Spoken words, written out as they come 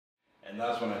And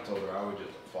that's when I told her I was just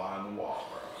a fly on the wall,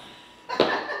 bro.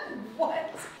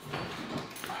 What?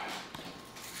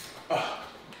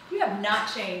 You have not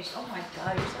changed. Oh my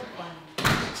God, you're so funny.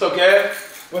 What's up,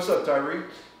 Kev? What's up, Tyree?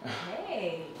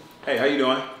 Hey. Hey, how you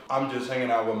doing? I'm just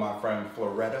hanging out with my friend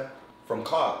Floretta from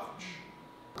college.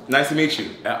 Nice to meet you.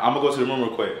 I'm gonna go to the room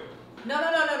real quick. No.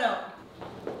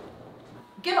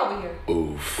 Get over here.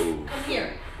 Oof. Come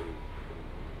here.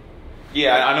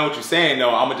 Yeah, I know what you're saying,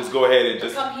 though. I'm gonna just go ahead and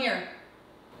just... Come here.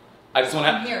 I just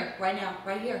wanna... Come here, right now,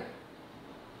 right here.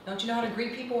 Don't you know how to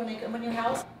greet people when they come in your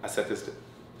house? I set this to... I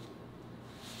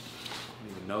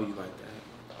don't even know you like that.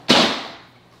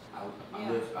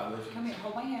 I live. Come here,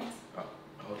 hold my hands. Oh,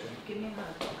 okay. Give me a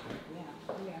hug. Okay.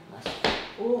 Yeah, come here.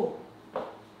 Ooh.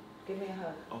 Give me a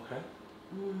hug. Okay.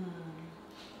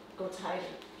 Go tighter.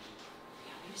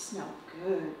 Yeah, you smell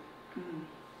good. Come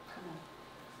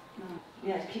on.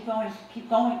 Yeah, keep going. Keep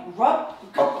going. Rub.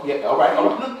 Oh, yeah, all right.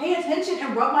 Look, pay attention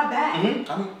and rub my back.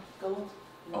 Go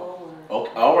lower.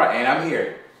 Okay, all right, and I'm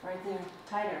here. Right there.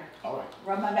 Tighter. All right.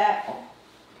 Rub my back.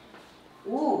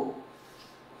 Ooh.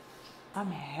 I'm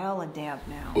hella damp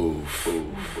now. Oof.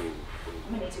 I'm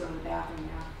gonna need to go to the bathroom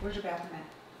now. Where's your bathroom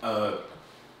at?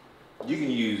 You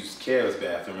can use Kev's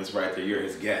bathroom. It's right there. You're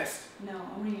his guest. No,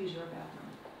 I'm gonna use your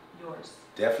bathroom. Yours.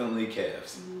 Definitely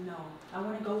Kev's. No, I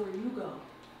want to go where you go.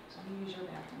 So I'm gonna use your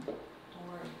bathroom. Don't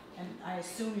worry. And I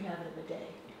assume you have a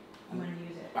bidet. I'm gonna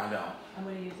use it. I don't. I'm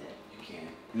gonna use it. You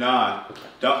can't. Nah,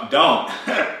 don't.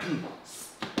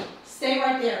 Stay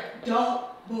right there. Don't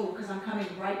move, because I'm coming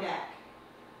right back.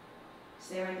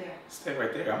 Stay right there. Stay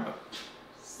right there.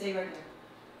 Stay right there.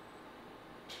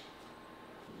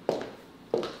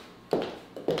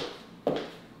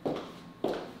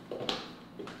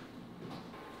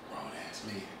 Grown ass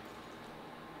man.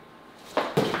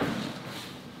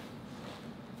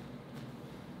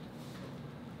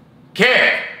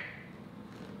 Kev!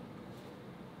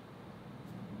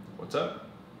 What's up?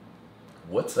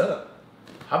 What's up?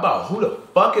 How about who the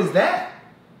fuck is that?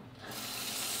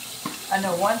 I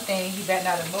know one thing, you better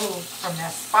not have moved from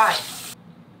that spot.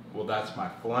 Well, that's my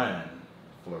friend,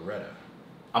 Floretta.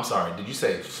 I'm sorry, did you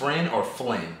say friend or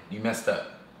Flynn? You messed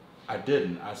up. I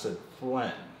didn't. I said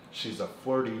Flynn. She's a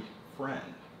flirty friend.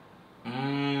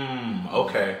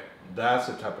 Okay. That's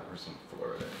the type of person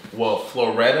Floretta is. Well,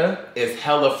 Floretta is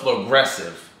hella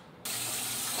Flirgressive.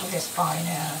 Look at his fine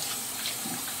ass.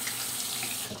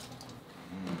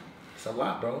 It's a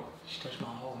lot, bro. She touched my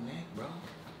whole neck, bro.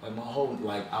 Like my whole,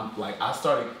 I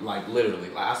started,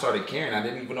 literally, I started caring. I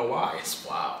didn't even know why. It's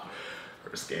wild.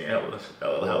 Her skin hella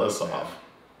soft.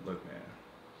 Look, man,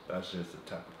 that's just the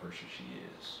type of person she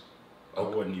is.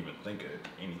 Okay. I wouldn't even think of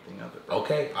anything other.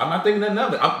 Okay, I'm not thinking of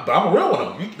nothing. But I'm a real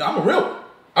one. I'm a real one.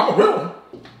 I'm a real one.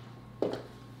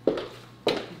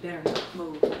 You better not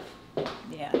move.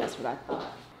 Yeah, that's what I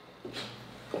thought.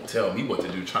 Don't tell me what to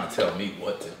do, trying to tell me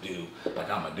what to do.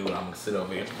 Like I'm a dude, I'm gonna sit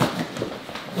over here.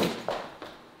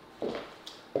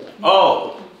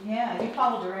 Oh! Yeah, you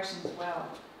follow directions well.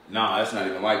 No, that's not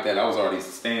even like that. I was already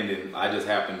standing. I just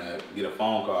happened to get a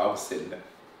phone call. I was sitting there.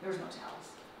 There was no towels.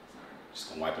 Sorry. Just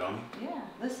gonna wipe it on me? Yeah,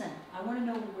 listen, I want to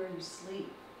know where you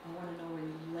sleep. I want to know where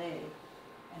you lay.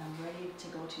 And I'm ready to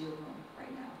go to your room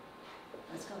right now.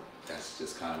 Let's go. That's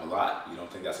just kind of a lot. You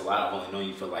don't think that's a lot? I've only known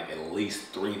you for like at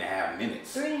least 3.5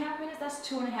 minutes. 3.5 minutes? That's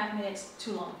 2.5 minutes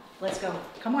too long. Let's go.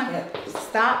 Come on. Yeah.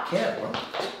 Stop. Yeah, bro.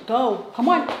 Go. Come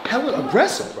on. Hella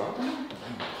aggressive, bro.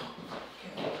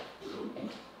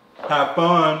 Have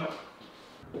fun.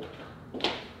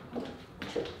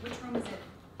 Which room is it?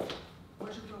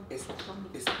 Where's your room?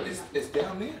 It's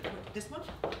down there. This one?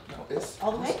 No, it's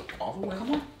All the way? All the way.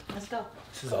 Come on. Let's go.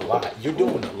 This is a lot. You're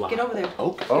doing a lot. Get over there.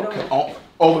 Okay. Get Okay. over.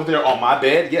 Over there on my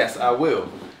bed? Yes, I will.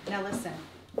 Now listen.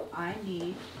 I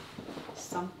need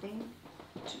something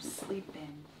to sleep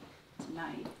in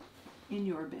tonight in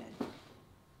your bed.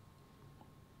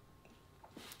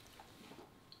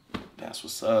 That's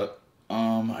what's up.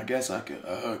 I guess I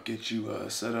could get you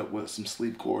set up with some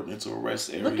sleep coordinates or rest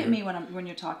area. Look at me when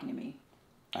you're talking to me.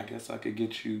 I guess I could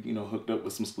get you, hooked up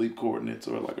with some sleep coordinates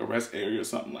or like a rest area or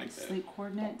something like that. Sleep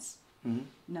coordinates? Mm-hmm.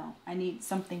 No, I need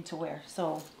something to wear.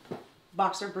 So,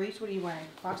 boxer briefs. What are you wearing?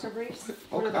 Boxer briefs?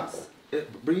 What are those?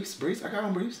 Briefs. I got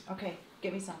on briefs. Okay,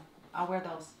 get me some. I'll wear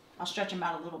those. I'll stretch them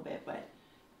out a little bit, but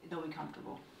they'll be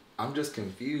comfortable. I'm just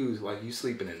confused. Like, you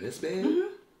sleeping in this bed?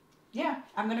 Mm-hmm. Yeah,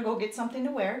 I'm gonna go get something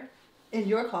to wear in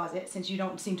your closet since you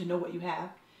don't seem to know what you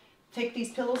have. Take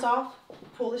these pillows off,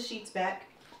 pull the sheets back,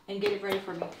 and get it ready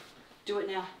for me. Do it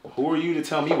now. Who are you to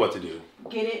tell me what to do?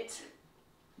 Get it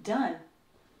done.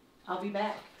 I'll be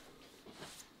back.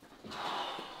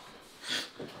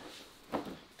 Talking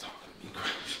to me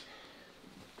crazy.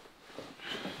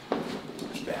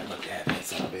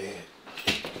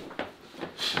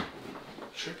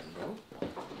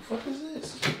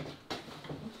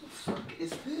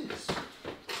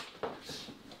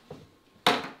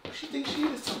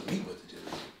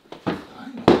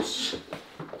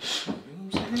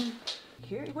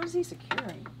 he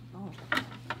securing? Oh,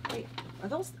 wait, are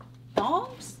those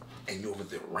thongs? And you over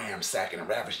there ramsacking and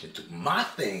ravishing through my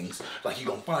things like you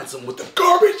gonna find someone with the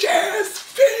garbage ass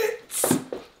fits.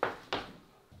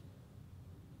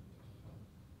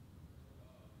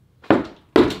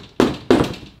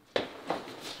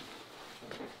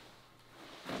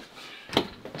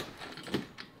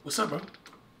 What's up, bro?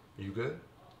 You good?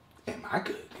 Am I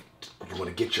good? You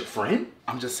wanna get your friend?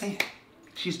 I'm just saying.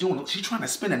 She's trying to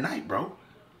spend a night, bro.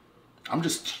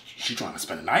 She's trying to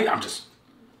spend a night. I'm just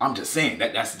saying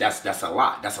that's a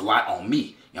lot. That's a lot on me. You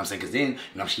know what I'm saying? Cause then, you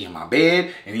know, she in my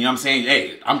bed, and you know what I'm saying?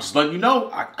 Hey, I'm just letting you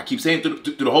know. I keep saying through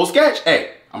the whole sketch,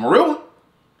 hey, I'm a real one.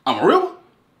 I'm a real one.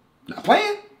 Not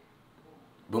playing.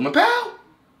 Boom and pow.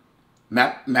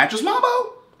 Mattress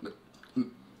Mambo.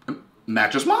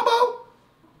 Mattress Mambo.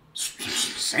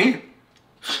 Saying.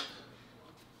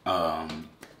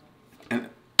 And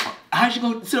how's you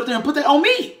gonna sit up there and put that on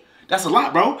me? That's a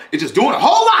lot, bro. It's just doing a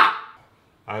whole lot.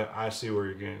 I see where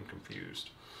you're getting confused.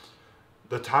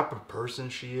 The type of person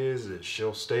she is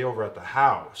she'll stay over at the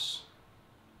house.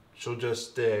 She'll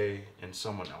just stay in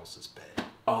someone else's bed.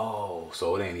 Oh,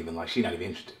 so it ain't even like she's not even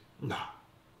interested. Nah.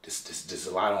 This is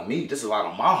a lot on me. This is a lot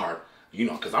on my heart. You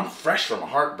know, because I'm fresh from a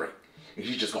heartbreak. And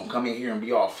she's just going to come in here and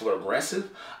be all flirgressive.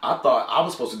 I thought I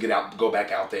was supposed to go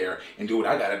back out there and do what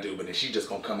I got to do. But then she's just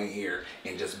going to come in here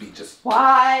and just be just...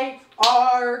 Why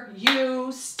are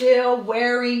you still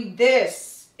wearing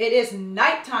this? It is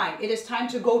nighttime. It is time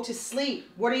to go to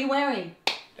sleep. What are you wearing?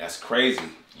 That's crazy.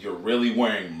 You're really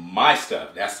wearing my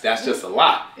stuff. That's just a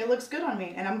lot. It looks good on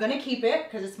me. And I'm going to keep it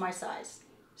because it's my size.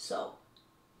 So,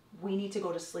 we need to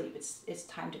go to sleep. It's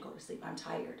time to go to sleep. I'm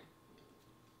tired.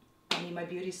 I need my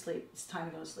beauty sleep. It's time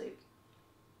to go to sleep.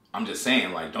 I'm just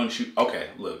saying, like, don't you... Okay,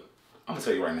 look. I'm going to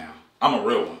tell you right now. I'm a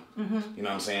real one. Mm-hmm. You know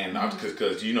what I'm saying?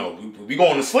 Because, you know, we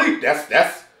going to sleep.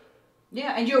 That's...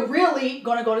 Yeah, and you're really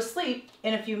going to go to sleep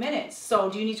in a few minutes. So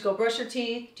do you need to go brush your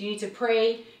teeth? Do you need to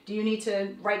pray? Do you need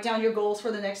to write down your goals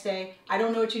for the next day? I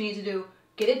don't know what you need to do.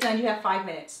 Get it done. You have 5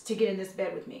 minutes to get in this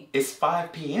bed with me. It's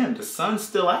 5 p.m. The sun's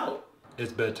still out.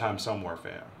 It's bedtime somewhere,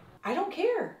 fam. I don't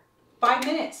care. 5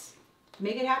 minutes.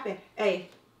 Make it happen. Hey.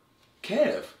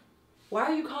 Kev. Why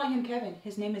are you calling him Kevin?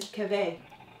 His name is Keve.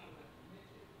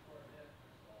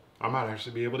 I might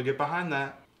actually be able to get behind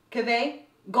that. Keve,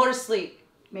 go to sleep.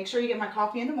 Make sure you get my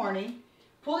coffee in the morning.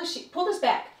 Pull this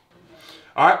back.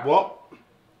 All right, well,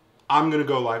 I'm going to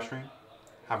go live stream.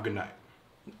 Have a good night.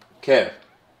 Kev.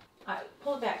 All right,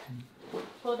 pull it back.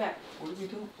 Pull it back. What are we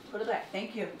doing? Put it back.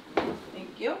 Thank you.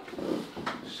 Thank you.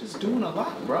 She's doing a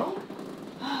lot, bro.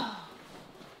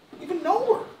 Even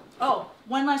know her. Oh,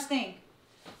 one last thing.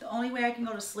 The only way I can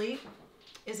go to sleep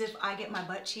is if I get my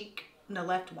butt cheek, the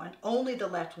left one, only the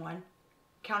left one,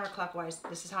 counterclockwise.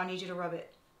 This is how I need you to rub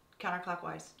it.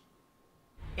 Counterclockwise.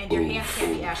 And your hands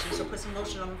can't be ashy, so put some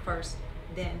lotion on them first,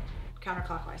 then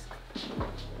counterclockwise.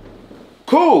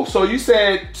 Cool. So you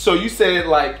said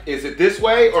like, is it this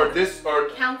way or this or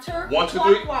Counter 1, 2, 3?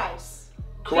 clockwise.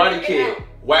 Karate Kid.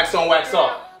 Wax on, wax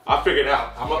off. I figured it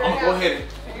out. I'm gonna go ahead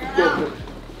and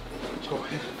go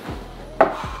ahead.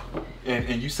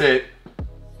 And you said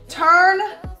turn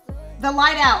the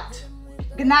light out.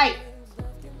 Good night.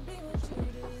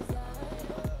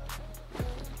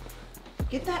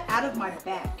 Get that out of my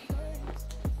back.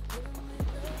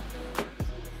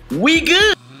 we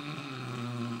good.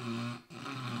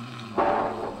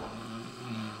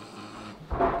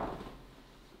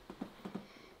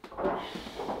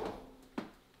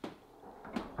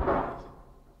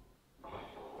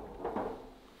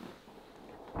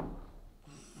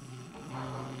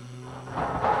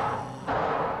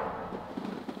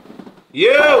 You!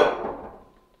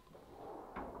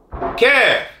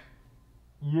 Kev!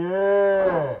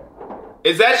 Yeah.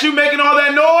 Is that you making all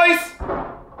that noise?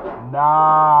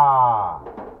 Nah.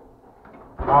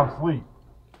 I'm asleep.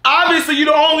 Obviously, you're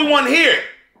the only one here.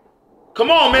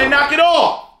 Come on, man, knock it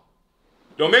off.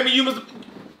 Don't make me use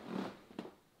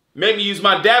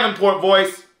my Davenport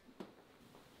voice.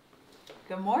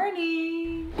 Good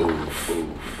morning.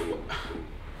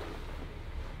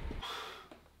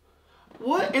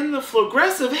 What in the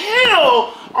flirgressive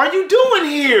hell are you doing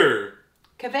here?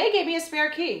 Kave gave me a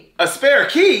spare key. A spare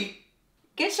key?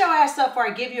 Get your ass up or I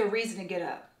give you a reason to get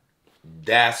up.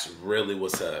 That's really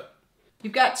what's up.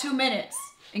 You've got 2 minutes.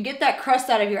 And get that crust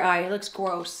out of your eye. It looks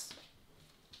gross.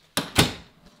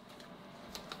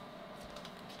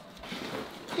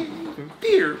 Even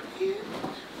fear, man. Your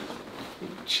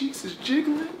cheeks is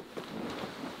jiggling.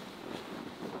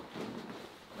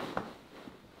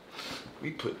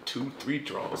 We put 2, 3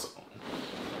 draws on.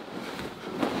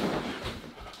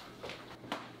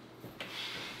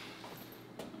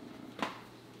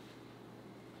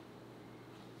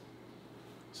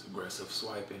 Aggressive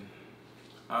swiping.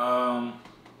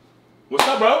 What's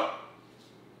up, bro?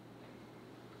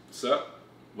 What's up?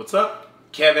 What's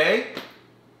up? Kev A?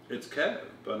 It's Kev,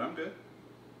 but I'm good.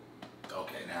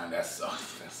 Okay, now that's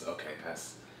okay.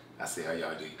 I see how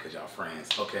y'all do because y'all friends.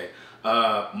 Okay.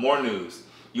 More news.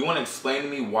 You want to explain to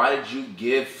me why did you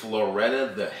give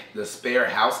Floretta the spare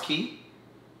house key?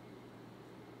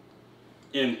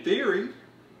 In theory,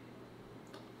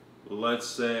 let's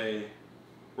say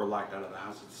we're locked out of the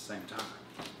house at the same time.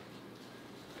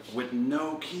 With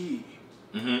no key,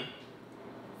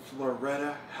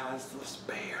 Floretta has the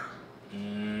spare.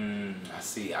 I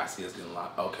see it's getting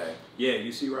locked. Okay. Yeah,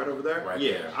 you see right over there? Right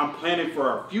yeah, there. I'm planning for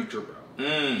our future, bro.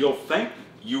 You'll thank me.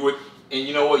 You would, and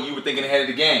you know what? You were thinking ahead of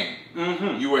the game.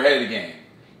 You were ahead of the game.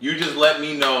 You just let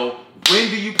me know, when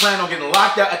do you plan on getting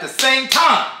locked out at the same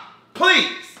time?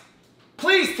 Please.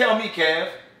 Please tell me,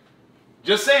 Kev.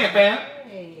 Just saying, fam.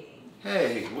 Hey.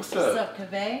 Hey, what's What's up? up,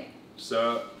 Kaveh? What's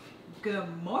up?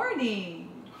 Good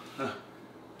morning.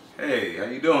 Hey, how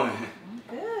you doing? I'm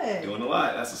good. Doing a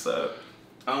lot. That's what's up.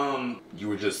 You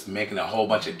were just making a whole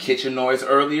bunch of kitchen noise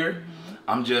earlier.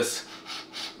 I'm just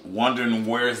wondering,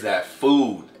 where's that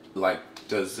food? Like,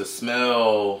 does the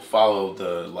smell follow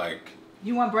the, like...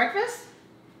 You want breakfast?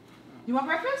 You want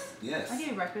breakfast? Yes. I'll give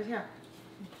you breakfast, here.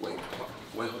 Wait,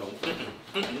 hold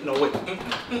on. No, wait.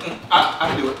 I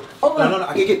can do it. Oh, No,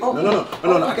 I can get it. No,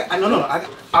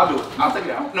 I'll do it. I'll take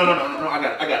it out. No, I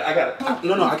got it.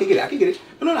 No, I can get it. I can get it.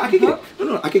 No, I can get it.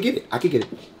 No, I can get it. I got it.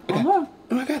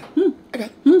 I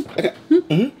got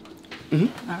it.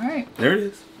 All right. There it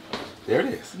is.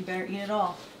 You better eat it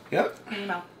all. Yep. Get your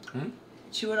mouth.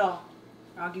 Chew it all.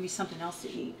 Or I'll give you something else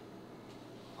to eat.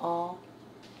 All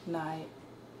night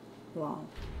long.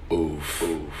 Oof.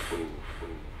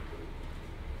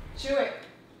 Chew it.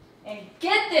 And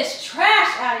get this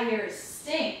trash out of here. It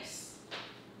stinks.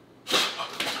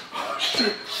 Oh,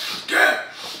 shit. Gab.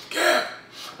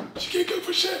 She can't go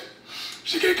for shit.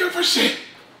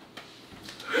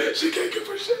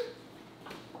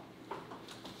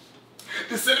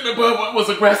 The cinnamon bun was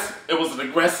aggressive. It was an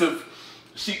aggressive.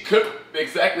 She cooked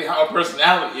exactly how her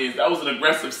personality is. That was an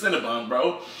aggressive cinnamon,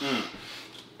 bro.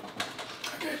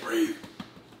 I can't breathe.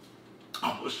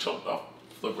 I almost choked off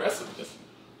the aggressiveness.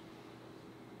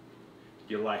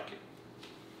 You like it?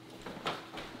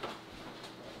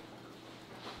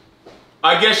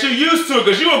 I guess you're used to it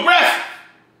because you're aggressive.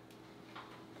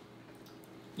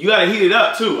 You gotta heat it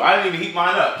up too. I didn't even heat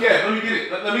mine up. Yeah, let me get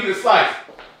it. Let me get a slice.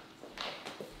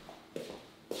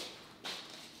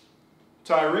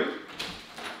 Tyree?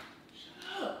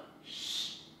 Shut up.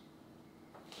 Shh.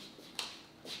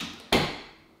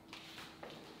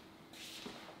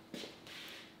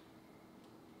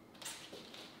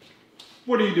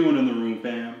 What are you doing in the room,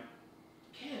 fam?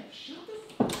 Kev, shut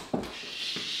the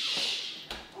Shh.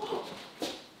 Oh.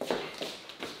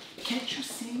 Can't you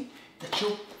see that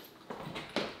you're...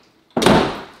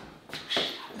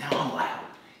 Now I'm loud.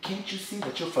 Can't you see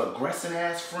that your aggressive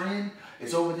ass friend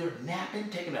is over there napping,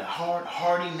 taking a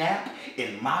hearty nap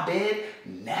in my bed,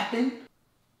 napping?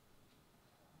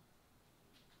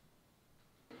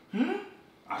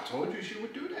 I told you she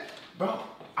would do that. Bro,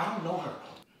 I don't know her.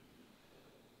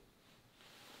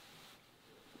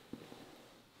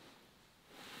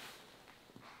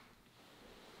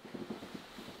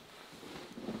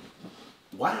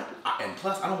 And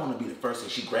plus, I don't want to be the first thing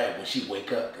she grabbed when she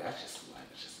wake up. That's just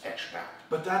extra power.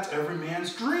 But that's every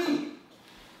man's dream.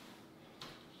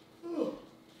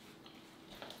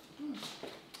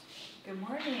 Good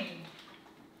morning.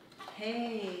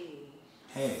 Hey.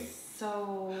 Hey.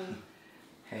 So.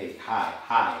 Hey, hi.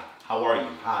 How are you?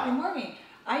 Hi. Good morning.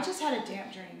 I just had a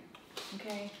damp dream,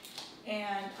 okay?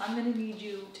 And I'm gonna need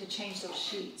you to change those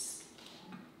sheets.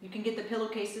 You can get the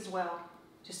pillowcase as well.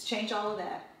 Just change all of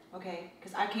that, okay?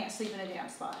 Because I can't sleep in a damp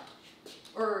spot.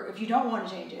 Or if you don't want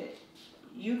to change it,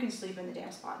 you can sleep in the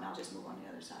damp spot and I'll just move on the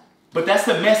other side. But that's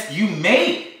the mess you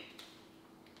made.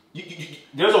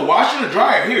 There's a washer and a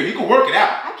dryer here. You can work it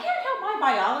out. I can't help my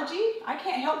biology. I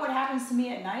can't help what happens to me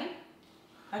at night.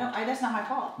 That's not my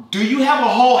fault. Do you have a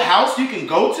whole house you can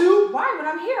go to? Why? When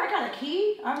I'm here, I got a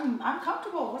key. I'm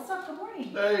comfortable. What's up? Good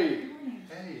morning. Hey. Good morning.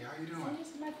 Hey, how you doing? So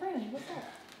this is my friend. What's up?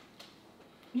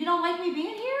 You don't like me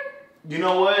being here? You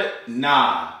know what?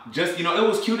 Nah. Just, it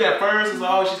was cute at first. It's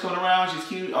like, oh, she's coming around. She's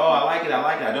cute. Oh, I like it. I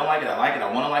don't like it. I like it.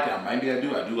 I want to like it. Maybe I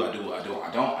do.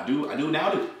 Now I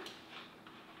do.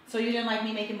 So you didn't like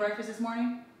me making breakfast this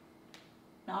morning?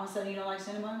 Now all of a sudden you don't like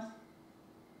cinnamons?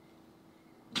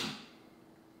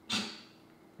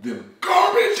 The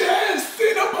garbage ass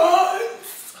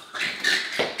Cinnabons.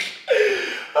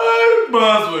 The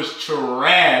buns was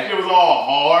trash. It was all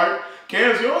hard.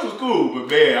 Karen's, yours was cool, but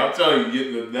man, I'm telling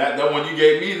you, that one you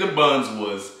gave me, the buns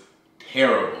was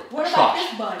terrible. What about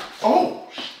this bun? Oh.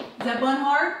 Is that bun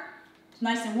hard? It's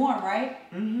nice and warm, right?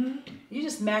 Mm-hmm. You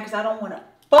just mad because I don't want to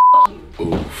fuck you.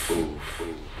 Oof.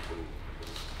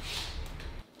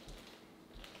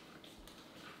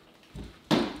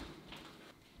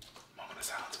 Moment of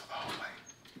silence for the whole night.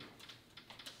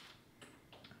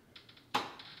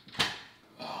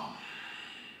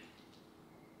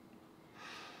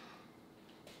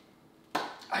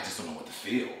 I just don't know what to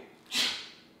feel.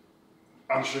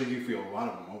 I'm sure you feel a lot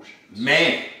of emotions.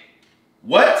 Man,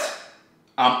 what?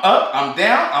 I'm up, I'm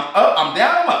down, I'm up, I'm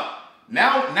down, I'm up.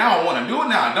 Now I want to do it,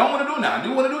 now I don't want to do it, now I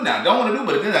do want to do it, now I don't want to do it,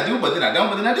 but then I do, but then I don't,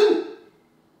 but then I do.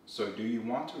 So do you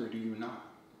want to or do you not?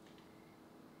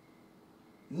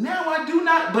 Now I do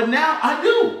not, but now I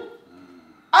do.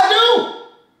 I do.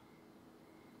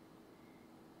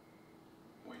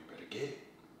 Well, you better get it.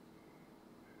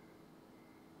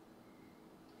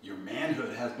 Your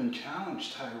manhood has been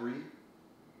challenged, Tyree.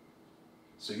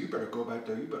 So you better go back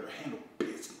there, you better handle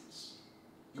business.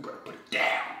 You better put it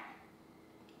down.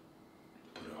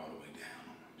 Put it all the way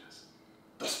down. Just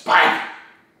The Spivey.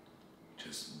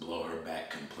 Just blow her back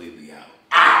completely out.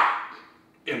 Out.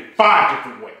 In 5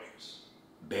 different ways.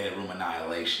 Bedroom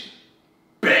annihilation.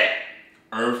 Bet.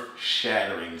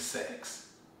 Earth-shattering sex.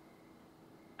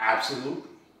 Absolutely.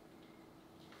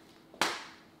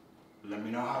 Let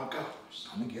me know how it goes.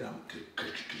 I'm gonna get up,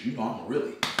 cause you know I'm the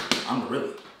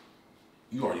really.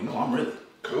 You already know I'm really.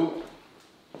 Cool.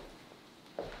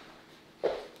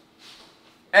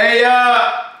 Hey,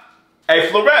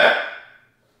 Floretta.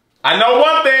 I know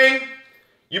one thing.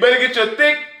 You better get your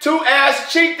thick,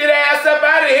 two-ass, cheeked ass up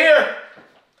out of here.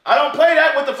 I don't play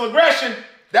that with the flagression.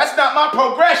 That's not my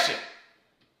progression.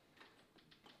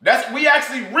 We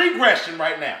actually regression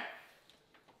right now.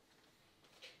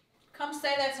 Come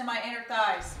say that to my inner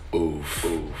thighs. Oof.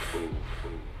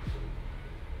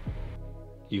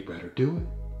 You better do it.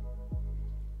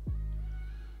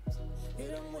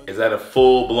 Is that a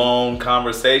full-blown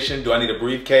conversation? Do I need a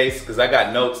briefcase? Because I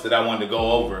got notes that I wanted to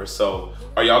go over. So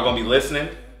are y'all going to be listening?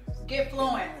 Get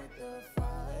fluent.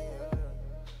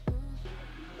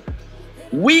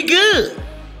 We good.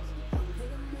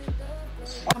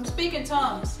 I'm speaking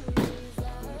tongues.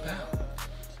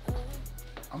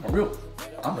 I'm a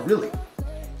really.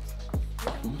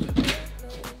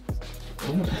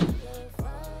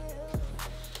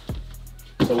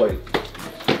 So wait,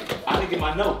 I didn't get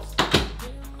my notes.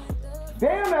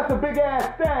 Damn, that's a big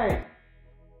ass thing.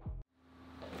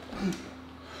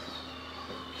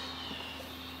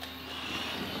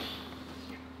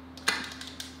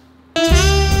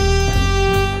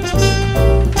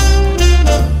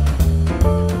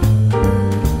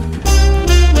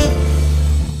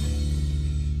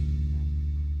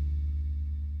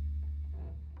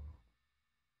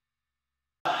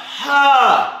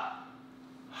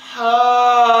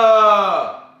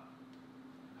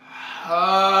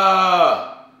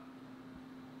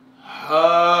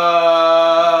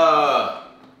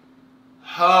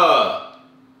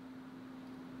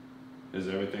 Is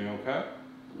everything okay?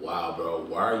 Wow, bro,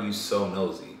 why are you so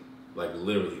nosy? Like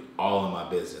literally all in my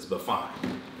business, but fine.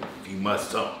 If you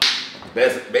must know.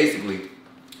 Basically,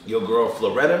 your girl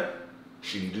Floretta,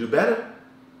 she need to do better.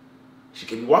 She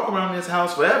can walk around this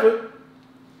house forever.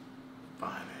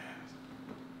 Fine ass.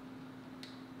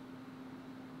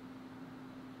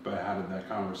 But how did that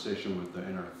conversation with the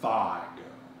inner thigh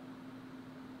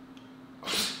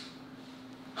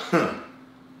go?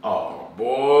 Oh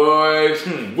boy,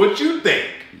 what you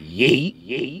think?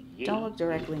 Yeet. Don't look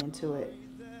directly into it.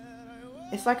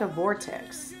 It's like a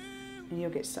vortex, and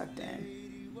you'll get sucked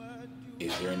in.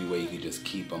 Is there any way you could just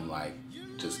keep them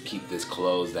just keep this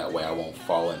closed, that way I won't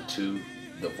fall into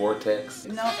the vortex?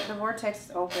 No, the vortex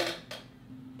is open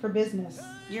for business.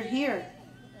 You're here.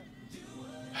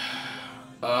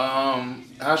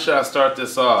 How should I start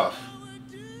this off?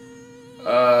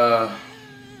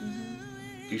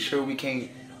 You sure we can't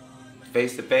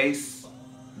face to face?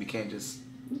 We can't just...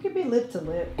 You could be lip to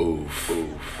lip. Oof.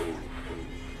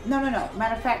 No.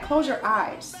 Matter of fact, close your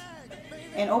eyes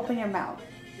and open your mouth.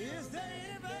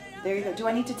 There you go. Do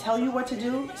I need to tell you what to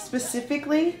do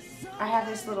specifically? I have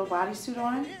this little bodysuit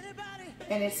on,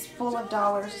 and it's full of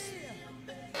dollars.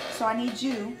 So I need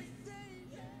you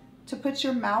to put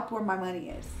your mouth where my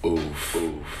money is. Oof.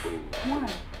 Come on,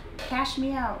 cash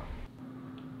me out.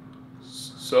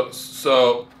 So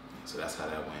that's how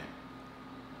that went.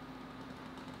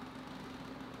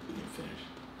 We can finish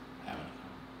having a...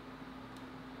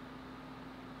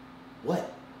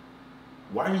 What?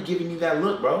 Why are you giving me that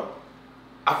look, bro?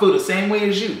 I feel the same way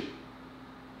as you.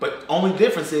 But only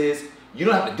difference is You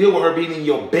don't have to deal with her being in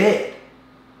your bed.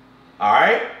 All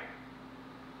right?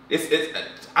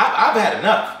 I've had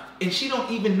enough. And she don't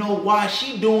even know why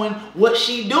she doing what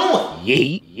she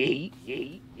doing.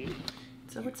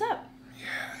 So what's up?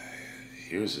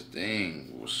 Here's the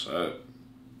thing. What's up?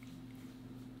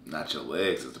 Not your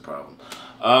legs is the problem.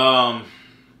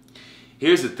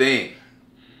 Here's the thing.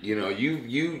 You know, you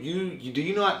do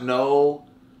you not know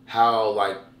how,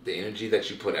 like, the energy that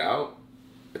you put out?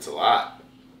 It's a lot.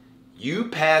 You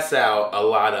pass out a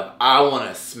lot of I want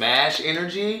to smash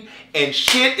energy, and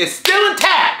shit is still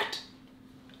intact.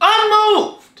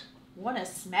 Unmoved. Want to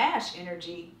smash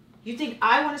energy? You think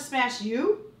I want to smash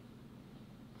you?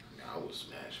 I would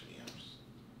smash me.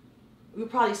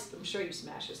 I'm sure you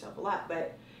smash yourself a lot,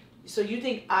 but so you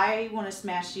think I want to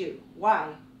smash you?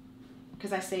 Why?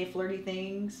 Because I say flirty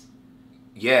things?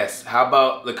 Yes. How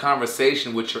about the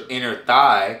conversation with your inner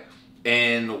thigh?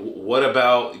 And what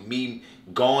about me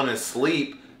going to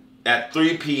sleep at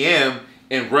 3 p.m.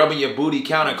 and rubbing your booty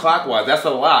counterclockwise? That's a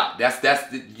lot.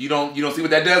 You don't see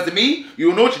what that does to me? You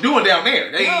don't know what you're doing down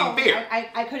there. That ain't even fair.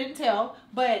 I couldn't tell,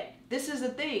 but this is the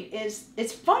thing.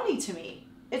 It's funny to me.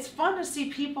 It's fun to see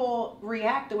people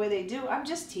react the way they do. I'm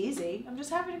just teasing. I'm just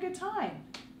having a good time.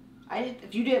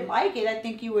 If you didn't like it, I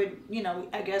think you would,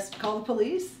 I guess call the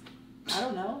police. I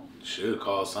don't know. Should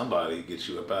call somebody, get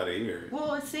you up out of here.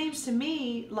 Well, it seems to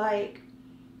me like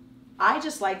I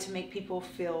just like to make people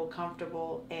feel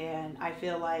comfortable, and I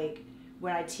feel like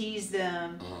when I tease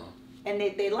them, and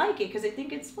they like it because they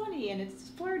think it's funny and it's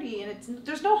flirty and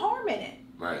there's no harm in it.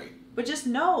 Right. But just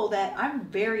know that I'm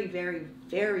very, very,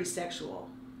 very sexual.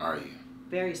 Are you?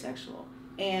 Very sexual.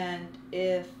 And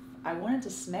if I wanted to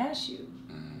smash you,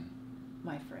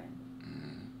 my friend,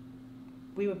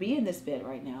 we would be in this bed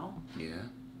right now. Yeah.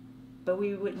 But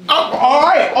we wouldn't. Oh, all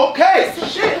right. Okay.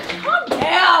 Shit. Calm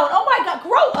down. Oh my God,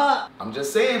 grow up. I'm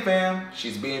just saying, fam.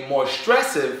 She's being more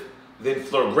stressive than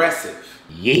flirgressive.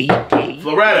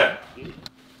 Floretta,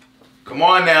 come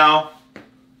on now.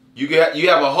 You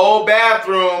have a whole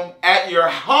bathroom at your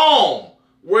home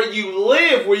where you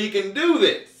live where you can do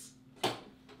this.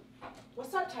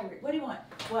 What's up, Tyree? What do you want?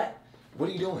 What? What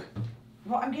are you doing?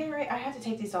 Well, I'm getting ready. I have to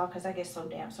take these off because I get so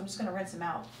damp. So I'm just going to rinse them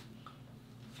out.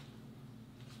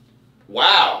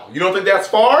 Wow. You don't think that's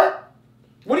far?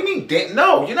 What do you mean, damp?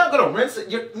 No, you're not going to rinse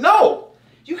it. No.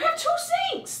 You have 2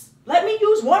 sinks. Let me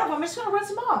use one of them. I'm just going to rinse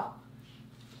them off.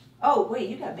 Oh, wait.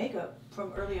 You got makeup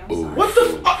from earlier. I'm sorry. What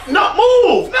the no,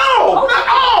 move. No.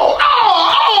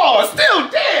 Oh, still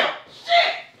damn.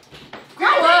 Shit.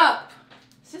 Grow up.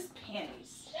 It's just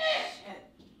panties. Shit.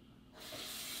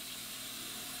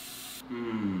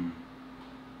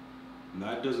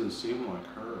 That doesn't seem like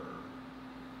her.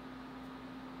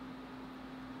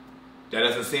 That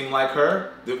doesn't seem like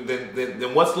her?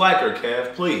 Then what's like her,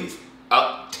 Kev? Please.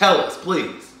 Tell us,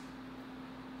 please.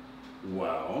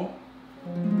 Well.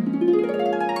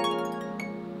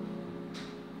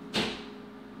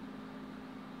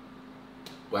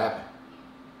 What happened?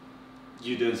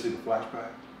 You didn't see the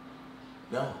flashback?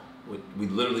 No. We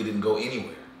literally didn't go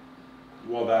anywhere.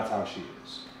 Well, that's how she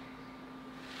is.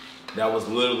 That was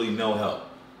literally no help.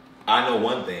 I know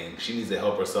one thing. She needs to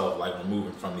help herself, like,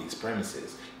 removing from these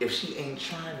premises. If she ain't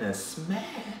trying to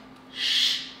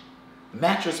smash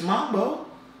mattress mambo,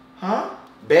 huh?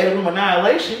 Bedroom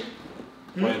annihilation.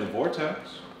 Play the vortex.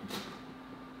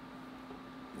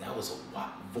 That was a what?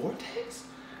 Vortex?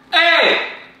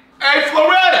 Hey,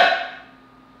 Floretta,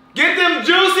 get them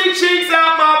juicy cheeks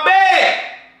out my bed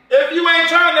if you ain't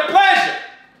trying to pleasure.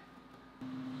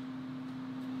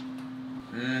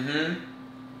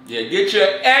 Yeah, get your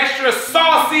extra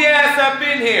saucy ass up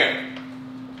in here.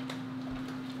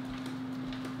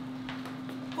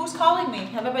 Who's calling me?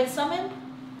 Have I been summoned?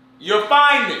 Your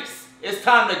fineness. It's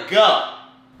time to go.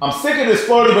 I'm sick of this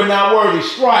flirty but not worthy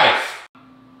strife.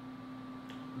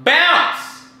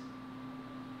 Bounce.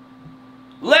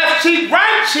 Left cheek,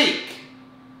 right cheek.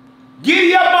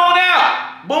 Giddy up on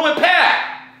out. Boom and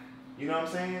pat. You know what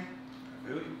I'm saying? I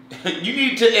feel you. You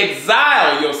need to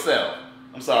exile yourself.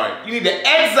 I'm sorry. You need to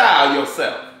exile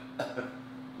yourself.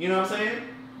 You know what I'm saying?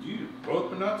 You both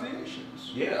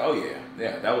pronunciations. Yeah, oh yeah.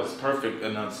 Yeah, that was perfect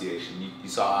enunciation. You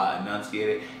saw how I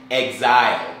enunciated.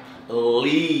 Exile.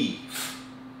 Leave.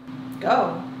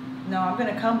 Go. No, I'm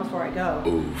going to come before I go.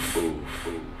 Oof.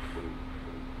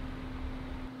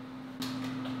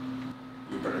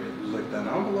 You better lick that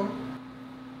envelope.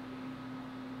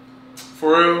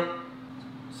 For real?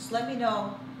 Just let me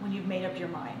know when you've made up your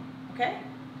mind, okay?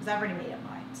 Because I've already made up mine.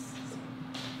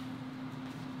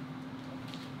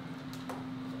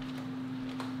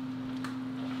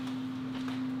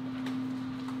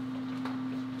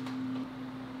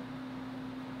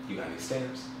 You got any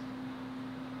stamps?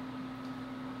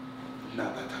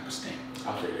 Not that type of stamp.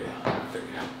 I'll figure it out.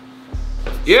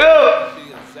 Yo!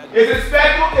 Is it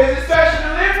special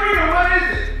delivery or what is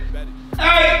it?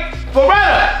 Hey, for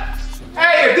real!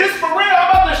 Hey, if this for real,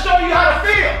 I'm about to show you how to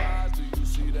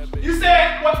feel. You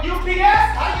said, what,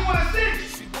 UPS? How you want to send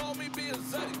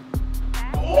it?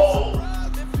 Oh!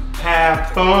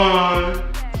 Have fun.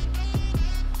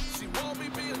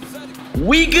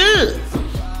 We good.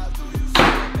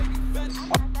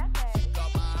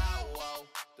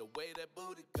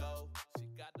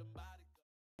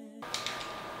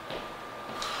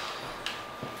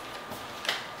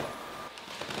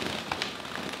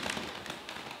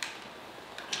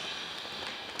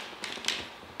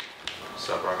 What's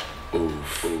up, bro?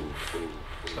 Oof.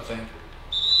 Nothing.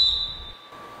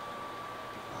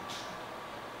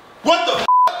 What the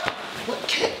f? What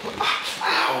kid?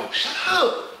 Ow, shut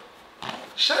up.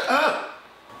 Shut up.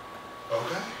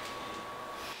 Okay.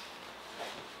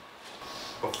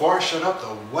 Before I shut up,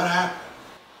 though, what happened?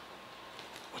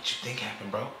 What you think happened,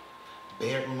 bro?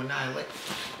 Bedroom annihilation.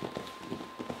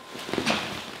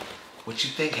 What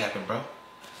you think happened, bro?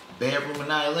 Bedroom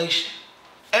annihilation.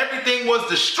 Everything was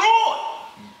destroyed.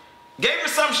 Gave her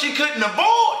something she couldn't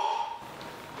avoid.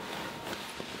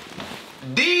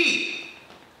 D.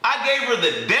 I gave her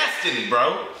the destiny,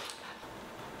 bro.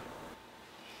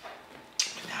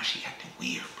 And now she acting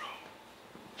weird, bro.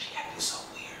 She acting so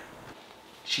weird.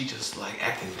 She just like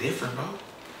acting different, bro.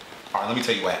 All right, let me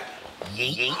tell you what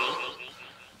happened.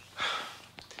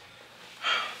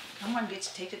 I'm gonna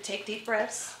get you take deep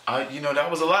breaths. You know,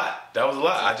 that was a lot. That was a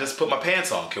lot. I just put my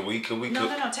pants on. Could we? No.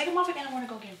 Take them off again. I want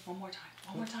to go again. One more time.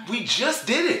 We just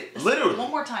did it. Literally.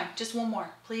 One more time. Just one more,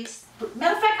 please.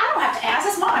 Matter of fact, I don't have to ask.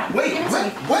 It's mine. Wait, Give it to me.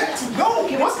 what? No,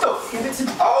 Give what it the? Give it to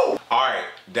me. Oh. All right,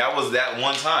 that was that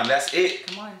one time. That's it.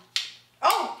 Come on.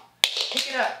 Oh, pick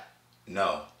it up.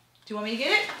 No. Do you want me to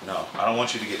get it? No, I don't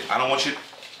want you to get it. I don't want you.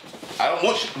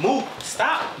 Move.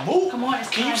 Stop. Move. Come on. It's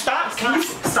Can time. you stop? It's Can you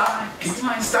time. stop? It's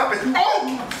time. Stop it. Oh,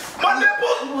 my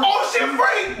nipple. Oh, shit,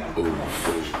 free.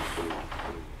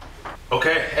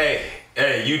 Okay,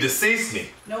 hey, you deceased me.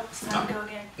 Nope. It's time to go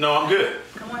again. No, I'm good.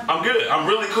 Come on. I'm good. I'm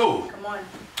really cool. Come on.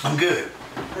 I'm good.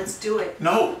 Let's do it.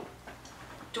 No.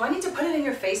 Do I need to put it in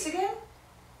your face again?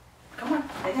 Come on.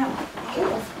 Lay down.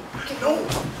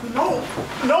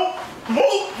 No.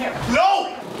 Move. Here.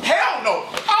 No. Hell no.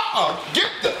 Get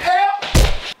the hell.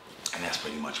 And that's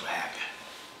pretty much what happened.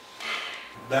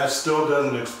 That still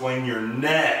doesn't explain your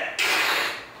neck.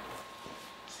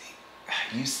 See,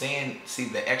 you saying,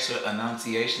 the extra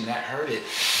enunciation, that hurt it.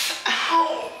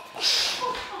 Ow. It's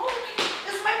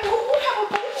my boo-boo. Have a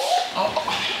boo-boo. Oh.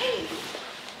 Hey.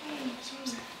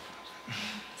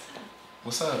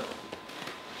 What's up?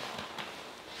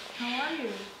 How are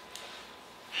you?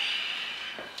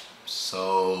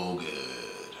 So good.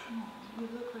 Oh, you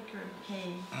look like you're in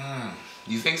pain.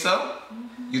 You think so?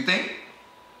 Mm-hmm. You think?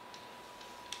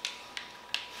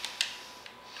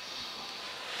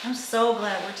 I'm so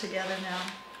glad we're together now.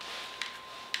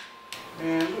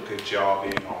 Man, look at y'all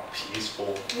being all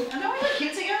peaceful. I know we were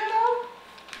cute together though.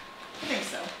 I think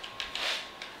so.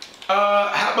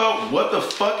 How about what the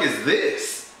fuck is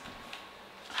this?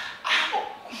 Ow.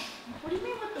 What do you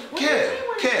mean with the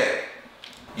Kev.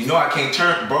 You know I can't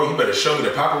turn, bro. You better show me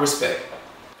the proper respect.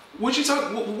 What are you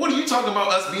talking about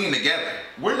us being together?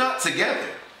 We're not together.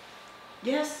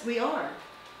 Yes, we are.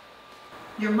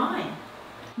 You're mine.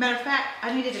 Matter of fact,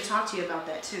 I needed to talk to you about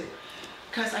that too.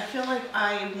 Because I feel like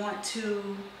I want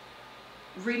to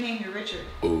rename you Richard.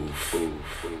 Oof.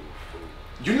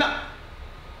 You're not.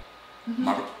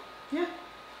 Mm-hmm. Yeah,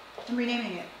 I'm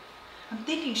renaming it. I'm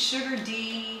thinking Sugar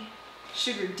D,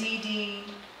 Sugar DD,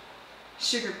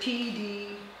 Sugar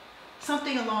PD,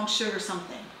 something along sugar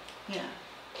something. Yeah,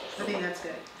 I think that's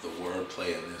good. The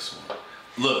wordplay of this one.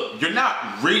 Look, you're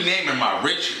not renaming my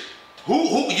Richard.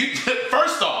 Who you?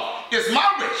 First off, it's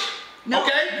my Richard. No,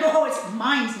 okay? No, it's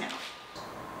mine now.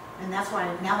 And that's why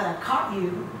now that I've caught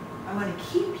you, I'm gonna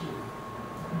keep you.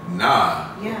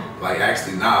 Nah. Yeah. Like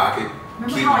actually, nah. I could.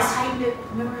 Remember keep how I this. tightened it?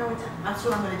 Remember how I tightened? That's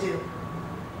what I'm gonna do.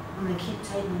 I'm gonna keep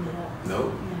tightening it up.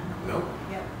 No. Yeah. No.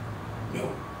 Yep. No.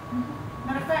 Mm-hmm.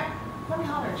 Matter of fact, let me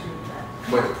holler at you with that.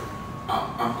 Wait.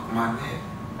 I'm my neck.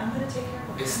 I'm gonna take care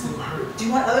of it. It still hurts. Do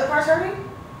you want other parts hurting?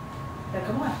 Yeah,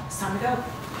 come on. It's time to go.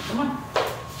 Come on.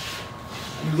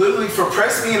 You literally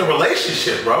suppressed me in a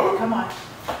relationship, bro. Come on.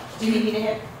 Do you need me to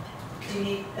hit? Do you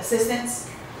need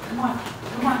assistance? Come on.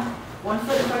 Come on. One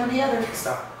foot in front of the other.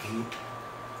 Stop. Can you?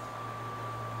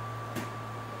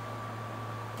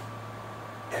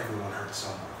 Everyone hurts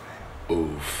somewhere, man.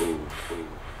 Oof.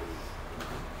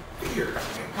 Here.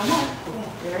 Come on.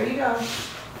 There you go.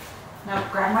 Now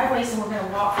grab my waist and we're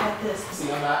gonna walk like this.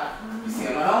 See, I'm not. You see,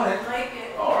 I'm not on it. I like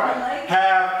it. All right. I like it.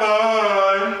 Have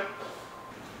fun.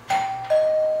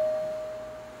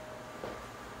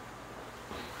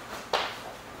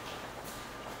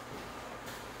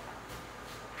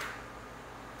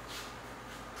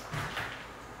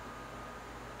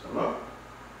 Hello?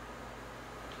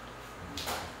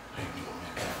 Hey, you know,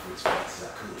 man, I got up as fast as I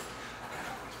could.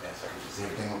 Is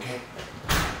everything okay?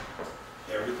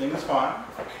 Everything is fine.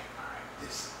 Okay, all right.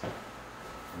 Listen,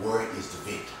 where is the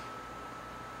victim?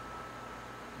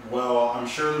 Well, I'm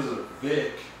sure there's a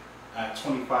Vic at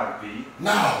 25B.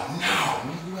 No,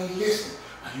 man, you ain't listening.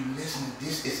 Are you listening?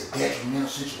 This is a detrimental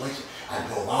situation. I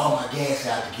drove all my gas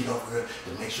out to get over here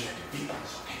to make sure that the victim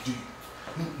is okay.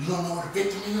 You don't know where the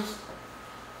victim is?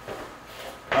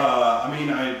 I mean,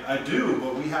 I do,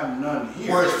 but we have none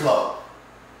here. Where's Flo?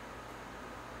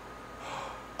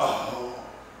 Oh.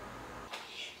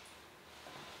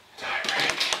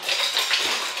 Tyrhee.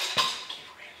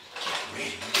 Get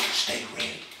ready. Stay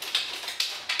ready.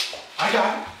 I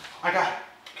got it. Okay, all right.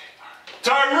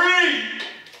 Tyrhee!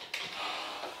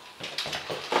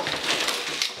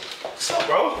 What's up,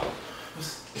 bro?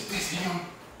 Is this him?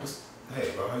 Hey,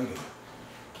 bro, how you doing?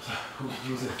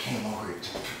 Who's it came over here?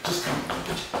 Just come.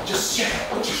 Just shut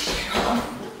up. Come on.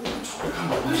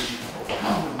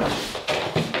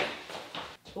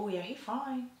 Oh yeah, he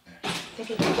fine.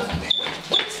 Take it easy.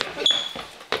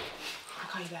 I'll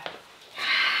call you back.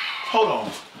 Hold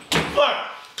on. Look.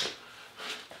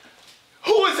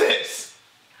 Who is this?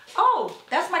 Oh,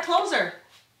 that's my closer.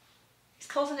 He's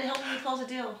closing it, helping me close a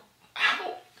deal.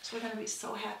 How? So we're gonna be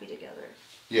so happy together.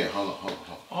 Yeah, hold on.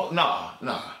 Oh, nah.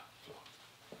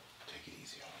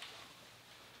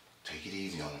 Take it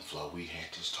easy on him, Flo. We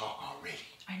had this talk already.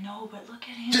 I know, but look at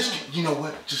him. Just, you know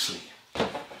what? Just leave.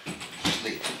 Just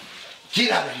leave.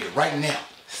 Get out of here right now.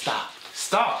 Stop.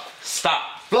 Flo,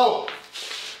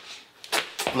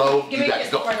 Give you me got a to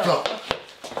kiss go. before I Flo. go. You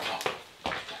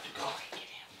got to go.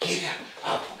 Get out.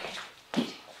 Oh, okay.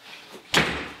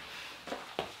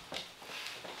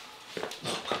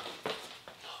 Look.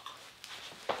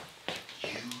 You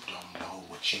don't know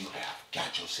what you have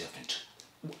got yourself into.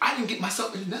 I didn't get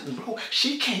myself into nothing, bro.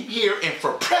 She came here and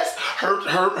pressed her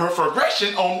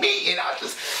flirgression on me, and I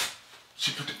just...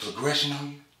 She put the flirgression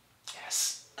on you?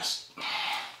 Yes.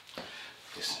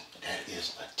 Listen, that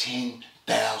is a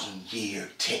 10,000-year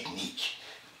technique.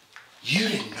 You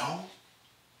didn't know?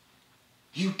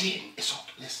 You didn't. It's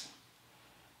okay. Listen,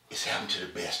 it's happened to the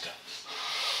best of us.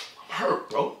 I'm hurt,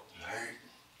 bro. You hurt?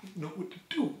 I don't know what to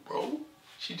do, bro.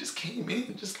 She just came in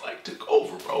and just like took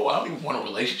over, bro. I don't even want a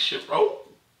relationship, bro.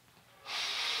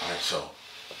 All right, so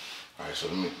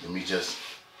let me tell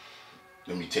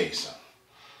you something.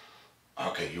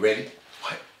 Okay, you ready?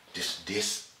 What? This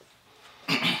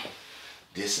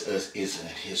is an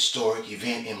historic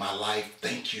event in my life.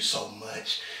 Thank you so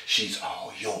much. She's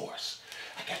all yours.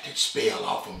 I got that spell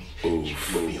off of me. You'll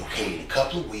be okay in a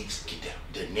couple of weeks. Get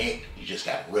the neck, you just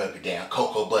gotta rub it down.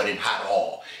 Cocoa butter and hot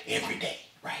oil every day,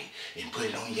 right? And put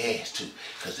it on your ass too.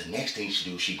 Cause the next thing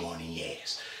she do, she going in your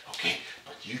ass. Okay?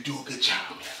 But you do a good job,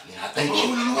 man. I mean, I thank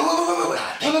you. No.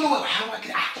 How do I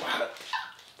get out?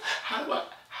 How do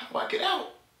I get out?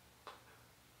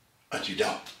 But you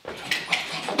don't.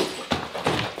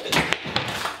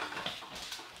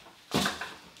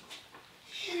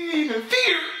 He didn't even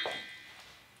fear.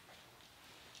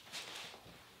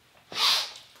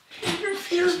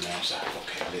 Listen, man, I'm sorry.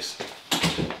 Okay, listen.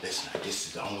 This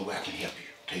is the only way I can help you.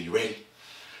 Okay, you ready?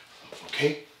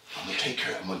 Okay? I'm gonna take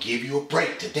care. I'm gonna give you a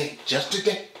break today. Just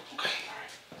today. Okay, all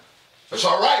right. That's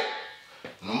all right.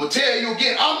 And I'm gonna tell you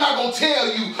again. I'm not gonna tell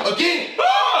you again.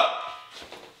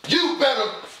 You better.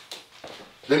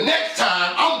 The next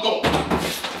time I'm going.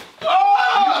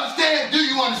 You understand? Do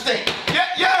you understand?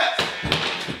 Yes.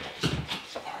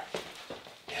 All right.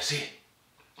 That's it.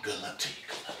 Good luck to you.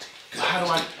 Good luck to you. How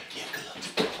do I? Yeah, good luck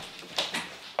to you.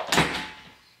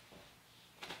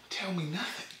 Tell me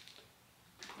nothing.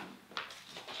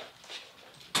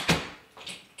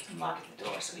 I'm locking the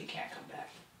door so he can't come back.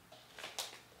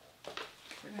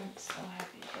 We're gonna be so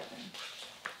happy together.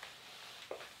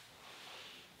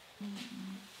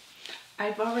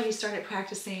 I've already started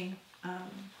practicing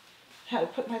how to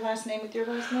put my last name with your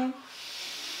last name.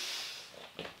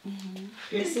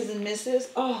 Mrs. and Mrs.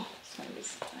 Oh, it's gonna be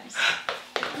so nice.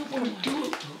 I want to do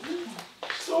it, bro.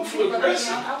 So Rub it down.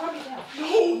 flirgessive. I'll rub it down.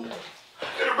 No. I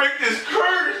gotta break this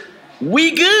curse.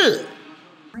 We good.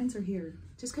 Friends are here.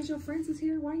 Just because your friends is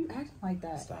here, why are you acting like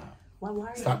that? Stop. Why are you?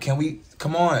 Stop. Can we?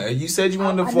 Come on. You said you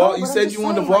wanted to I vlog. know, You but I'm said just you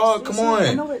wanted to saying, vlog. like, Come seriously, I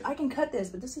on. know I can cut this,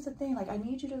 but this is the thing. Like, I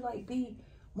need you to like be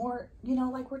more, you know,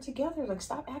 like we're together. Like,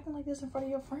 stop acting like this in front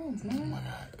of your friends, man. Oh my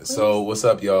God. So what's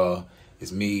up, y'all?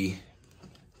 It's me,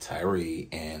 Tyree,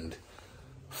 and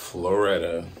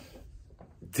Floretta.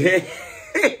 Dang,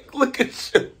 look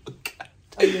at you.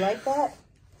 Oh, you like that?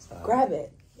 Stop. Grab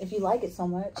it. If you like it so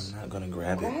much. I'm not gonna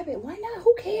grab it. Grab it. Why not?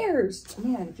 Who cares?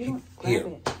 Man, if you don't grab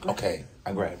it. Okay,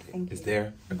 I grabbed it. Thank It's you.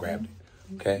 there. I grabbed it.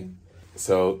 Okay.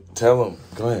 So tell them.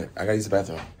 Go ahead. I gotta use the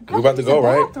bathroom. We're about to go,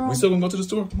 right? We still gonna go to the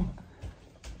store. Come on.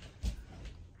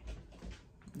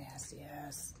 Nasty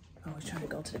ass. Always trying to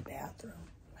go to the bathroom.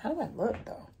 How do I look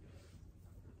though?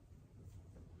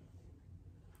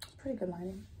 It's pretty good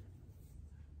lighting.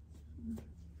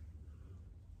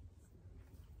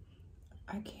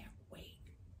 I can't wait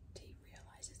till he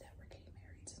realizes that we're getting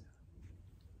married soon.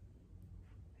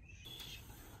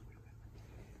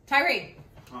 Tyree.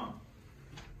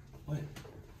 What?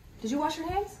 Did you wash your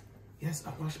hands? Yes,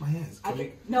 I washed my hands.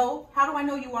 No. How do I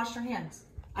know you washed your hands?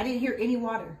 I didn't hear any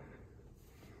water.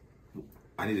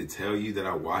 I need to tell you that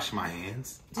I washed my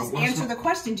hands. Just answer the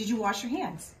question. Did you wash your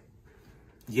hands?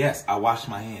 Yes, I washed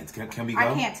my hands. Can we go?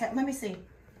 I can't tell. Let me see.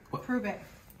 What? Prove it.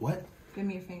 What? Give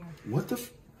me your finger. What the?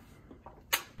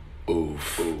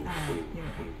 Oof.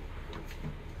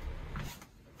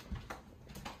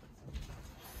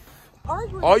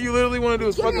 All you literally want to do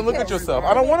is fucking look at yourself.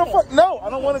 I don't want to fuck. No, I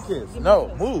don't want to kiss.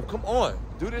 No, move. Come on.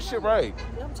 Do this shit right.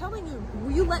 I'm telling you.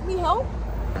 Will you let me help?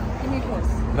 Give me a kiss.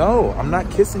 No, I'm not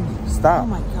kissing you. Stop. Oh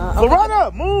my God.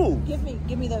 Floretta, move. Give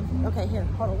me the. Okay, here.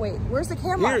 Hold on. Wait. Where's the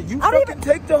camera? Here, you fucking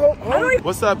take the whole.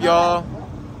 What's up, y'all?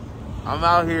 I'm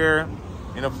out here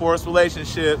in a forced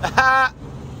relationship.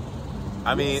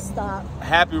 I mean, Stop.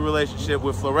 happy relationship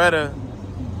with Floretta.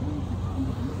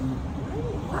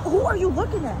 Who are you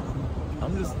looking at?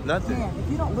 I'm just nothing. Man, if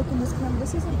you don't look in this camera,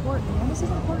 this is important, man. This is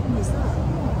important to me. Stop.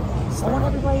 I want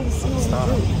everybody to see what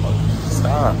we do.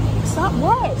 Stop. Stop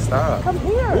what? Stop. Come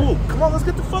here. Ooh, come on, let's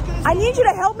get the fucking. I need you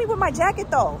to help me with my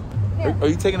jacket, though. Are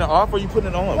you taking it off or are you putting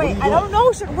it on? Wait, I don't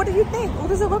know. What do you think? What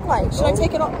does it look like? Should I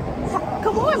take it off?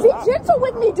 Come on, be gentle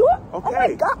with me. Do it.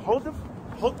 Okay. Oh my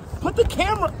God. Put the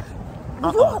camera.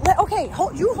 Okay,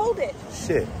 you hold it.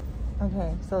 Shit.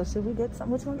 Okay, so should we get some?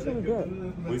 Which one should we get?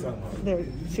 What are you talking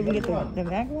about? Should we get the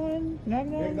Mag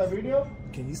one? video?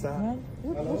 Can you stop?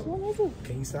 Which one is it?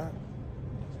 Can you stop?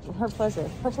 Her pleasure.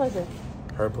 Her pleasure.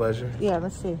 Her pleasure? Yeah,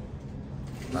 let's see.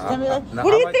 Nah,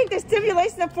 what do you think? The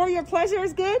stimulation for your pleasure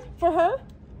is good for her?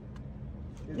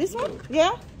 This one?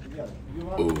 Yeah?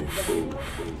 Ooh.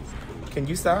 Can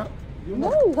you stop?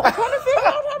 No, I'm trying to figure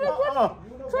out how to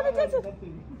trying to get to.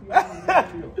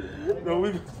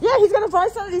 Yeah, he's gonna buy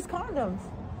some of these condoms.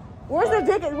 Where's the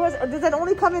dick? Does it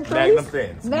only come in threes?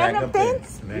 Magnum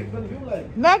Thins.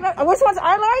 Magnum. Which ones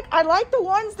I like? I like the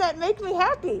ones that make me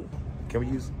happy. Can we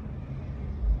use?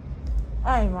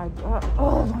 Oh my God.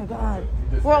 Oh my God.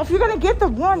 Well, if you're gonna get the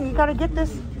one, you gotta get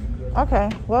this. Okay.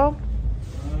 Well,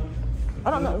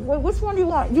 I don't know. Which one do you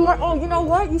want? You want? Oh, you know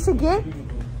what? You should get.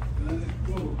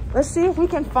 Let's see if we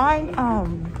can find.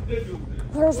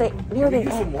 Where is it? Where are they?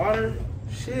 Some water.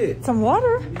 Shit. Some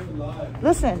water?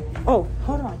 Listen. Oh,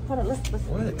 hold on. Let's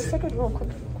What? take a real quick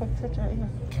picture right here.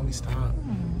 Can we stop?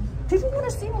 People want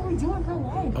to see what we're doing for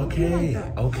life. Okay.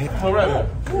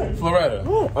 Floretta.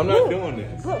 Look, I'm not doing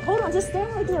this. Look, hold on. Just stay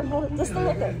right there. Hold it. Just stay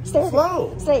right there. Stay.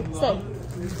 Flo. Stay.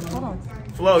 Hold on.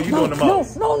 Flo, you doing the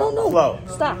most. No. Flo.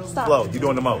 Stop. Flo, you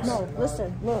doing the most. No,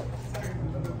 listen. Look.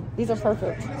 These are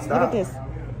perfect. Stop. Look at this.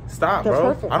 Stop, They're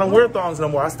bro. perfect. I don't wear thongs no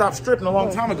more. I stopped stripping a long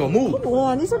time ago. Move. Come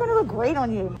on. These are going to look great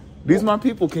on you. These my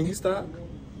people. Can you stop?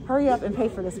 Hurry up and pay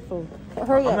for this food.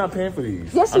 Hurry up. I'm not paying for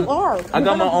these. Yes, you are. I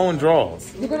got my own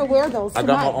drawers. You're going to wear those tonight. I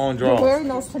got my own drawers. You're wearing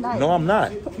those tonight. No, I'm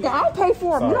not. I'll pay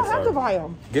for them. You don't have Sorry. to buy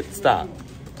them. Stop.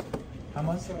 How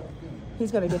much?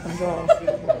 He's going to get them drawers.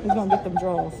 He's going to get them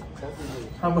drawers.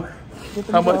 How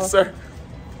much, sir?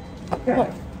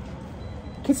 What?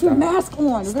 Keep your mask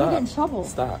on. You're going to get in trouble.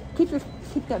 Stop.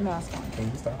 Keep that mask on. Can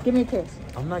you stop? Give me a kiss.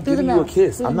 I'm not Through giving the you a mask.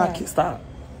 kiss. Through I'm the not. mask. Stop.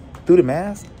 Through the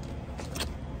mask?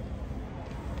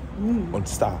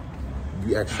 Stop.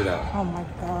 You extra out. Oh my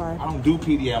God. I don't do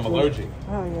PDA. I'm allergic.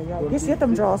 Oh yeah. Just get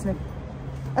them draws, Nick.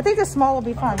 I think the small will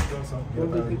be fine.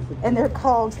 And they're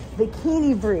called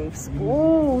bikini briefs.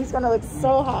 Ooh, he's gonna look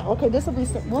so hot. Okay, this will be.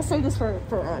 We'll save this for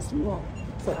us. We won't.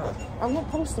 I won't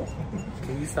post it.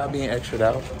 Can you stop being extra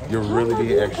out? You're really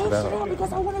being extra out.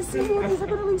 Because I want to see you. These are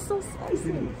gonna be so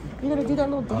spicy. You're gonna do that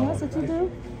little dance that you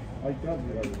do.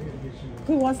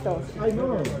 He wants those. I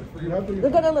know. They're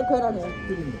gonna look good on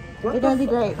you. They're gonna be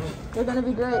great. They're gonna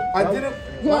be great. I didn't.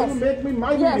 Why you make me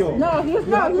my video? No, he's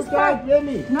fine.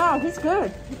 No, he's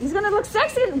good. He's gonna look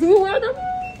sexy. Do you wear them?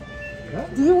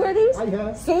 Do you wear these?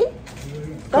 See?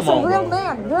 That's Come on, a real bro.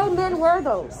 man. Real men wear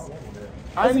those.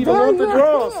 I It's need to very want the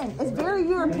girls. European. It's very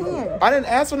European. I didn't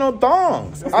ask for no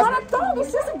thongs. It's not a thong.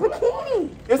 It's just a bikini.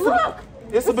 Look.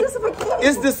 It's just a bikini.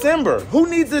 It's December. Who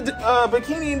needs a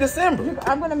bikini in December?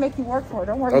 I'm going to make you work for it.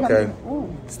 Don't worry. Okay.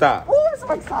 Ooh. Stop. Ooh, I'm so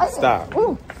excited. Stop.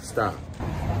 Ooh. Stop.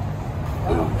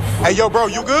 Hey, yo, bro,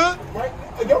 you good?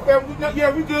 Hey, yo, fam, yeah,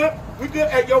 we good. We good.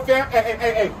 Hey, yo, fam.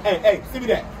 Hey, send me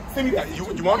that. Send me that. You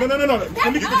want? No. Let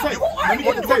me get the tape. Let me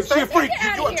get the tape. She a freak. She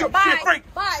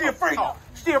a freak.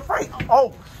 She a freak.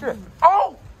 Oh, shit.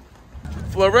 Oh.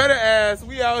 Floretta ass,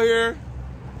 we out here.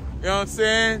 You know what I'm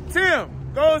saying? Tim,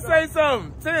 go and say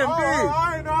something. Tim,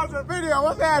 I ain't know it was a video.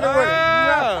 What's happening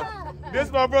with it?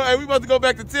 This my bro. Hey, we about to go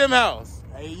back to Tim's house.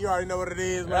 Hey, you already know what it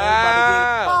is, man.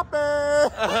 About to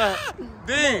get it poppin'.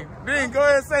 Dean, go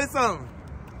ahead and say something.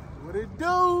 What it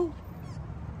do?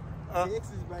 Texas,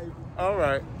 baby. All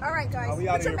right. All right, guys. we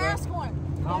Put outta your here, mask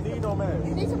on. I don't need no mask.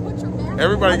 You need to put your mask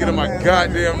Everybody get on my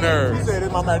goddamn He nerves. said, this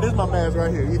is my mask. This is my mask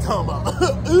right here. You talking about?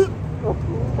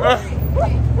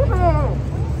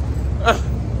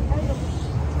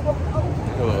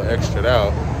 A little extra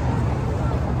out.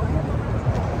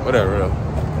 Whatever. Though.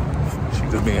 She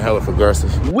just being hella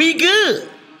aggressive. We good.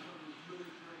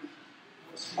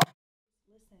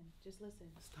 Listen.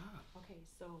 Stop. Okay,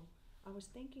 so I was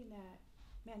thinking that,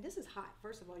 man, this is hot.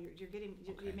 First of all, you're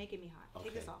making me hot.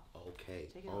 Take this off. Okay.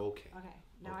 Take it off. Okay.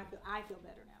 Now I feel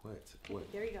better now.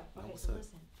 What? There you go. Okay, what's so up?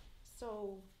 listen.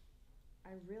 So I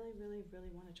really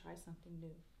want to try something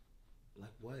new.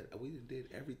 Like what? We did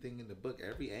everything in the book,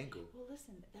 every angle. Well,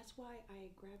 listen. That's why I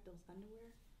grabbed those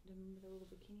underwear. Remember the little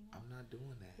bikini one? I'm not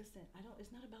doing that. Listen,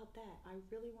 it's not about that. I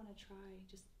really want to try.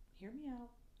 Just hear me out.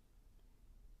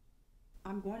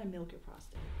 I'm going to milk your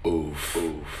prostate. Oof.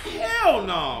 Hell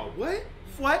no.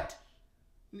 What?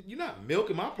 You're not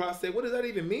milking my prostate. What does that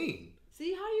even mean?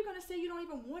 See, how are you going to say you don't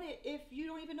even want it if you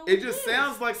don't even know It what just is?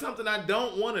 sounds like something I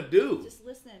don't want to do. Just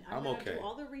listen. I'm going to okay. do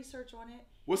all the research on it.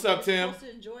 What's up, You're Tim? supposed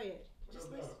to enjoy it.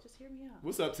 Just listen. Just hear me out.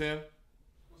 What's up, Tim?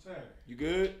 What's happening? You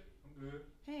good? I'm good.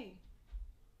 Hey,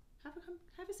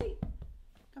 have a seat.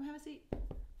 Come have a seat.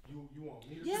 You want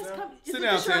me to Yes, sit down? come. Sit Is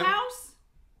down, this your Tim. house?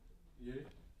 Yeah.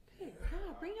 Good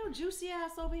God, bring your juicy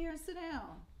ass over here and sit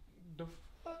down. The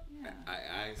fuck? Yeah.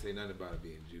 I ain't say nothing about it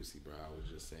being juicy, bro. I was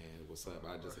just saying, what's up?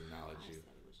 I just acknowledge you.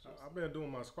 I've been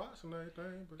doing my squats and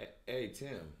everything, but Hey,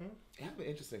 Tim, have an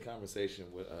interesting conversation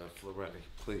with Floretta,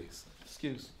 please.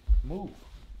 Excuse me. Move.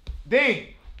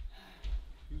 Ding!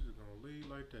 you just gonna leave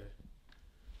like that.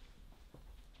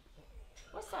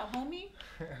 What's up, homie?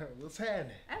 What's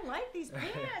happening? I like these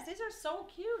pants. These are so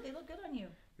cute. They look good on you.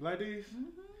 You like these?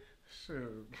 Sure.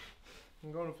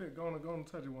 I'm gonna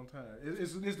touch it one time.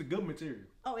 It's the good material.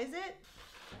 Oh, is it?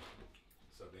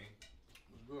 What's up, Ding?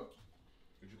 What's good?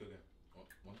 Did you cook that?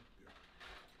 One? Yeah.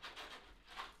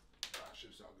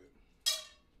 Shit sound good.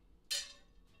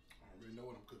 I don't really know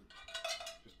what I'm cooking.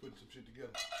 Just putting some shit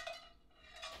together.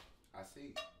 I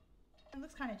see. It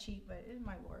looks kind of cheap, but it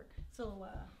might work. So,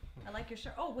 I like your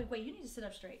shirt. Oh, wait, you need to sit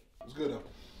up straight. What's good though?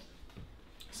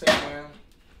 Say, man,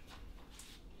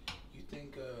 you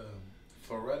think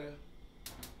Floretta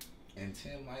and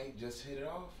Tim might just hit it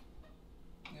off?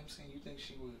 You know what I'm saying? You think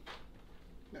she would?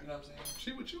 You know what I'm saying?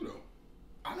 She with you though.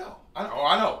 I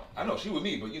know. She with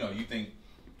me, but you think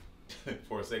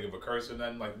for the sake of a curse or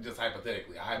nothing, like just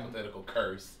hypothetically, a hypothetical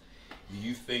curse, do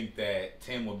you think that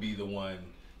Tim would be the one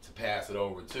to pass it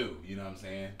over to? You know what I'm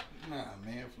saying? Nah,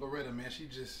 man, Floretta, man, she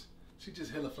just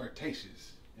hella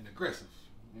flirtatious and aggressive.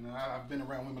 You know, I've been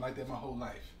around women like that my whole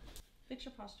life. Fix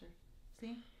your posture.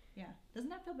 See? Yeah. Doesn't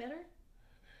that feel better?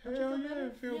 Hell yeah,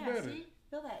 it feel better. See?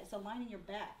 Feel that. It's aligning your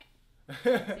back.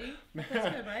 See?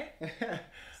 That's good, right?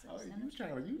 Oh, you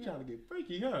trying to get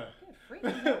freaky, huh? Get freaky.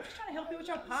 I'm just trying to help you with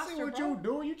your posture, See what bro. you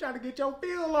doing? You trying to get your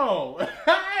feel on.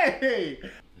 Hey!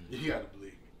 You gotta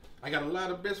believe me. I got a lot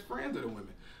of best friends of the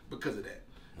women because of that.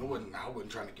 I wasn't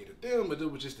trying to get at them, but it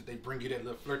was just that they bring you that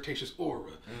little flirtatious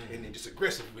aura, and they're just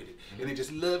aggressive with it, and they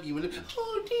just love you, and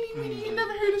oh, Deanie Weenie, you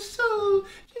never heard a song,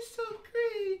 it's so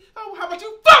great. Oh, how about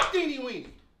you fuck Deanie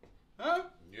Weenie? Huh?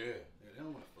 Yeah. They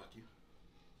don't want to fuck you.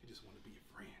 They just want to be your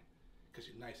friend, because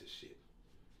you're nice as shit.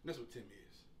 And that's what Tim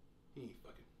is. He ain't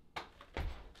fucking.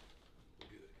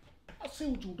 Good. I see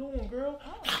what you doing, girl.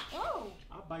 Oh.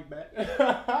 I'll bite back.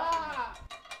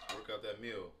 Work out that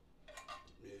meal.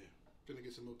 Yeah. Gonna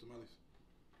get some milk tamales.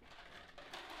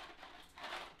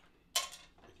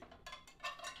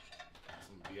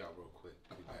 I'm gonna be out real quick.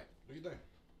 I'll be back. What do you think?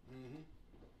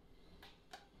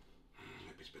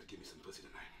 That bitch better give me some pussy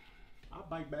tonight. I'll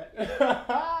bite back.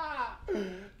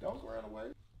 Don't run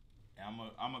away.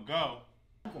 I'm a go.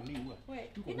 You gonna need what? Wait,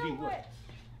 You you gonna know need what?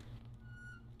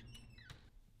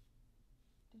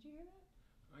 Did you hear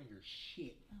that? I ain't hear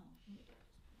shit.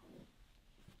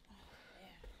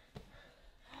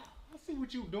 I see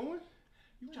what you doing.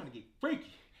 You trying to get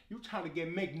freaky. You trying to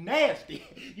get make nasty.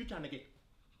 You trying to get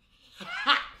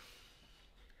hot.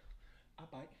 I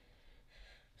bite.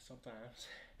 Sometimes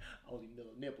I only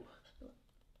little nipple.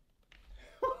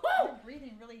 You're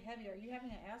breathing really heavy. Are you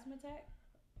having an asthma attack?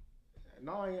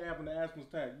 No, I ain't having an asthma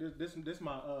attack. This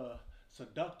my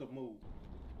seductive move.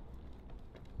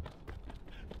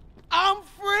 I'm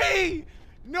free!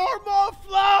 No more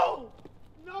flow!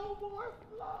 No more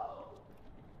flow!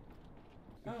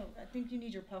 Oh, I think you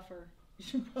need your puffer. You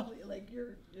should probably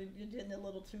you're getting a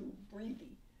little too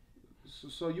breathy.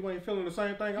 So you ain't feeling the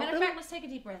same thing? Matter of fact, let's take a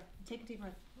deep breath. Take a deep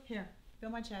breath. Here, feel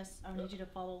my chest. I need you to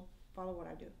follow what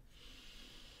I do.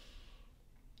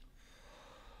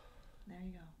 There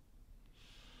you go.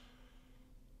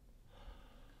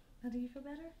 Now, do you feel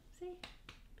better? See?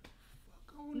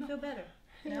 You feel better.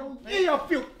 Hell yeah, I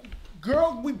feel.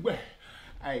 Girl,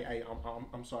 Hey,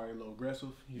 I'm sorry, a little aggressive.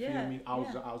 You feel me? I was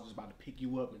just about to pick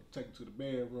you up and take you to the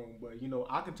bedroom, but you know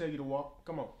I can tell you to walk.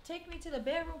 Come on. Take me to the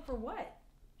bedroom for what?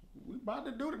 We about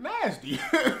to do the nasty.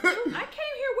 I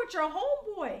came here with your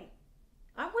homeboy.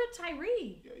 I'm with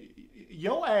Tyrhee.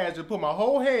 Your ass just put my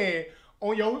whole hand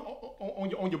on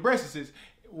your breasts.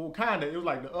 Well, kinda. It was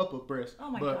like the upper breast. Oh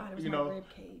my God! It was my rib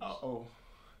cage.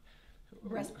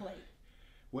 Breastplate.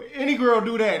 Well, any girl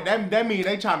do that. That means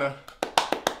they tryna.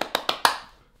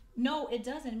 No, it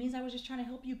doesn't. It means I was just trying to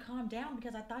help you calm down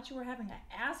because I thought you were having an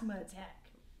asthma attack.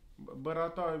 But I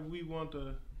thought we want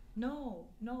to. No.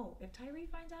 If Tyrhee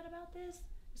finds out about this,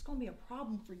 it's gonna be a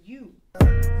problem for you.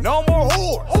 No more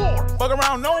whores! Fuck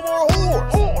around, no more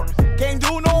whores! Can't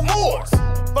do no more!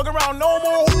 Fuck around, no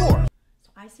more whores!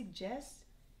 So I suggest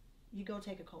you go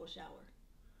take a cold shower.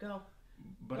 Go.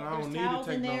 But I don't need to take There's towels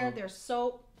in there. no. There's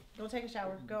soap. Go take a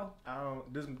shower. Go. I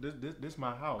don't. This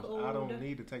my house. Cold, I don't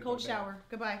need to take cold no shower.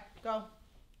 Goodbye. Go.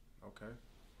 Okay.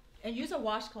 And use a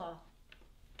washcloth.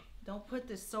 Don't put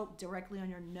this soap directly on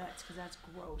your nuts because that's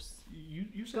gross.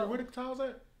 You said where the towels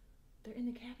at? They're in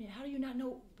the cabinet. How do you not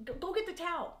know? Go get the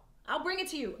towel. I'll bring it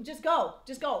to you. Just go.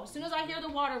 Just go. As soon as I hear the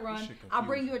water run, I'll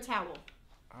bring you a towel.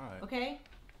 All right. Okay?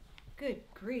 Good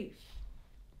grief.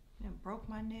 And broke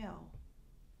my nail.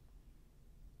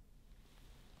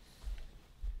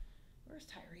 Where's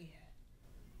Tyrhee at?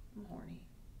 I'm horny.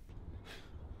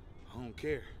 I don't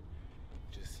care.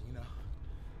 Just, you know,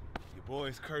 your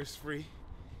boy's curse free.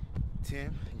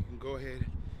 Tim, you can go ahead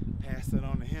and pass that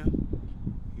on to him.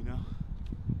 You know,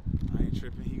 I ain't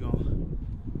tripping. He gon'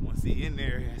 once he in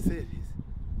there, that's it.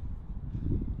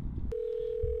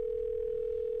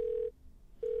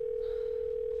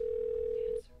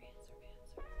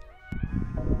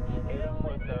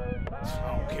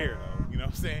 I don't care though. You know what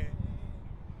I'm saying?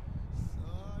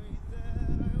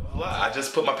 Well, I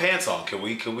just put my pants on. Can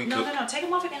we? No. Take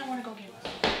them off again. I want to go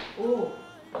get them. Ooh.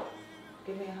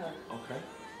 Give me a hug. Okay.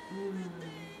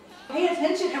 Pay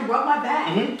attention and rub my back.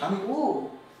 Mm-hmm. Ooh.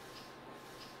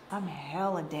 I'm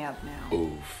hella damp now.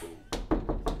 Oof.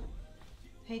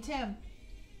 Hey, Tim.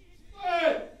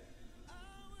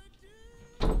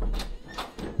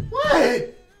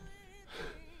 What?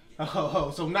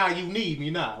 Oh, so now you need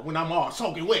me now when I'm all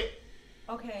soaking wet.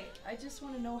 Okay, I just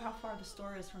want to know how far the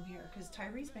store is from here because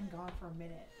Tyree's been gone for a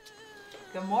minute.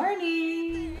 Good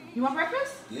morning. You want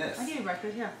breakfast? Yes. I give you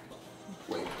breakfast. Here.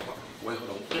 Wait, hold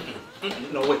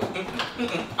on. No, wait.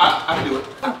 I can do it.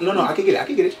 No, I can get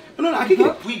it. No, I can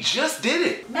get it. We just did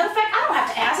it. Matter of fact, I don't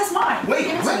have to ask. It's mine. Wait,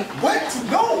 Give it to me. what?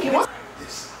 No, what?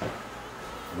 Listen,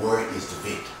 word is the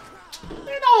victim.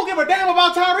 Man, I don't give a damn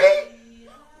about Tyrhee.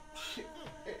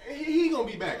 He gonna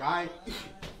be back, all right?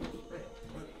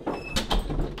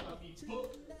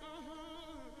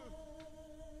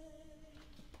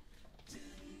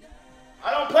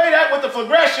 I don't play that with the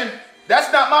flirgression.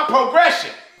 That's not my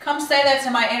progression. Come say that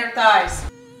to my inner thighs.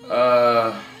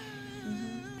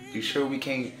 You sure we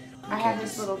can't? I have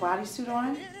this little bodysuit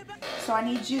on, so I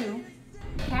need you.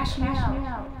 Cash me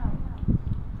out.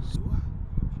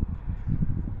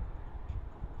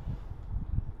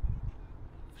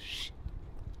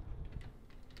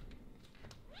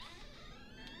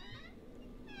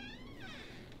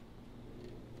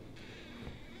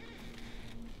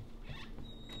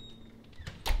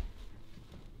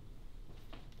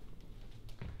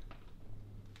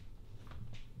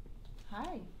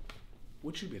 Hi.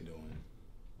 What you been doing?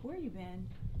 Where you been?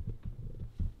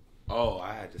 Oh,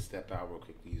 I had to step out real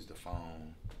quick to use the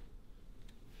phone.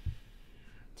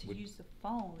 To use the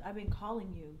phone. I've been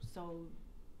calling you, so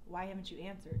Why haven't you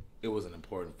answered? It was an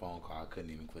important phone call. I couldn't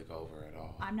even click over at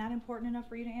all. I'm not important enough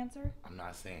for you to answer? I'm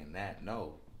not saying that.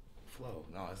 No. Flo,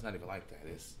 no, it's not even like that.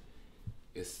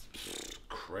 It's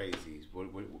crazy.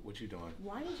 What you doing?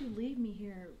 Why did you leave me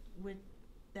here with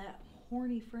that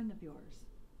horny friend of yours?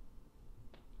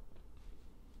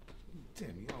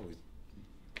 Tim, you always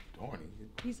horny.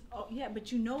 He's, oh yeah,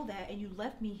 but you know that, and you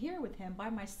left me here with him by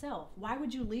myself. Why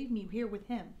would you leave me here with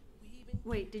him?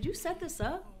 Wait, did you set this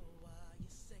up?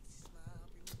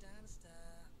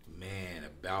 Man,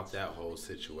 about that whole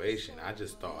situation, I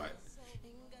just thought,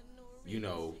 you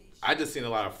know, I just seen a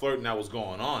lot of flirting that was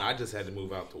going on. I just had to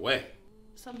move out the way.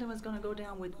 Something was gonna go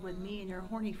down with me and your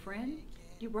horny friend?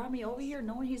 You brought me over here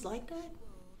knowing he's like that?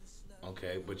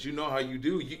 Okay, but you know how you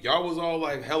do. Y'all was all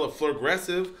like hella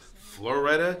Flirgressive.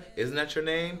 Floretta, isn't that your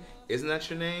name? Isn't that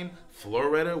your name?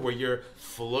 Floretta, where you're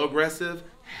Flirgressive,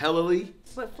 hellily.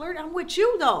 But flirt, I'm with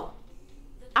you though.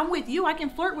 I'm with you. I can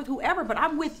flirt with whoever, but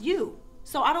I'm with you.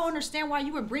 So I don't understand why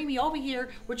you would bring me over here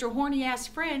with your horny ass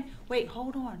friend. Wait,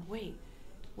 hold on, wait.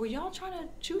 Were y'all trying to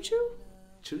choo-choo?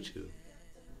 Choo-choo.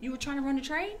 You were trying to run the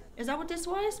train? Is that what this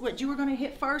was? What, you were gonna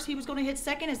hit first, he was gonna hit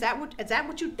second? Is that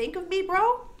what you think of me, bro?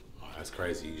 Oh, that's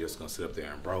crazy. You just gonna sit up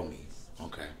there and bro me.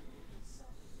 Okay.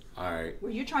 All right. Were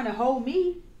you trying to hold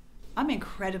me? I'm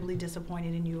incredibly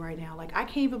disappointed in you right now. Like, I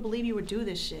can't even believe you would do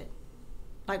this shit.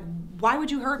 Like, why would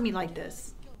you hurt me like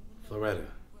this? Floretta,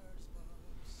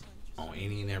 on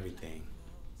any and everything,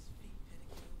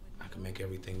 I can make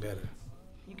everything better.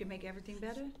 You can make everything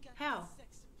better? How?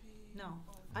 No,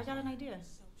 I got an idea.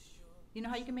 You know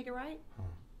how you can make it right? Huh.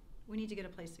 We need to get a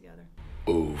place together.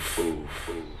 Oof, oof, oof,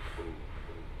 oof.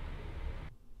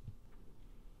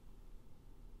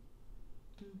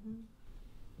 Mm-hmm.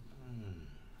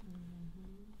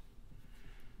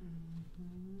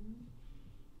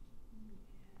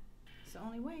 It's the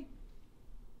only way.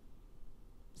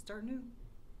 Start new.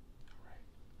 All right.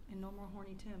 And no more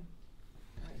horny Tim.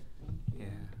 Yeah.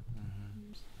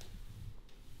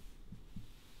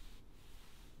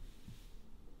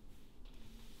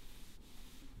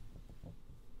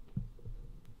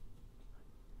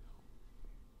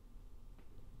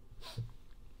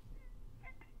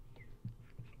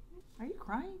 Are you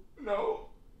crying? No.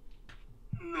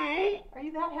 No. Are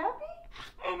you that happy?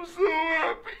 I'm so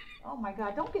happy. Oh my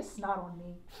God, don't get snot on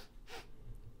me.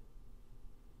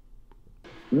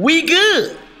 We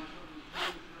good.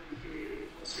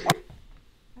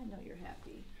 I know you're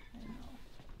happy. I know.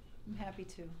 I'm happy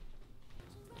too.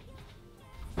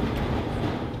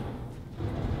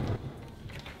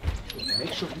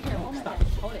 Make sure Here, hold my hand.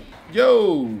 Hold it.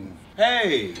 Yo.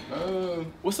 Hey.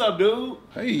 What's up, dude?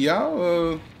 Hey,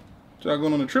 y'all. Y'all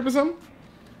going on a trip or something?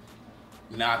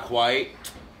 Not quite.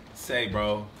 Say,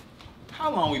 bro,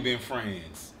 how long we been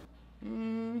friends?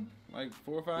 Like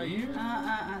 4 or 5 years?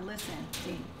 Listen,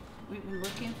 D, we've been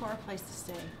looking for a place to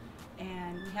stay,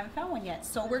 and we haven't found one yet.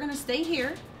 So we're gonna stay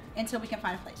here until we can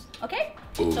find a place, okay?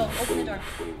 So open the door.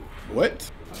 What?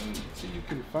 So you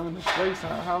can find a place?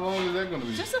 How long is that gonna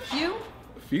be? Just a few.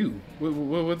 A few?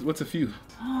 What's a few?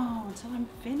 Oh, until I'm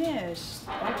finished.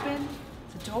 Open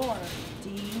the door,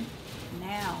 D,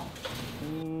 now.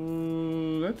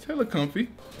 That's hella comfy.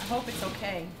 I hope it's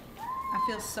okay. I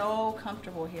feel so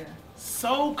comfortable here.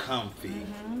 So comfy.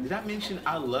 Did I mention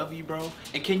I love you, bro?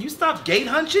 And can you stop gate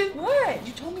hunching? What?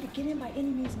 You told me to get in by any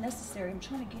means necessary. I'm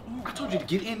trying to get in. I told you to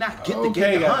get in, not get Okay, the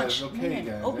gate to guys, hunch. okay, Man,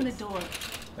 guys. open the door.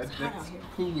 That's hot out here.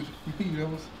 cool with me, you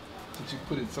know, since you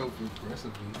put it so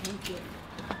aggressively. Thank you.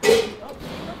 Oh,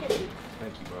 look at you.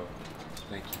 Thank you, bro.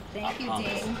 Thank you. Thank you,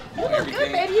 promise. Dean. On You look everything,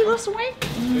 good, baby. You look sweet.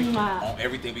 on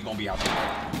everything, we gonna be out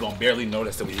there. You gonna barely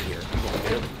notice that we're here. We gonna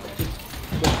barely.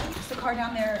 There's the car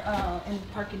down there in the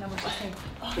parking number 16.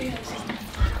 Oh, yeah.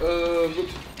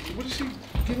 What is she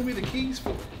giving me the keys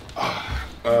for? I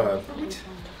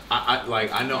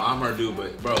know I'm her dude,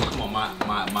 but bro, come on,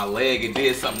 my leg, it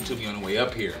did something to me on the way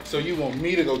up here. So you want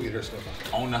me to go get her stuff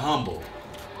out? On the humble.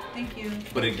 Thank you.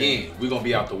 But again, we're gonna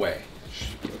be out the way.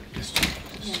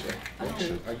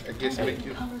 Okay, I guess Okay, make the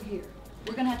you. color here.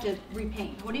 We're gonna have to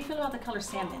repaint. What do you feel about the color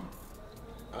salmon?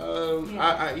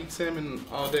 I eat salmon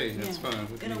all day. That's fine.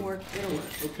 With It'll me. work. It'll work.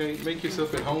 Okay, make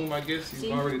yourself at home. I guess you've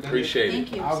See? already done Appreciate it.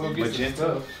 Thank you. I'll go get some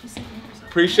stuff. You see, make yourself-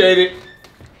 Appreciate it.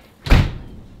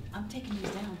 I'm taking these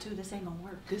down too. This ain't gonna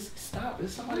work. Stop. This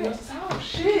is somebody else's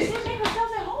house. You said make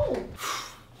ourselves at home.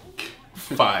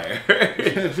 Fire.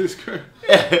 This is correct.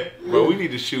 Bro, we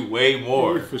need to shoot way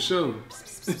more. For sure.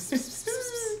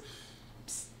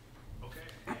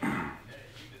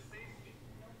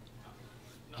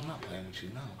 I'm not playing with you,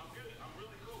 no.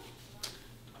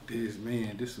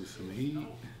 This was some heat.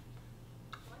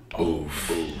 Oh.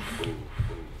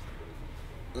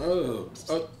 Y'all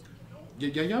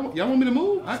want me to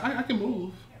move? I can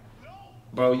move.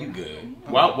 Bro, you good.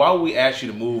 Why would we ask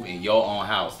you to move in your own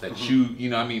house that you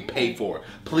know what I mean, pay for?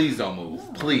 Please don't move.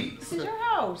 Please. This is your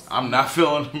house. I'm not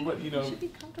feeling, but you know. You should be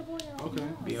comfortable in your own Okay.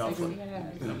 house. Being all funny. You know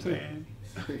what I'm saying?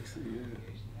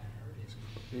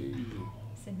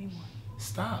 Send me more.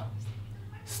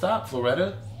 Stop,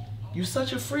 Floretta. You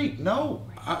such a freak. No.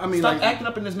 I mean, stop like, acting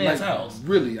up in this man's house.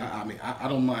 Really, I mean, I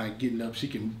don't mind getting up. She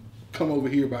can come over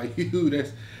here by you.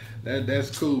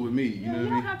 That's cool with me. You know what I mean? You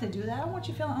don't have to do that. I don't want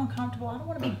you feeling uncomfortable. I don't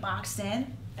want to be boxed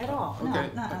in at all. Okay.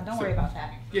 No, don't worry about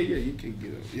that. Yeah, you can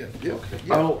get up. Yeah. Okay.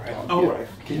 Yeah. All right.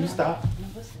 Can you stop?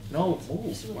 No,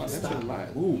 move. That's Stop. a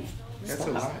lot. Move. That's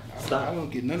a lot. Stop. I don't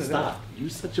get none of Stop. that. You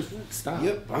such a stop.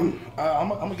 Yep. I'm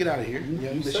gonna get out of here. Yeah,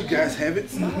 let you guys have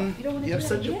it. You don't want to Yep. do that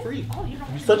Such a again? freak. Oh, you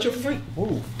don't You such a freak.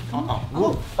 Move.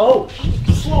 Move.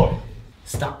 Slow.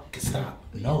 Stop.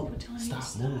 No.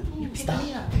 Stop. Move. Stop.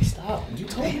 Hey, stop. You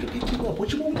told me to pick you up.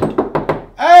 What you want me to do?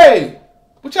 Hey,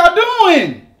 what y'all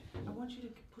doing? I want you to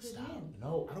put it in.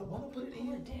 No, I don't want to put it Pull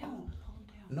in. it down.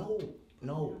 No.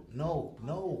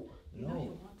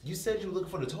 You said you were looking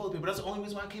for the toilet paper. That's the only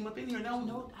reason why I came up in here.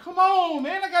 No. Come on,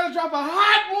 man. I gotta drop a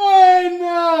hot one.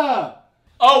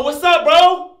 Oh, what's up,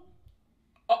 bro?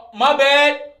 My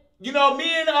bad. You know, me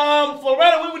and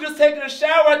Floretta, we were just taking a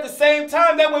shower at the same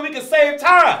time. That way we can save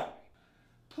time.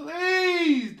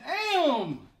 Please,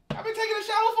 damn. I've been taking a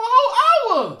shower for a whole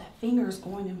hour. That finger is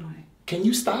going in my... Can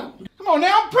you stop? Come on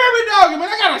now, I'm prairie dogging, man.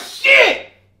 I got a shit.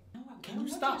 No, Can you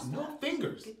stop? No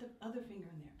fingers. Get the other finger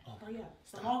in there. Hurry up.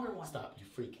 It's the longer one. Stop. You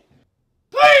freaking.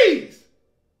 Please.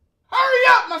 Hurry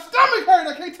up. My stomach hurt.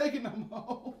 I can't take it no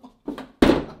more.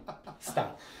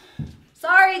 Stop.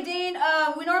 Sorry, Dean.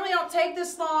 We normally don't take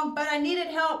this long, but I needed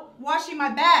help washing my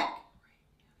back.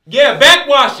 Yeah, back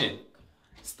washing.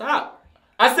 Stop.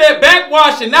 I said back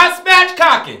washing, not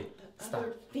spatchcocking.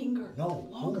 Other finger. No,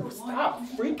 Longer move. one. Stop.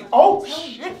 Freaking. Oh,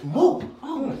 shit. Move.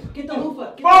 Oh, get the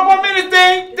loofah. 5 more minutes,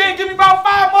 Dean. Dean, give me about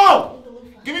 5 more.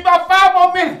 Give me about 5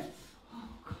 more minutes.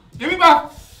 Give me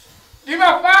about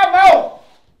 5 more.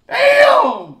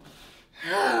 Damn.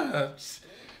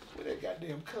 Where that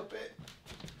goddamn cup at?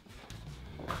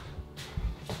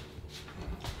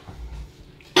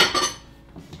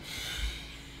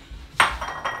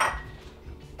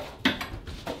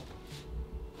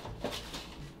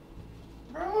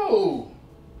 Bro,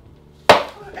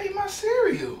 I ate my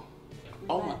cereal.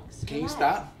 Oh my, can you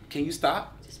stop? Can you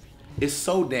stop? It's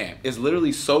so damp. It's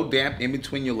literally so damp in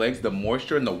between your legs, the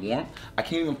moisture and the warmth. I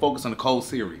can't even focus on the cold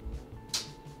cereal.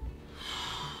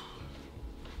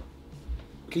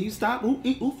 Can you stop?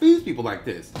 Who feeds people like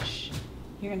this?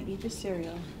 You're going to eat the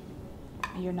cereal,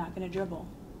 and you're not going to dribble.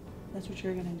 That's what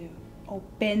you're going to do.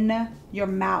 Open your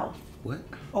mouth. What?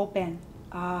 Open.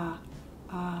 Yeah.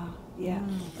 Yeah.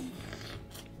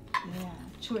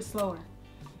 Chew it slower.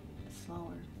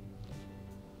 Slower.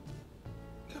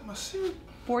 Got my cereal.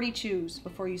 40 chews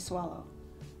before you swallow.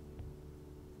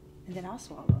 And then I'll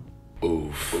swallow.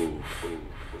 Oof.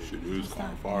 Shit is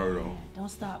going far though. Don't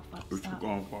stop. What you Stop.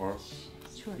 going for?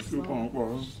 Chew it What you slower. going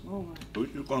for? Slower.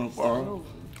 What you going for? Slower.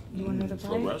 You want another bite?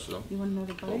 Flirgressive. You want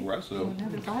another bite? Flirgressive. You want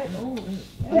another bite?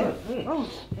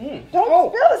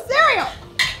 Don't spill the cereal!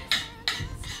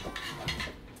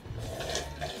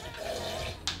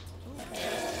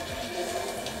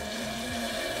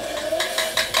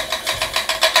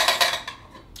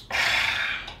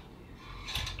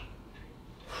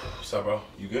 What's up, bro?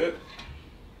 You good?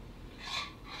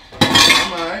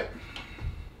 I'm alright.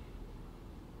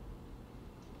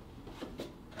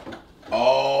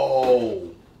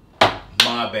 Oh,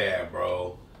 my bad,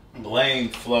 bro. Blame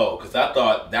Flo, because I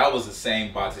thought that was the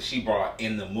same box that she brought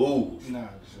in the move. No,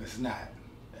 it's not.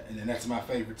 And then that's my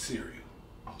favorite cereal.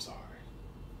 I'm sorry.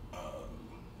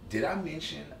 Did I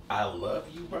mention I love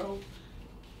you, bro?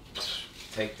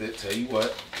 Take the, tell you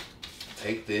what,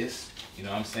 take this, you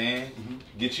know what I'm saying?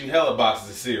 Get you hella boxes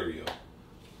of cereal.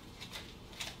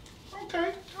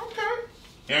 Okay.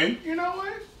 Ain't? You know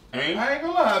what? Ain't? I ain't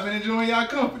gonna lie, I've been enjoying y'all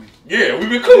company. Yeah, we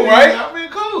been cool, right? Y'all been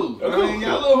cool. Oh, I cool, mean,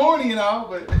 y'all a cool. little horny and all,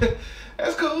 but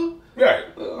that's cool. Right.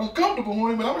 Uncomfortable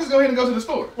horny, but I'm just go ahead and go to the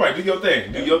store. Right, do your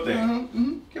thing. Do your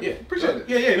thing. Yeah, Yeah, appreciate it.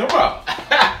 Yeah, no problem.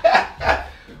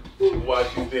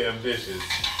 Watch you damn bitches.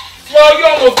 Flo, you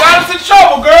almost got us in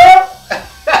trouble, girl.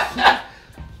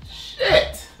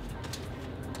 Shit.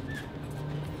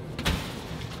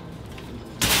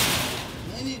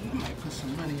 I might put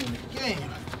some money in the game.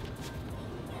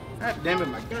 God damn it,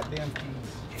 my goddamn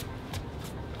keys.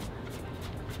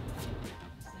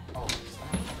 Oh,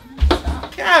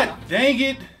 stop. God dang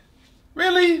it.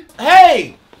 Really?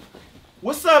 Hey,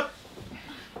 what's up?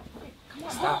 Come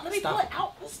on, stop, let me pull it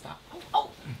out. Stop. Oh.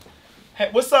 Hey,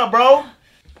 what's up, bro?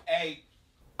 Hey,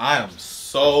 I am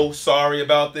so sorry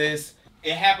about this.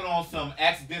 It happened on some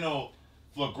accidental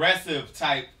Flirgressive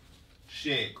type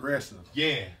shit. Aggressive.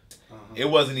 Yeah. It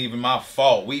wasn't even my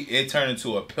fault. It turned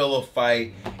into a pillow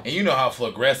fight, and you know how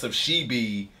Flirgressive she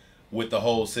be with the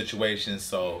whole situation,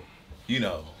 so you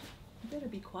know. You better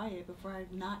be quiet before I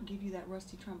not give you that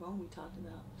rusty trombone we talked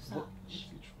about. Stop.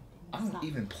 I don't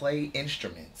even play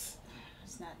instruments.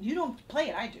 It's not. You don't play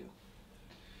it. I do.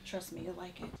 Trust me, you'll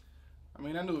like it. I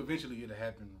mean, I knew eventually it'd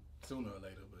happen sooner or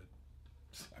later, but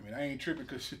I mean, I ain't tripping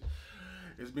because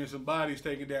it's been some bodies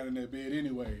taken down in that bed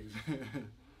anyways.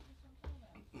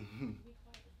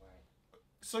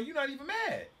 So you're not even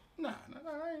mad? Nah,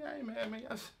 I ain't mad, man.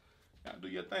 Y'all do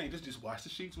your thing. Just wash the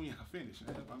sheets when y'all finish.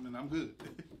 I mean, I'm good.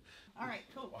 All right,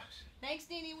 cool. Thanks,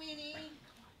 Deanie Weenie.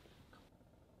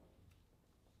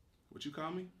 What you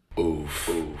call me? Oof.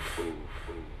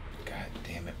 God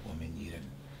damn it, woman, you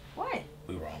didn't. What?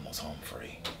 We were almost home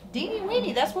free. Deanie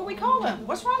Weenie, that's what we call him.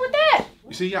 What's wrong with that?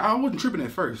 You see, I wasn't tripping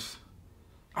at first.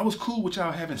 I was cool with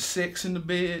y'all having sex in the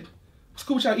bed. I was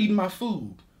cool with y'all eating my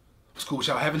food. I was cool with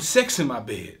y'all having sex in my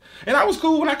bed. And I was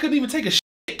cool when I couldn't even take a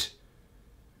shit.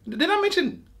 Did I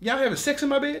mention y'all having sex in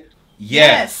my bed?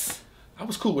 Yes. I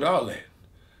was cool with all that.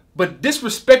 But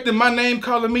disrespecting my name,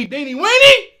 calling me Deanie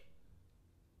Weenie?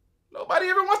 Nobody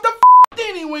ever wants to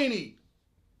Deanie Weenie.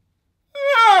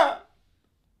 Yeah.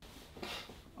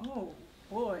 Oh,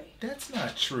 boy. That's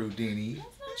not true, Deanie.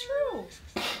 That's not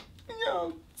true.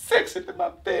 Yo, sex in my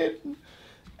bed,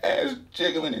 ass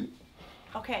jiggling and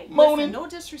okay, moaning. listen, no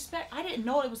disrespect. I didn't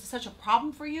know it was such a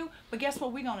problem for you, but guess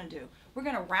what we're going to do? We're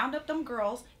going to round up them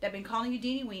girls that been calling you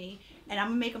Deanie Weenie, and I'm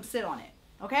going to make them sit on it,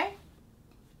 okay?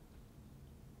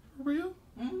 For real?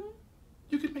 Mm-hmm.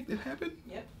 You can make that happen?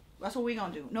 Yep. That's what we're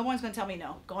going to do. No one's going to tell me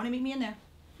no. Go on and meet me in there.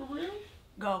 For real?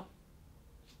 Go.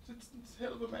 It's a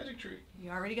hell of a magic trick. You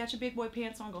already got your big boy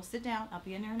pants on. Go sit down. I'll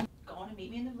be in there. Go on and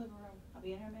meet me in the living room. I'll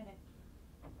be in there in a minute.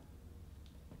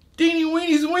 Deanie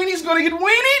Weenie's gonna get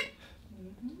weenied?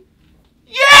 Mm-hmm.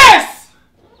 Yes!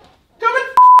 Come and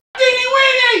Deanie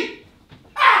Weenie!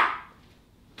 Ah!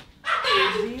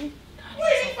 Weenie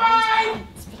fine!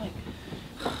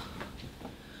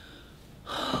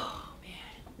 Oh, man.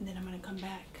 And then I'm going to come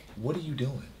back. What are you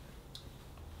doing?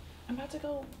 I'm about to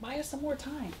go buy us some more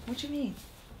time. What you mean?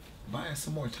 Buy us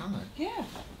some more time. Yeah.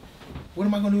 What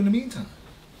am I gonna do in the meantime?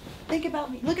 Think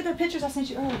about me. Look at the pictures I sent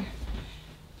you earlier.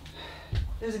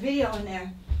 There's a video in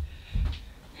there.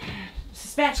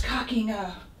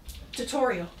 Spatchcocking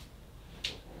tutorial.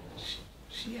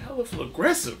 She hella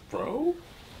aggressive, bro.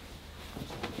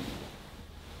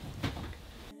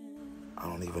 I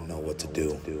don't even know what to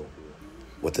do,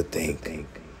 what to think,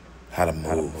 how to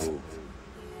move,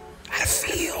 how to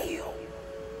feel.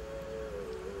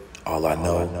 All I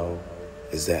know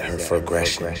is that her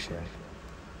Flirgression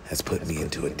has put me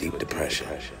into a deep depression.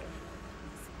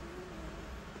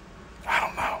 I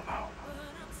don't know.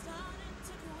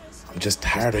 I'm just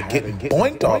tired of getting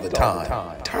boinked all the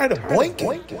time. Tired of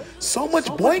boinking. So much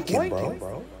boinking,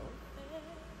 bro.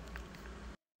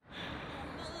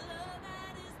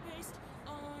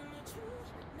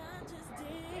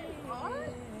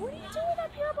 What are you doing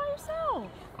up here by yourself?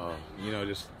 Oh, you know,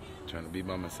 just trying to be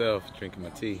by myself, drinking my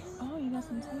tea. Oh, you got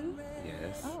some tea?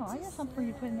 Yes. Oh, I got something for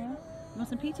you to put in there. You want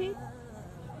some PT?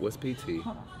 What's PT?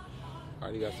 Hold on. I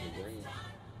already got some green.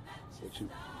 What you?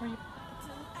 For you.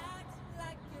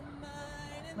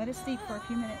 Let it steep for a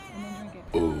few minutes and then drink it.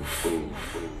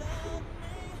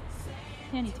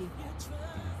 Panty tea.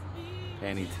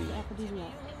 Panty tea. The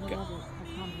aphrodisiac. I love it. I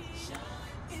promise.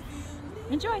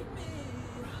 Enjoy.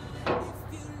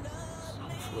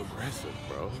 So aggressive,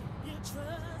 bro.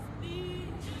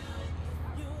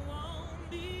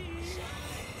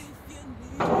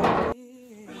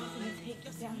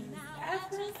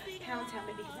 Tell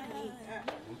me because I need that.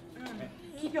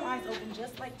 Keep your eyes open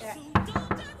just like that. Ooh,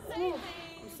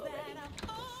 I'm so ready.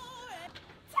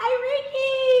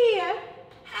 Tyrhee!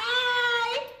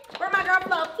 Hi! Where my girl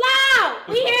Flo?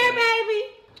 We here, baby!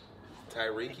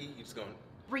 Tyrhee, you just going?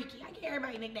 Reeky, I get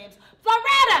everybody nicknames.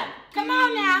 Floretta! Come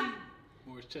on now!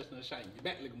 Morris Chestnut Shine, you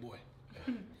back looking boy.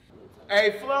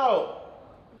 Hey, Flo.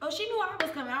 Oh, she knew I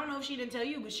was coming. I don't know if she didn't tell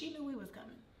you, but she knew we was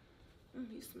coming.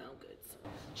 You smell good.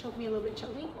 Choke me a little bit,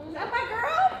 choke me. Is that my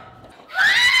girl?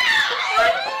 Hi!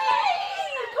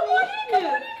 Come on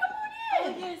in. Oh,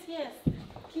 yes.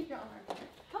 Keep your arm.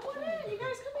 Come on in. You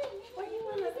guys come in. Where you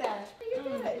want us at? You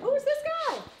good. Who is this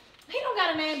guy? He don't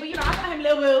got a name, but you know, I call him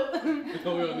Lil Boo. We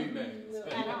don't need names.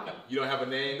 You don't have a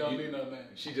name? You don't need no name.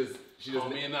 She just Call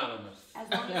me anonymous. As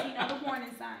long as he know the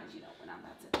warning signs, you know, when I'm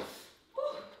about to.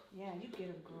 Yeah, you get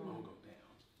him, girl. Don't go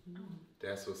down.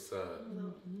 That's what's up.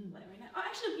 Like right now. Oh,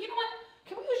 actually, you know what?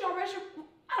 Can we use your restroom?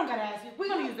 I don't gotta ask you. We're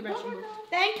gonna use the restroom.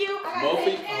 Thank you.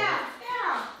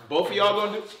 Both of y'all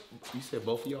gonna do? You said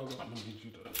both of y'all gonna? I'm gonna get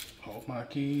you to hold my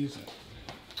keys and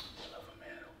love a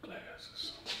man with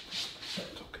glasses.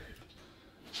 That's okay.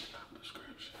 Not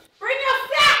prescription. Bring your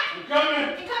sack! I'm coming!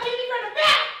 And come hit me from the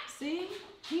back! See?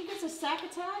 He gets a sack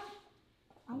attack.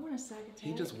 I want a sack attack.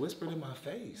 He just whispered in my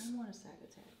face. I want a sack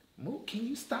attack. Move. Can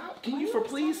you stop? Can you for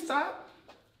please stop?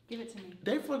 Give it to me.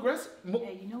 They Flirgressive.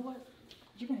 Hey, you know what?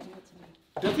 You're gonna give it to me.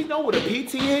 Does he know what a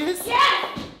PT is?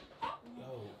 Yes! Yo,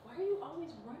 Why are you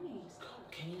always running? Stop.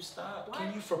 can you stop? Why?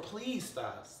 Can you for please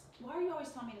stop? Why are you always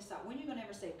telling me to stop? When are you gonna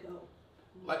ever say go?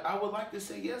 Like, I would like to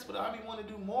say yes, but I be wanting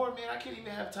to do more, man. I can't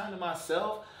even have time to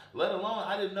myself, let alone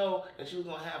I didn't know that you was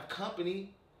gonna have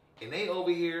company. And they over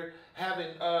here having,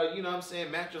 you know what I'm saying,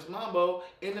 mattress mambo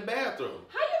in the bathroom.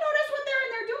 How you know that's what they're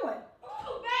in there doing?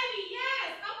 Oh, baby,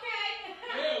 yes, okay.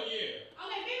 Hell yeah.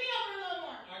 Okay, bend me over a little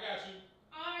more. I got you.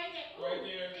 All right there. Ooh, Right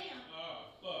there. Damn.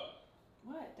 Look.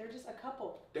 What? They're just a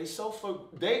couple. They so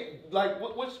like,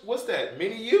 what's that,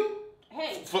 mini you?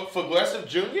 Hey. Flirgressive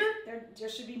Junior? There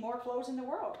should be more clothes in the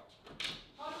world.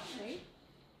 See?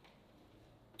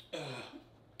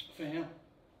 Fam,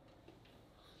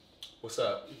 What's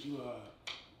up? did you, a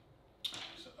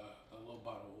little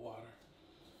bottle of water?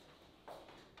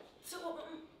 So,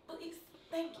 please,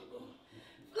 thank you.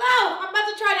 Flo, I'm about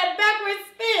to try that backwards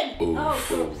spin. Ooh. Oh,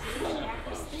 so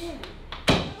backwards spin.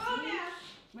 Come on now.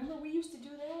 Remember we used to do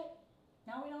that?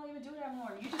 Now we don't even do that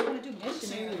anymore. You just want to do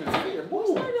missionary. Fair. What's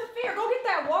Move. not even fair? Go get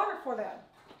that water for them.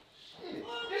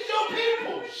 It's your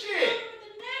people. Shit.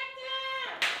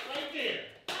 Right there.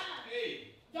 Hey.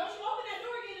 Don't you open that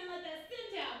door again and let that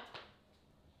scent out.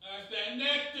 That's that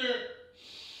nectar.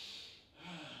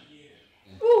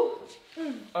 Yeah. Ooh.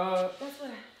 That's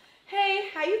what Hey,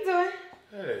 how you doing?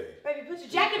 Hey. Baby, put your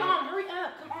jacket on. Hurry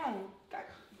up. Come on. Got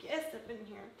guests up in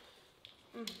here.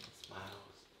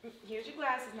 Smiles. Here's your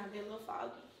glasses. Now they're a little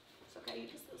foggy. It's okay. You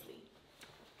can still see.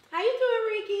 How you doing,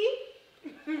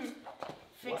 Ricky?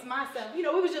 Fix myself. You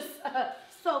know, we was just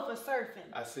sofa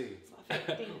surfing. I see. It's my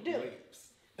favorite thing to do. Lips.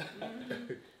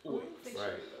 Fix Right.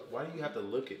 your- Why do you have to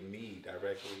look at me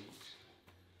directly?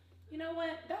 You know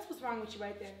what? That's what's wrong with you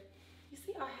right there. You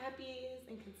see how happy he is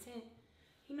and content?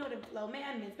 You know the flow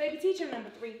madness. Baby, teacher number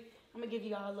 3. I'm going to give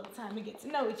you all a little time to get to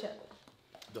know each other.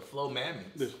 The flow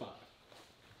mammoths. This fine.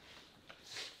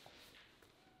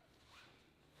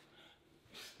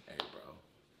 Hey,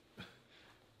 bro.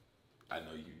 I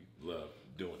know you love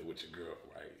doing it with your girl,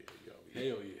 right?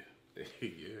 Hell yeah.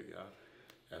 Yeah, y'all.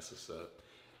 That's what's up.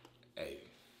 Hey,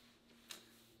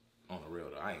 on the real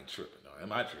though, I ain't tripping though.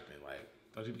 Am I tripping? Like,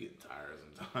 don't you be getting tired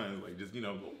sometimes? Like, just, you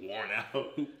know, worn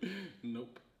out?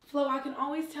 Nope. Flo, I can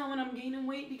always tell when I'm gaining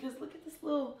weight because look at this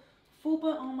little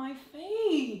fupa on my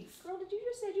face. Girl, did you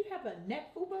just say you have a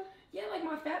neck fupa? Yeah, like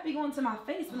my fat be going to my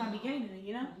face when I be gaining it,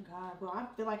 you know? Oh God, bro, I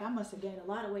feel like I must have gained a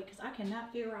lot of weight because I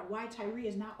cannot figure out why Tyree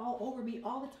is not all over me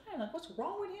all the time. Like, what's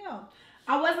wrong with him?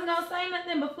 I wasn't gonna say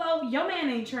nothing, but Flo, your man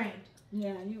ain't trained.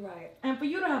 Yeah, you're right. And for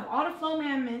you to have all the flow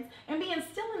commandments and be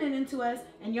instilling it into us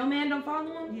and your man don't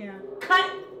follow them, Yeah. cut,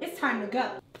 it's time to go.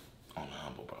 On the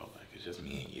humble, bro. Like, it's just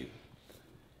me and you.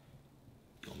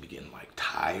 You gonna be getting, like,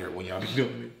 tired when y'all be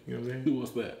doing it. You know what I'm saying?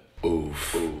 What's that?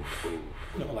 Oof, oof, oof.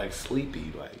 You know, like,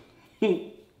 sleepy, like.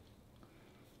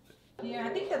 Yeah, I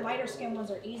think the lighter skin ones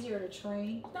are easier to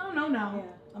train. No. Yeah,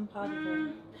 I'm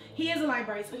positive. He is a light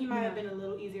bright, so he might have been a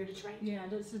little easier to train. Yeah,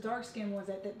 it's the dark skin ones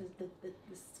that the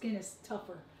skin is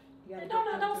tougher. You gotta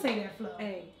Don't say that, Flo.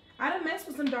 Hey, I done messed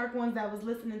with some dark ones that was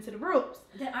listening to the rules.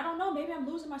 then I don't know. Maybe I'm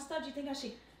losing my stuff. Do you think I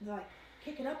should like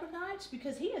kick it up a notch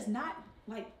because he is not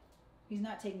like he's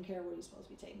not taking care of what he's supposed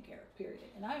to be taking care of. Period.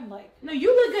 And I'm like, No,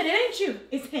 you look good, it ain't you.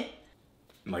 It's him.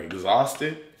 Like,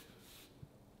 exhausted.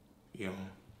 You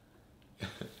know.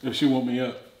 If she want me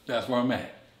up, that's where I'm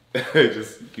at.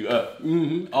 Just you up.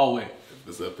 Mm-hmm. Always. If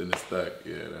it's up, then it's stuck.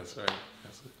 Yeah, that's right.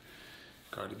 That's what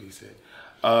Cardi B said.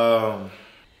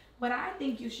 What I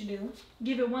think you should do,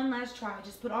 give it one last try.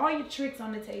 Just put all your tricks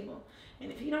on the table.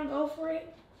 And if he don't go for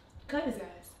it, cut his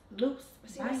ass. Loose.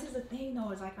 see, this is the thing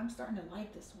though. Is like I'm starting to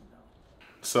like this one though.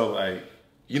 So, like,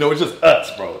 you know, it's just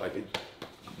us, bro. Like,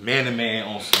 man to man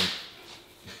on some.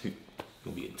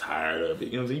 Gonna be tired of it.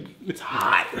 You know what I'm saying? It's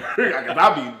hot. Cause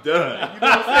I'll be done. You know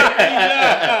what I'm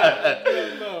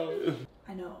saying?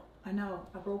 I know.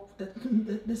 I broke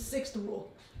the sixth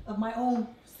rule of my own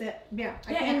set. Yeah,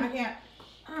 I can't.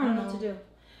 I don't know what to do.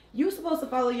 You supposed to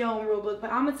follow your own rule book,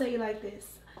 but I'm gonna tell you like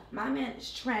this. My man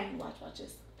is trained. Watch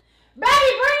this. Baby,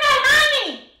 bring that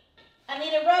honey! I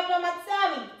need it rubbed on my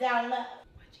tummy down low. Why'd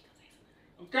you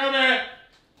I'm coming.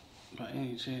 By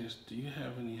any chance, do you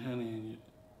have any honey in you?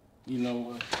 You know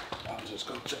what? I'll just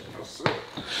go check myself.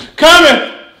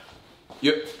 Coming!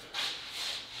 Yep.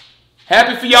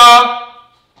 Happy for y'all.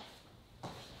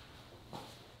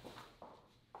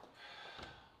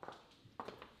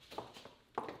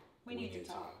 We need to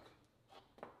talk.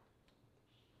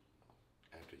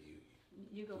 After you.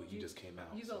 You go. Well, you just came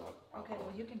out. You go. Okay,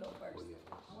 well, you can go first. Well, yeah.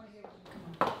 I want to hear you. Come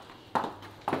on.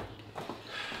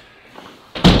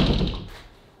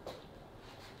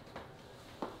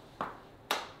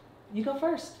 You go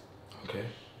first. Okay.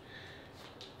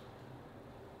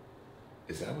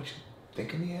 Is that what you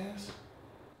think of me as?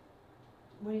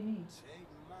 What do you mean?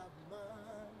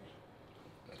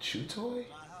 A chew toy?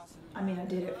 I mean, I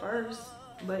did it first,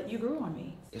 but you grew on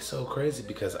me. It's so crazy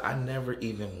because I never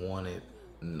even wanted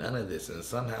none of this, and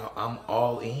somehow I'm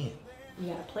all in. We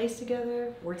got a place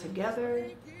together. We're together.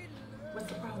 What's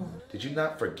the problem? Did you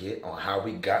not forget on how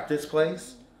we got this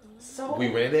place? So We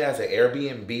rented it as an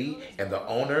Airbnb, and the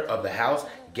owner of the house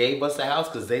gave us the house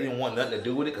because they didn't want nothing to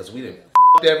do with it because we didn't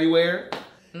everywhere.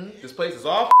 This place is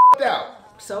all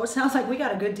out. So it sounds like we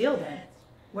got a good deal then.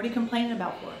 What are you complaining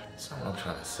about for? That's not what I'm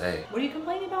trying to say. What are you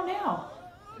complaining about now?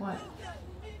 What?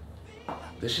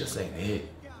 This just ain't it.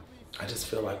 I just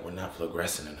feel like we're not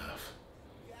flirgressing enough.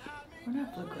 We're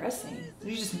not flirgressing.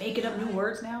 You just making up new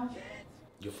words now?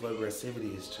 Your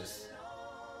flirgressivity is just...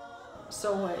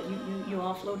 So what? You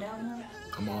all flow down now?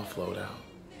 I'm all flowed out.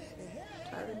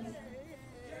 Tired of me?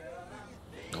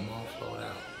 I'm all flowed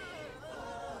out.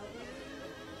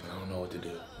 I don't know what to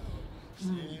do.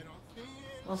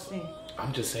 We'll see.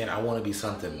 I'm just saying I want to be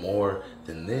something more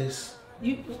than this.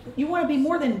 You want to be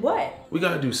more than what? We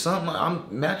got to do something. I'm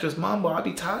mattress mambo. I'll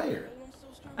be tired.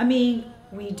 I mean,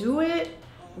 we do it.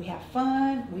 We have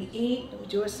fun, we eat, we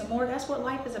do it some more. That's what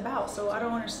life is about. So I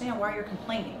don't understand why you're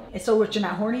complaining. And so what, you're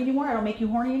not horny anymore? I don't make you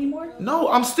horny anymore? No,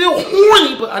 I'm still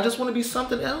horny, but I just want to be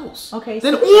something else. Okay.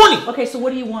 Then horny. Okay, so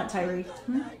what do you want, Tyree?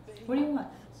 What do you want?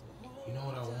 You know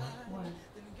what I want? What?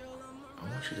 I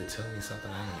want you to tell me something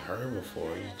I ain't heard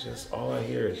before. All I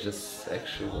hear is just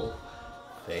sexual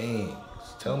things.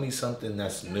 Tell me something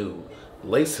that's new.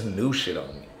 Lay some new shit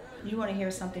on me. You want to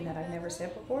hear something that I've never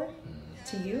said before?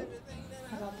 To you?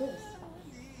 How about this?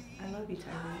 I love you,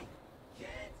 Tyree.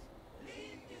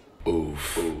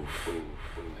 Oof.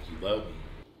 Like you love me.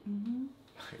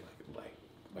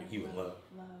 Like you in love.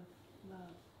 Love. I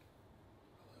love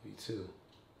you too.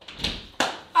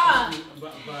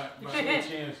 By any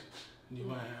chance, you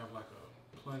might have like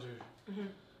a plunger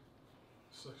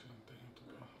suction thing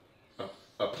to go.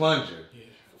 A plunger? Yeah.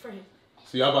 For him.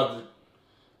 So y'all about to...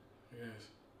 Yes.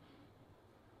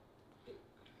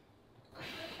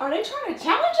 Are they trying to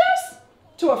challenge us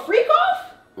to a freak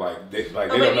off? They Oh, don't baby,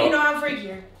 know. you know I'm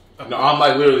freakier. No, I'm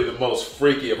like literally the most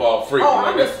freaky of all freaky. Oh, like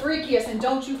I'm the that's- freakiest, and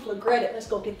don't you regret it. Let's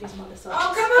go get these motherfuckers.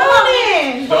 Oh, come on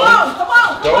in. Come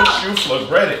on. Don't you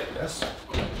regret it. That's...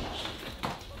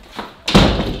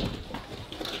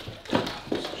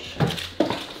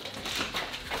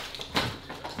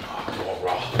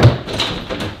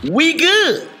 We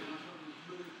good.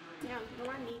 Yeah,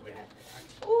 no, I need that.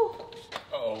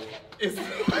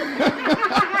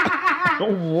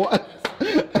 What?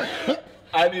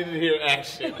 I didn't hear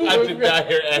action. I did not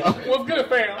hear action. What's good,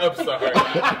 fam? I'm sorry. You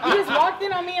just walked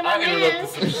in on me and my I interrupted man.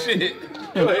 some shit.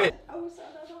 Go ahead. Oh, so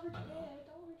don't hurt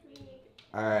me.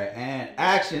 All right, and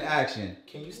action.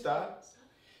 Can you stop?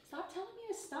 Stop telling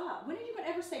me to stop. When are you gonna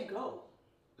ever say go?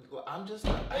 I'm just.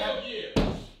 Hell yeah.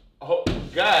 Oh,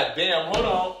 God damn. Hold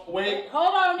on. Wait.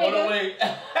 Hold on, nigga. Hold on, wait.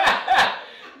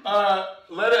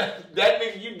 That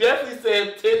nigga, you definitely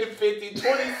said 10 to 15, 20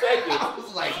 seconds. I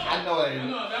was like, I know it.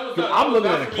 No, that was I'm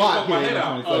looking at the for me to clock poke my here. head in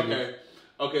out. 20 seconds.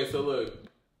 Okay, so look.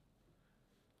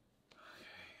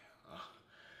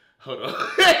 Hold on.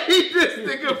 This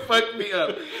nigga fucked me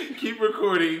up. Keep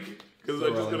recording, because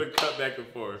I'm just going to cut back and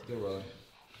forth. Still rolling.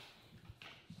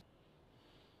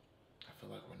 I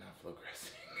feel like we're not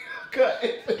progressing. Cut.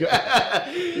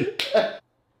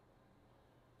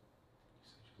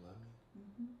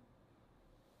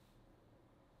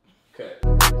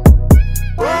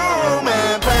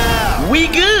 We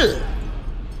good.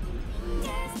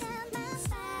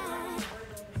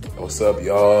 What's up,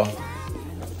 y'all?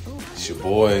 It's your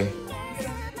boy.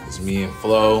 It's me and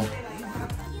Flo.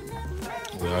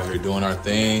 We out here doing our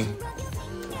thing.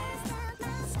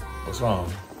 What's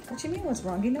wrong? What you mean what's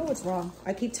wrong? You know what's wrong.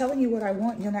 I keep telling you what I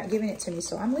want and you're not giving it to me,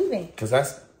 so I'm leaving. Cause I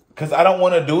don't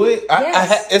want to do it.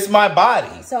 Yes. It's my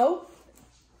body. So?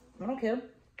 I don't care.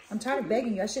 I'm tired of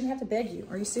begging you. I shouldn't have to beg you.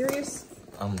 Are you serious?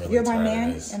 I'm really You're my tired of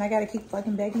man this. and I gotta keep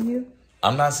fucking begging you?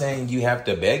 I'm not saying you have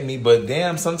to beg me, but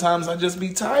damn, sometimes I just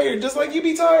be tired, just like you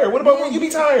be tired. What about when you be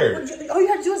tired? All you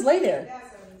have to do is lay there.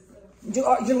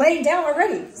 You're laying down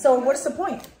already. So what's the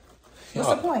point? What's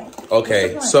the point?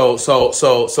 Okay, What's the point?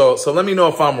 so let me know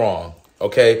if I'm wrong.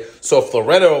 Okay, so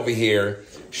Floretta over here,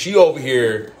 she trying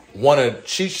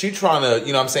to,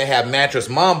 you know what I'm saying, have mattress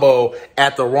mambo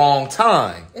at the wrong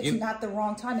time. It's not the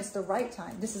wrong time. It's the right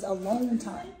time. This is alone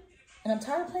time. And I'm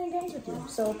tired of playing games with you.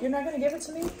 So if you're not going to give it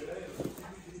to me,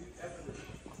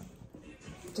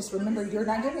 just remember you're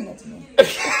not giving it to me.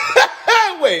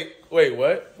 Wait,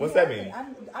 what? What's that mean?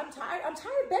 I'm tired. I'm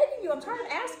tired of begging you. I'm tired of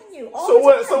asking you. So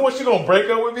what? She gonna break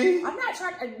up with me? I'm not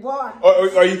trying to. Well,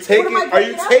 are you taking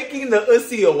the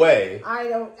ussy away?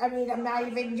 I'm not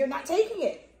even. You're not taking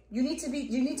it. You need to be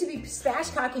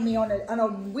spashcocking me on a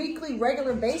weekly,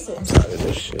 regular basis.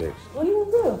 This shit. What are you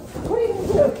gonna do? What are you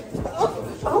gonna do?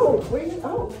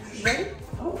 Ready?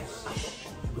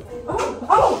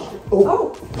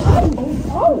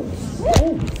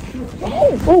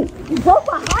 You broke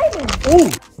my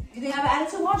hymen. You didn't have an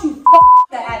attitude? Why don't you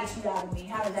that attitude out of me?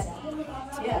 How does that sound?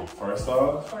 Yeah. First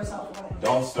off,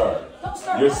 don't start. Don't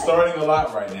start. You're starting a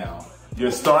lot right now.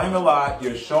 You're starting a lot.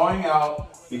 You're showing out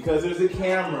because there's a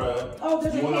camera. Oh,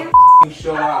 there's a camera?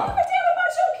 Show I don't out. give a damn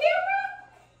about your camera.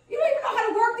 You don't even know how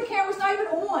to work the camera. It's not even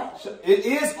on. It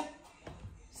is.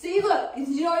 See, look.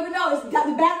 You don't even know. The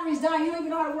battery's dying. You don't even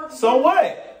know how to work the camera. So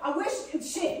what? I wish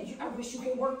you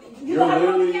could work it. You're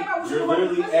literally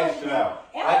extra out.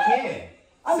 I can.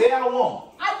 Say I won't.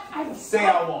 Say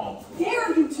I won't.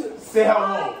 Dare you to. Say I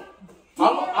won't. I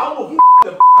will the out of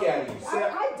you. I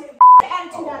did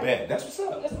attitude out of you. That's what's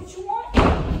up. That's what you want?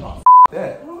 Oh,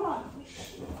 that. Come on.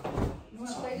 You want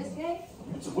to play this game?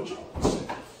 What you?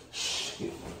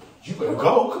 Shit. You better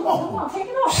go. Come on. Come on, take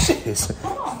it off. Shit.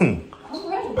 Come on. I'm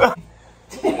ready.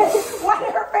 Why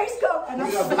did her face go? And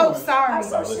I'm so sorry. I'm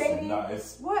so shady.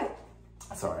 What?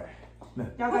 That's all right.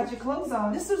 Y'all got your clothes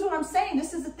on. This is what I'm saying.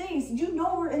 This is the thing. You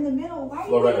know we're in the middle. Why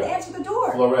Floretta. you didn't answer the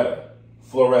door? Floretta.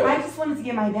 I just wanted to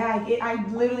get my bag. I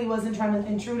literally wasn't trying to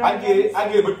intrude on I get it.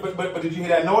 But did you hear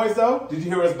that noise though? Did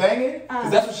you hear us banging?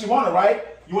 Because that's what she wanted, right?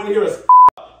 You want to hear us?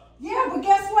 Yeah, but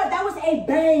guess what? That was a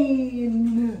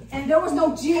bang. And there was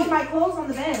no G. Put my clothes on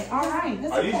the bed. All right.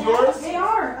 Are these yours? They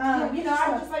are. I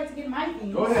just like to get my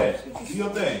things. Go ahead. Do your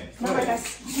thing. Not like I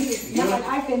finished. You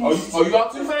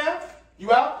out too, fam?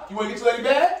 You out? You want to get your lady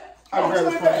bag? I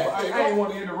didn't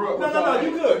want to interrupt. No,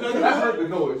 you good. No, I heard the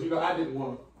noise. I didn't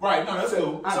want to. Right, no, that's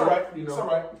cool. It's all right. It's all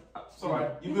right. It's all right.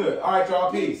 You good. All right,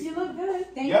 y'all. Peace. You look good.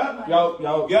 Thank you.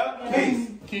 Yeah.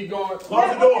 Peace. Keep going. Close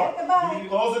the door.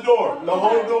 Close the door. No,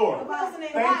 hold the door.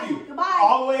 Thank you.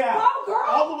 All the way out.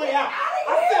 All the way out. I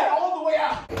said all the way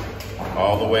out.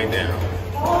 All the way down.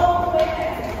 All the way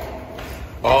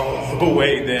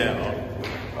down.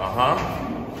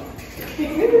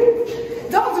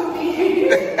 Don't do me.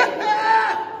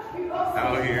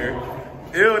 Out here.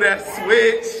 Ew, that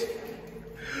switch.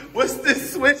 What's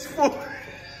this switch for?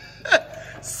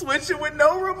 Switching with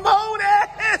no remote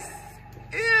ass.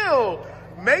 Ew.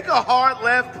 Make a hard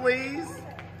left, please.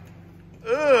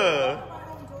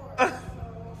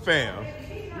 Fam,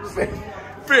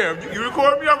 you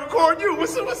record me, I'm recording you.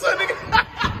 What's up,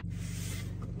 nigga?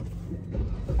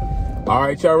 All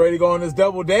right, y'all ready to go on this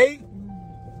double date?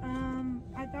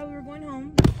 I thought we were going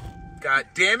home. God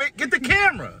damn it, get the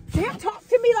camera. Damn, talk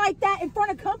to me like that in front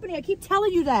of company. I keep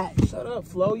telling you that. Shut up,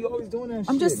 Flo. You always doing that shit,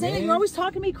 I'm just saying, man. you're always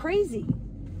talking to me crazy.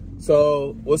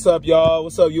 So, what's up, y'all?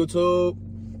 What's up, YouTube?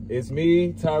 It's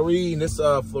me, Tyree, and this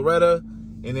Floretta.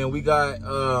 And then we got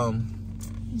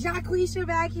Jaquisha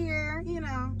back here, you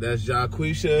know. That's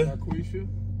Jaquisha.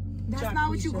 That's not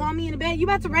what you call me in the bed. You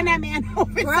about to run that man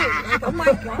over. Right. Oh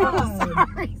my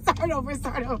God.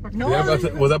 Start over. No.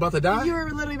 Was I about to die? You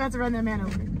were literally about to run that man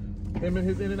over. Him and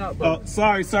his in and out. Oh,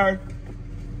 sorry, sir.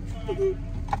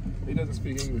 He doesn't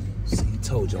speak English. See, he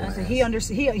told y'all.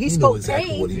 He spoke exactly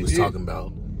pain. what he was talking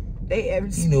about. Pain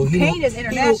is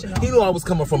international. He knew I was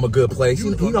coming from a good place.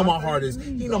 He know my heart is.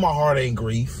 He know my heart ain't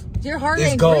grief. Your heart it's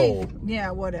ain't gold. grief.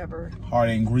 Yeah, whatever. Heart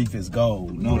ain't grief is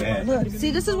gold. Know that. Look, see,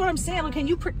 this is what I'm saying. Look, can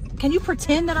you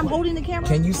pretend that I'm holding the camera?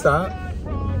 Can you stop?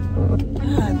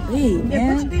 Golly,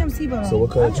 man. Put your damn seatbelt on. So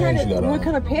what color panties you got on? What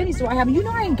color panties do I have? You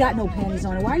know I ain't got no panties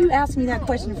on. Why are you asking me that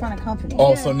question in front of company?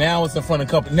 Oh, so now it's in front of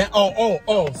company. Now,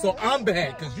 so I'm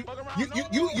bad because you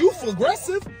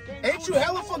Flirgressive. Ain't you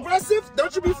hella aggressive?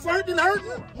 Don't you be flirting and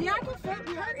hurting? Yeah, I can flirt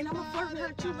and hurt, and I'm gonna flirt and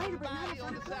hurt you later, but not in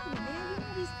front of company, man. You know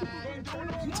these people don't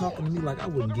turn. You talking to me like I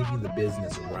wouldn't give you the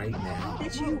business right now.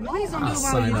 Bitch, you please don't do I'll about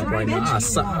sign you. up right now. I'll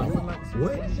sign.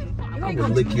 What? I will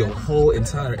lick your whole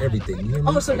entire everything. You hear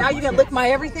me? Oh, so now you gonna lick my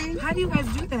everything? How do you guys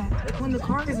do that when the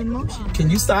car is in motion? Can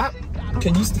you stop?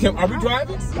 Are we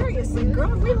driving? Seriously, girl,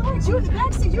 relax. You in the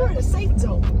backseat. You're in a safe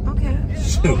zone. Okay.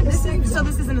 So this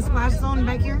is in the splash zone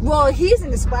back here? Well, he's in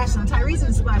the splash zone. Tyree's in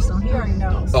the splash zone. He already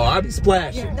knows. Oh, I be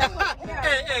splashing. Yeah.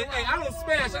 Hey, I don't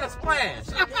splash, I splash.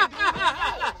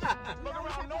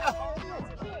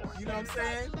 You know what I'm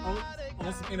saying?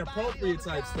 On some inappropriate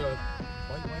type stuff.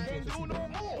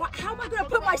 How am I gonna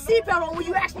put my seatbelt on when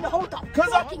you ask me to hold the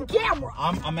fucking camera?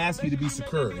 I'm asking you to be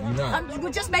secure. You know.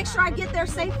 Well, just make sure I get there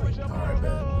safely. All right,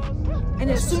 man.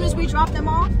 And as soon as we drop them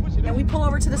off and we pull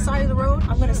over to the side of the road,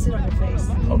 I'm gonna sit on your face.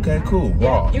 Okay, cool.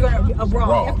 Raw. You're gonna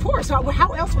raw. Of course. How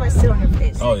else would I sit on your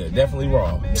face? Oh yeah, definitely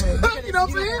raw. You know what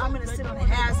I'm saying? I'm gonna sit on it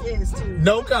as is too.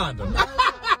 No condom.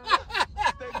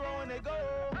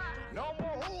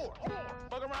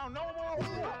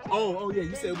 Oh yeah,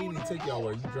 you said we need to take y'all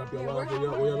where? You drop y'all off where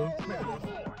y'all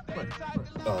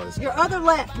Your other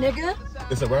left, nigga.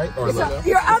 It's a right or left?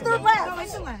 Your other left. No,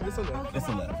 it's a left. It's a left. It's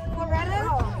a left. Loretta,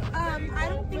 I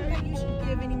don't think that you should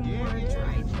give any more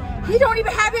drive. He don't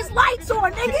even have his lights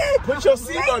on, nigga. Put your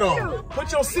seatbelt on.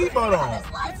 Put your seatbelt on.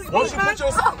 Once you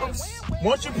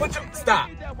put your stop.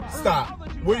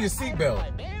 Where's your seatbelt?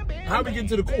 How we get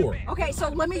to the core? Okay, so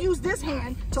let me use this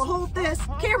hand to hold this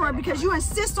camera because you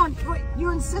insist on the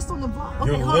vlog.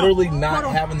 Okay, You're literally not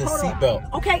having the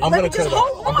seatbelt. Okay, I'm let me gonna just cut it off.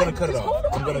 hold on. I'm gonna cut it Just off. hold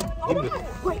I'm on. gonna Hold on.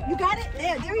 Wait, you got it?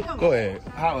 There you go. Go ahead.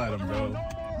 Holler at him, bro.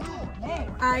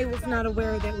 I was not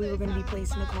aware that we were going to be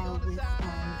placed in the car with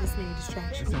this many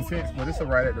distractions. It's intense, but it's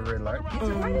right at the red light.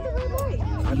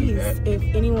 Please, if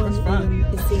anyone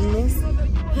is seeing this,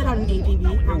 put out an APB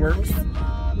on us.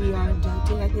 We are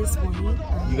abducted at this point.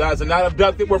 You guys are not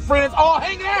abducted. We're friends all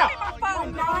hanging out.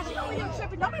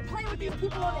 Don't be playing with these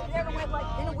people on the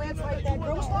interwebs like that,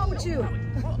 girl. What's wrong with you?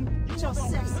 With your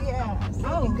sexy ass.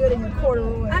 Oh, good in your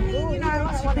corduroy. I mean, you know,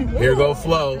 Here go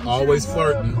Flo, always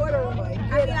flirting.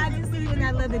 I just see you in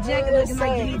that leather jacket looking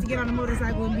like you need to get on a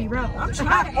motorcycle and be rough. I'm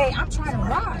trying to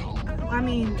ride. I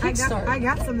mean, I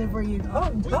got something for you. Oh,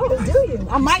 do you?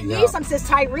 I might need some since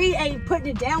Tyree ain't putting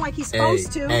it down like he's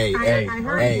supposed to. I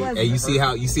heard it wasn't. Hey, you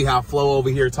see how Flo over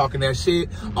here talking that shit?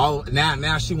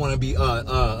 Now she want to be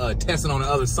testing on the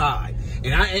other side.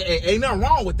 And ain't nothing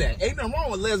wrong with that. Ain't nothing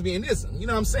wrong with lesbianism. You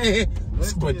know what I'm saying?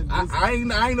 But I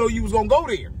ain't know you was gonna go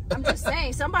there. I'm just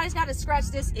saying, somebody's got to scratch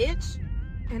this itch.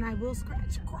 And I will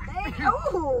scratch.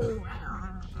 Oh.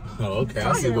 Oh, okay.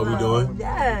 I see what we're doing.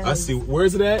 Yes. I see.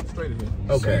 Where's it at? Straight ahead.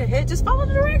 Okay. Straight ahead. Just follow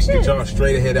the directions. Get y'all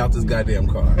straight ahead out this goddamn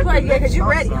car. Right, yeah, because you're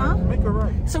ready, huh? Make it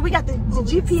right. So we got the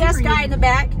GPS guy in the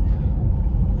back.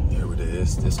 Here it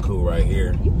is. This cool right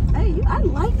here. I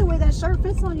like the way that shirt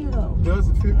fits on you, though. Does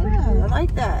it fit pretty Yeah, good? I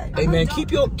like that. Hey man, keep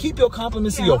your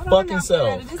compliments to your fucking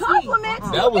self.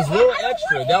 Compliments? That was a little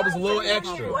extra. That was a little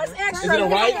extra. What's extra? Is it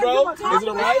alright, bro? Is it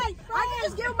alright? I can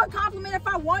just give him a compliment if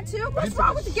I want to. What's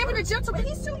wrong with giving a gentleman?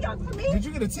 He's too young for me. Did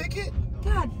you get a ticket?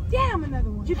 God damn, another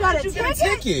one. You got a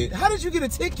ticket? How did you get a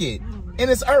ticket?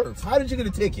 And it's Earth. How did you get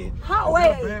a ticket? How?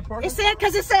 Wait. It said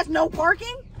because it says no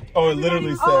parking. Oh, it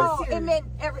literally says. Oh, it meant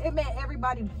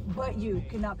everybody but you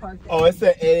cannot park there. Oh, it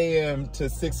said 8 a.m. to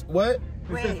 6. What?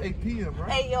 It says 8 p.m.,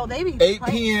 right? Hey, yo, they be 8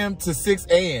 p.m. to 6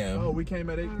 a.m. Oh, we came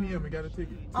at 8 p.m. and got a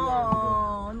ticket.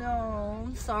 Oh, no.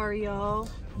 I'm sorry, y'all.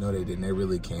 No, they didn't. They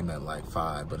really came at like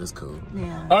 5, but it's cool.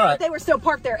 Yeah. All right. But they were still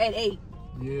parked there at 8.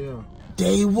 Yeah.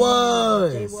 They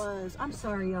was. They was. I'm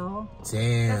sorry, y'all.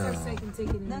 Damn. That's our second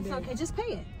ticket. That's okay. Just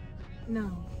pay it. No.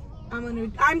 I'm gonna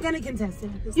contest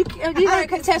it. You gotta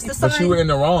contest the sign. But you were in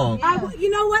the wrong. You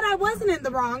know what? I wasn't in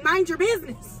the wrong. Mind your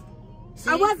business. See?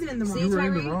 I wasn't in the wrong. See,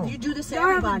 Tyree, you do this to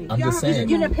everybody. I'm just saying.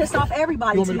 You done pissed off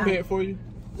everybody You want me to tonight. pay it for you?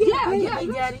 Yeah,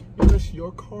 Daddy. It's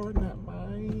your car, not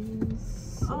mine.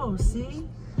 Oh, see?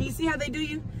 You see how they do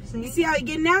you? You see how he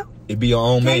getting out? It be your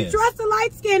own Can't man's. trust a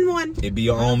light-skinned one. It be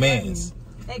your own man's.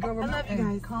 Hey, girl, I love you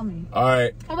guys. Call me. All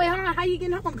right. Oh, wait, hold on. How you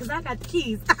getting home? Because I got the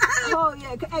keys. Oh,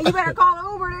 yeah. Hey, you better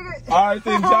call Uber, nigga. All right,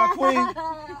 then, Jacquees.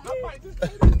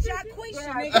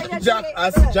 I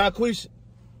said Jacquees.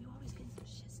 You always get some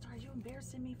shit started. You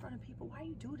embarrassing me in front of people. Why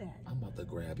you do that? I'm about to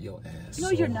grab your ass. No,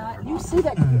 you're not. You see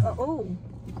that? Oh.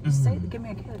 Say, give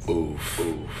me a kiss.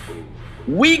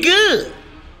 We good.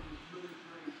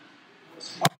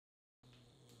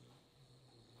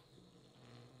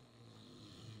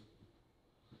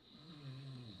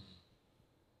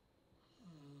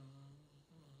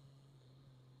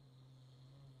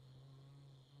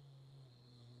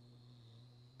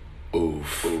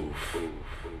 Oof.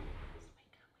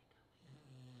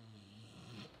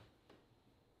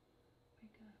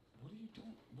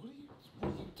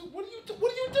 What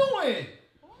are you doing?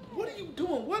 What are you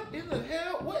doing? What in the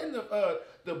hell? What in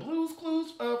the Blues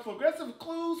Clues, Flirgressive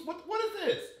Clues? What is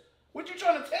this? What you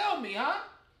trying to tell me, huh?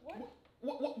 What?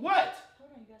 Hold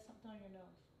on, you got something on your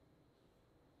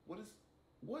nose.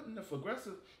 What in the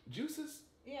Flirgressive juices?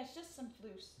 Yeah, it's just some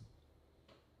flus.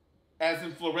 As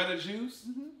in Floretta juice?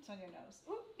 Mm-hmm. It's on your nose.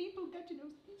 Ooh, people got your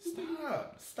nose.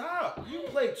 Stop. You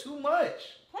play too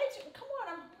much. Come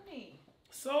on, I'm horny.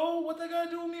 So, what they gotta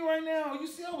do with me right now? You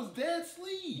see I was dead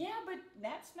asleep. Yeah, but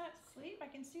that's not sleep. I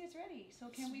can see it's ready. So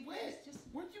can we please just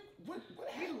what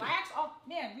happened? Relax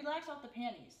off the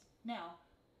panties. Now,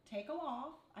 take them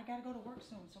off. I gotta go to work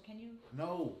soon. So can you?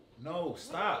 No,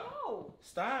 stop. No.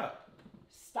 Stop.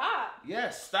 Stop.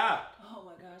 Yes, stop. Oh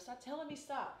my God! Stop telling me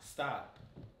stop. Stop.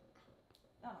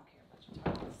 I don't care about your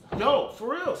time. Stop. No,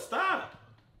 for real, stop.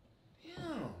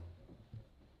 Damn.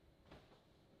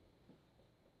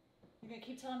 You're gonna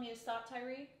keep telling me to stop,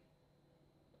 Tyree?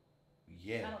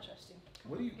 Yeah. I don't trust you.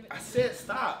 What do you? I said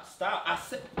stop. I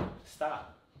said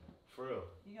stop. For real.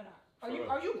 You gonna?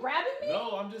 Are you grabbing me?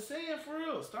 No, I'm just saying for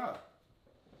real. Stop.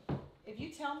 If you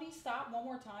tell me stop one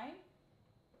more time,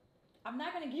 I'm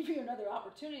not gonna give you another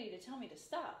opportunity to tell me to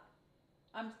stop.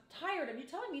 I'm tired of you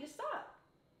telling me to stop.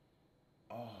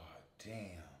 Oh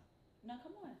damn. Now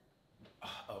come on.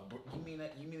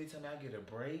 You mean to tell me I get a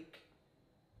break?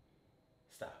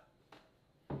 Stop.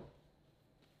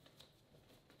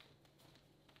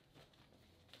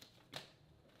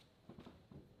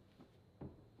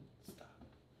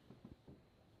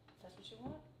 That's what you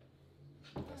want?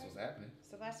 That's what's happening. It's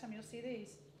the last time you'll see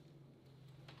these.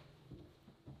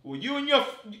 Well, you and your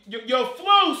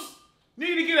flus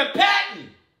need to get a patent.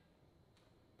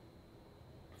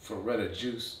 Floretta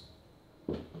juice.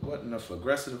 What in the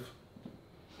Flirgressive?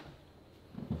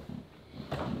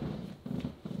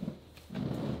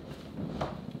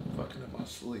 Fucking in my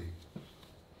sleep.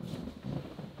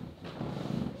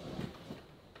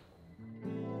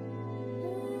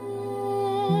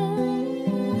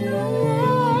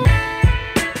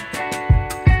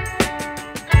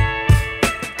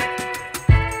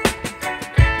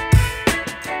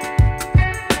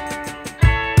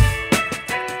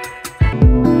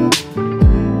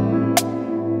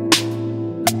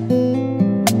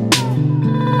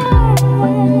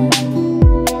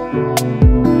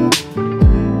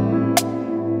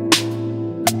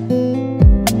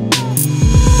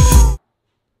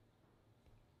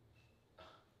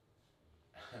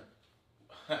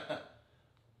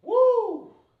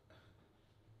 Woo!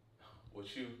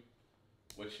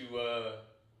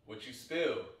 What you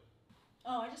spill?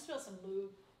 Oh, I just spilled some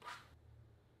lube.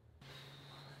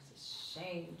 It's a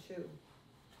shame too.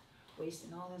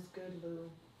 Wasting all this good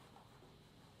lube.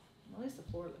 At least the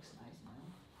floor looks nice now.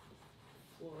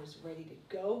 The floor is ready to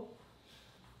go.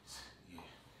 Yeah.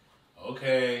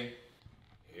 Okay.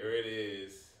 Here it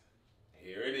is.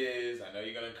 I know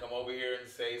you're gonna come over here and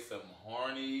say some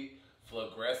horny,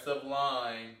 Flirgressive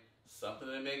line, something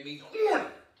to make me horny.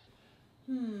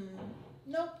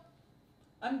 Nope.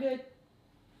 I'm good.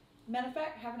 Matter of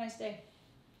fact, have a nice day.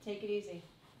 Take it easy.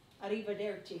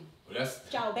 Arrivederci. Well,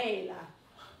 Ciao bella.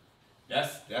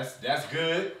 That's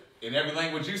good in every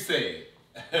language you say.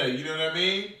 You know what I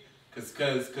mean? Cause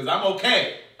I'm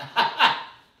okay.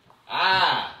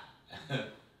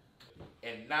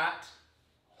 And not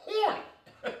horny.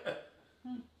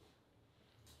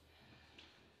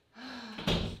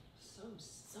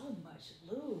 So much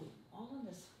lube all on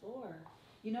this floor.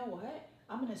 You know what?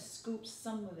 I'm gonna scoop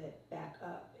some of it back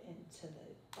up into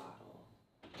the bottle.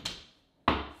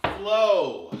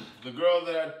 Flo, the girl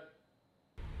that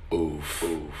Oof.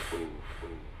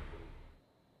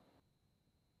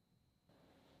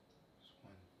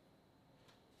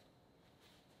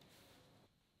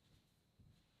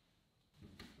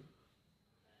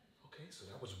 Okay, so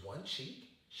that was one cheek.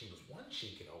 She was one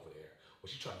cheeking over there. Well,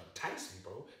 she trying to entice me,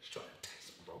 bro. She trying to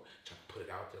entice me, bro. Trying to put it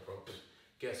out there, bro. But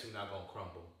guess who's not gonna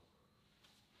crumble?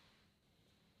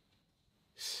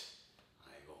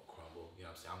 I ain't gonna crumble. You know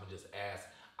what I'm saying? I'm gonna just ask.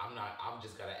 I'm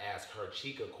just gotta ask her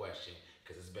cheek a question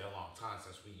because it's been a long time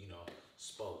since we,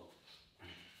 spoke.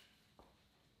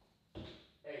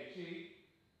 Hey, cheek.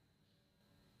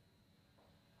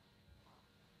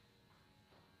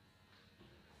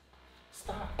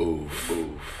 Stop. Oof.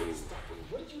 Stop.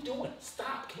 What are you doing?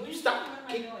 Stop. Can you stop?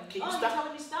 Can you You're stop?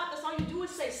 telling me stop? That's all you do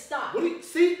is say stop. What do you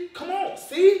see? Come on.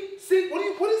 See?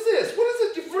 What is this? What is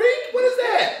it, you freak? What is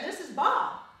that? This is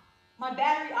Bob, my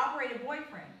battery operated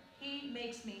boyfriend. He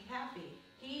makes me happy.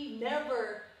 He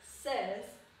never says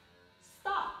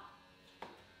stop.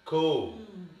 Cool.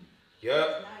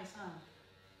 Yup. Nice, huh?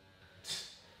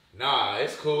 Nah,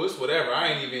 it's cool. It's whatever. I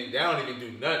don't even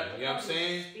do nothing. You know what I'm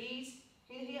saying? Speeds.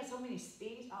 He has so many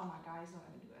speeds. Oh my God, he's not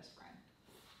my new best friend.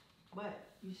 But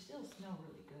you still smell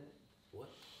really good. What?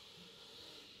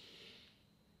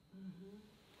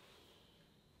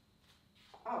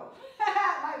 Oh,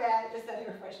 my bad. Just that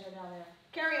air freshener down there.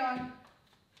 Carry on.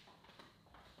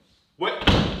 What?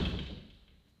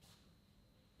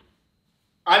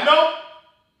 I know.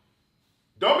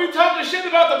 Don't be talking shit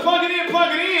about the plug it in.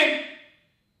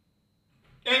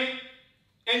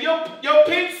 And your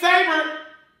pink saber,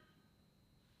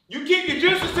 you keep your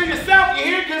juices to yourself, you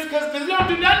hear? Cause you don't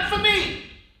do nothing for me.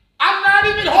 I'm not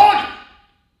even horny.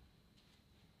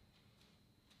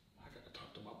 I gotta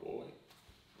talk to my boy.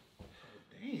 Oh,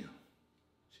 damn.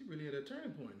 She really at a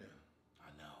turning point now.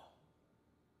 I know.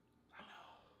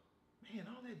 Man,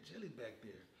 all that jelly back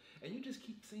there. And you just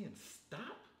keep saying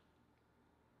stop?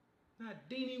 Not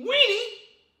Deanie Weenie.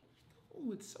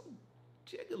 Oh, it's so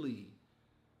jiggly.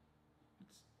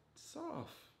 It's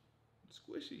soft, and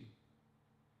squishy.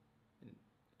 And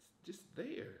it's just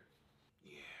there.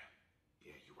 Yeah,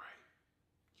 you're right.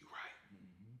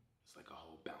 It's like a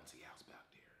whole bouncy house back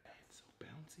there. It's so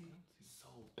bouncy.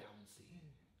 So bouncy.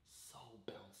 So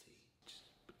bouncy. Just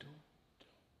ba-doom,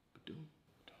 ba-doom,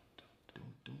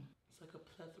 ba-doom. It's like a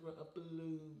plethora of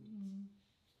balloons.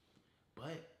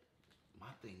 But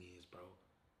my thing is, bro,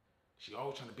 she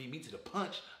always trying to beat me to the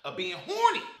punch of being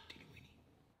horny. Teeny weeny.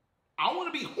 I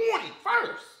want to be horny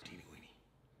first. Teeny weeny.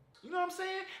 You know what I'm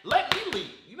saying? Let me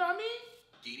lead. You know what I mean?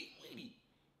 Teeny weeny.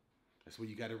 That's where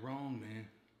you got it wrong, man.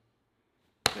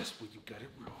 That's where you got it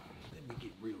wrong. Let me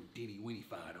get real Teeny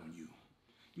weeny-fied on you.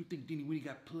 You think Teeny weeny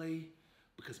got play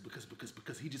because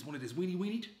he just wanted his weenie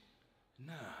weenied?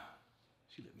 Nah.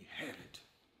 She let me have it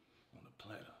on a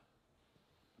platter.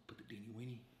 I put the Teeny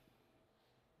weeny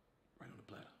right on the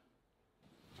platter.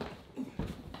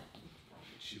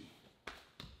 Get you.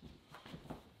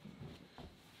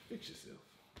 Fix yourself.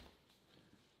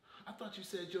 I thought you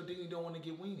said your Deanie don't want to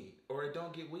get weenied, or it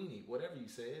don't get weenied, whatever you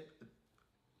said.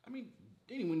 I mean,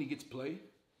 Deanie weenie gets play.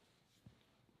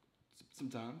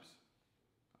 Sometimes.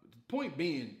 The point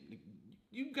being,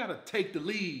 you gotta take the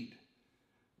lead.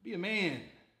 Be a man.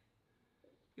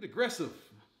 Get aggressive.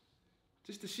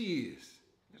 Just as she is.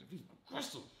 You gotta be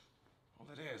aggressive. All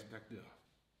that ass back there.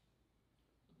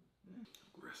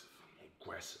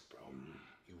 Aggressive, bro.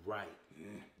 You right. Yeah.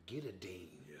 Get a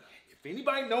Dean. Yeah. If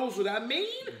anybody knows what I mean,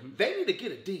 they need to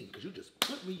get a Dean, because you just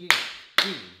put me in.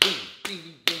 Dean.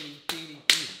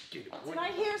 Get it. Did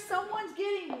I hear someone's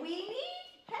getting weenie?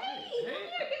 Hey, come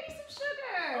here, give me some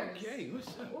sugar. Okay, what's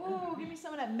up? Ooh, give me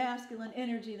some of that masculine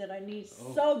energy that I need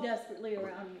so desperately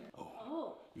around here.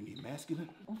 Oh. You need masculine?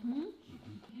 Mm-hmm.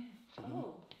 Yeah.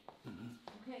 Oh.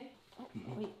 Okay. Oh,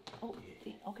 wait. Oh,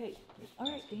 Dean. Okay.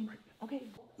 All right, Dean.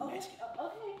 Okay. Okay.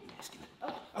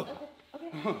 Okay.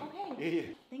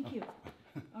 Yeah. Thank you.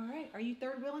 All right. Are you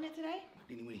third wheeling it today?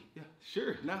 Deanie weenie. Yeah,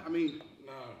 sure. Nah,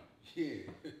 yeah.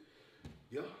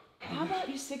 Yeah. How about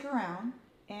you stick around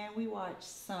and we watch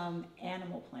some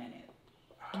Animal Planet?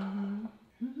 Mm-hmm.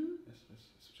 Mm-hmm. That's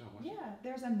what y'all want. Yeah,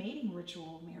 there's a mating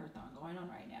ritual marathon going on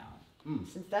right now.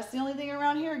 Since that's the only thing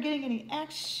around here getting any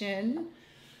action,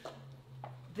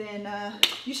 then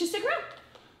you should stick around.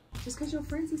 Just because your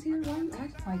friends is here, why are you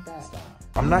acting like that?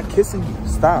 I'm not kissing you.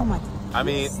 Stop. Oh my. I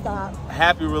mean, stop.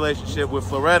 Happy relationship with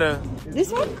Floretta.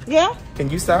 This one? Yeah? Can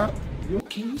you stop?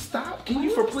 Can you stop? Can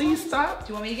you please stop? Do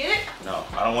you want me to get it? No,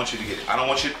 I don't want you to get it. I don't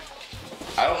want you.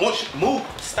 Move.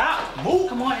 Stop. Move.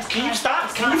 Come on, it's Can you time.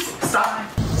 stop? Can you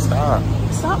stop? Stop.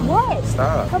 Stop what?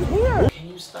 Stop. Come here. Can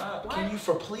you stop? Can you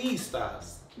please stop?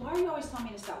 Why are you always telling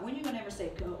me to stop? When are you gonna ever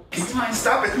say go? It's time.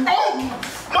 Stop it. Oh,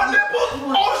 my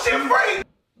nipple. Oh, shit, free.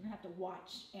 We're gonna have to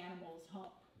watch animals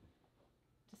hump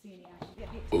to see any action. Yeah,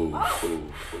 hey.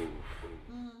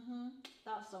 Mm-hmm.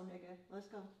 Thought so, nigga. Let's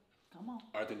go. Come on.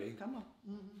 Arthur Lee. Come on.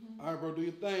 Mm-hmm. All right, bro, do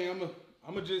your thing.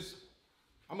 I'ma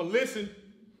listen.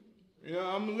 You know,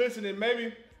 I'm listening.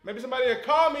 Maybe somebody will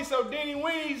call me so Deanie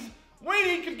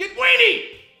Weenie can get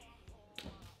weenie.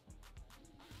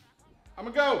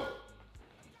 I'ma go.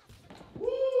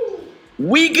 Woo.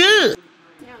 We good.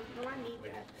 Yeah, no, I need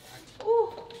that.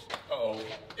 Ooh. Oh,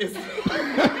 it's.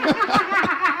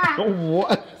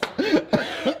 What?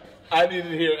 I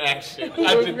didn't hear action.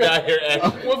 I did not hear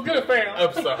action. What's good, fam?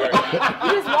 I'm sorry.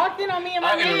 You just walked in on me and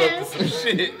my man. I interrupted some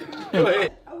shit. Go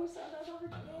ahead. Oh, so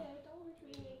don't hurt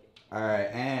me. All right,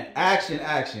 and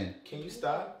action. Can you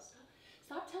stop?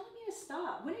 Stop telling me to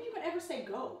stop. When are you gonna ever say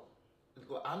go?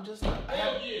 I'm just.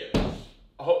 Hell yeah.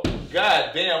 Oh,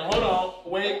 God damn. Hold on.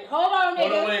 Wait. Hold on, nigga.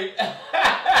 Hold on, wait.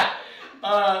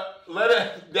 Let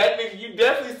her. That nigga, you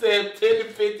definitely said 10 to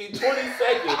 15, 20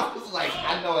 seconds. I was like,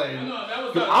 I know it. No, that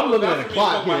was I'm looking at the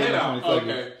clock here. Head in out. 20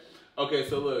 seconds. Okay. Okay,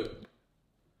 so look.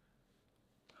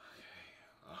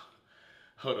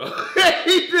 Hold on.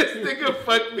 This nigga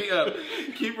fucked me up.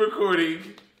 Keep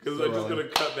recording, because I'm just gonna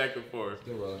cut back and forth.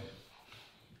 Still rolling.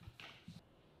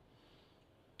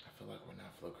 I feel like we're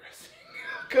not progressing.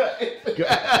 Cut.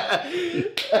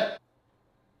 Cut.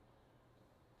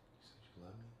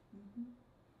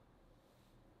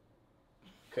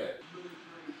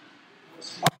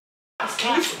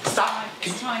 Can you stop?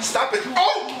 Can you stop it?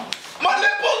 Oh! My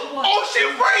nipple! Oh,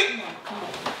 shit, right!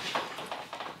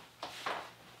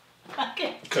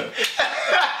 Okay.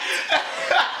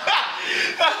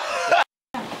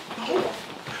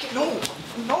 No,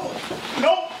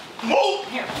 move!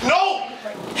 No!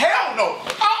 Hell no!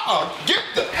 Get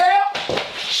the hell!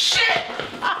 Shit!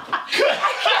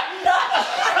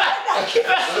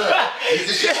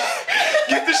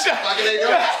 Get the shot!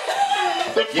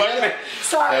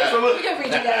 Sorry, we can read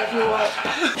you that if you want.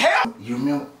 Hell! You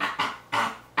remember?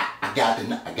 I got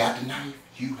the knife.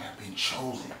 You have been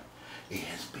chosen. It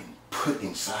has been put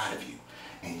inside of you,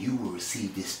 and you will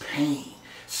receive this pain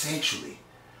sexually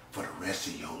for the rest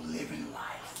of your living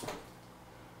life.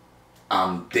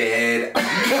 I'm dead. You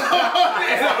have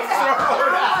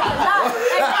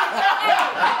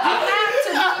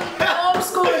to be old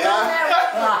school and know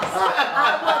that. I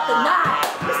want the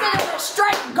knife. This nigga went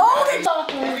straight golden.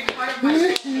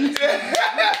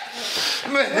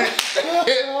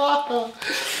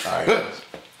 Alright,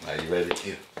 are you ready?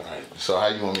 Yeah. Alright, so how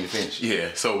you want me to finish? Yeah,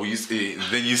 so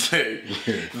then you say,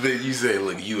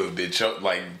 look, you have been choked,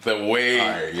 like the way,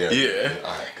 Alright, yeah.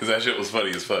 Alright, because that shit was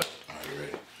funny as fuck. Alright, you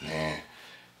ready? Man,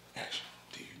 action,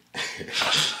 dude.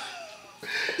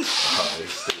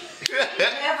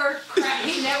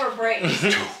 He never breaks.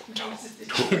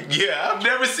 Yeah, I've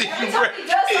never seen you Every time break. he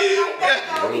does something like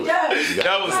that, he does.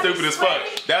 That was stupid as fuck.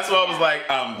 That's why I was like,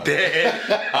 I'm dead,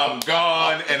 I'm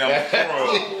gone, and I'm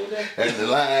thrown. And the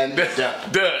line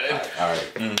done. Done.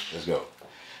 Alright, let's go.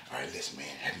 Alright, listen, man,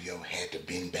 have you ever had to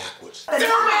bend backwards? Alright,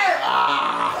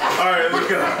 let's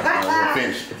go. Alright, we'll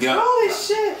finish. Yeah. Holy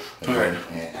shit. Alright,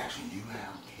 and action, you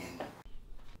have been.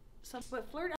 But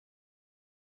flirt.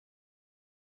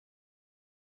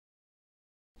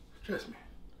 Trust me,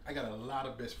 I got a lot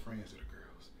of best friends that are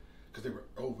girls because they were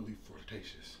overly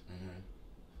flirtatious.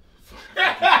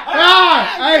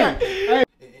 Hey!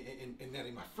 And that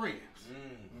ain't my friends.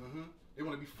 They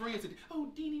want to be friends. And, oh,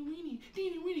 Deanie Weenie.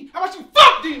 How about you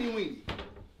fuck Deanie Weenie?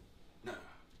 Nah,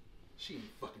 she ain't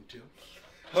fucking Tim.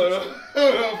 Hold on.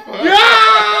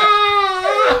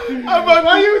 I'm like,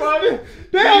 why you?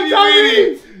 Damn,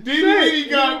 Deanie Weenie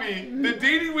got me. The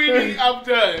Deanie Weenie, I'm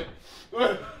done.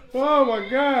 Oh my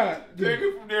God. Take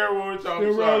it from there one time.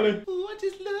 They're Sorry. rolling. Oh, I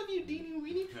just love you, Deanie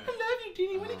Weenie. I love you,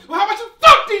 Deanie Weenie. Well, how about you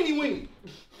fuck Deanie Weenie?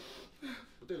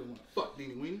 But they don't want to fuck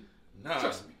Deanie Weenie. Nah.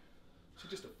 Trust me.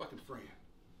 She's just a fucking friend.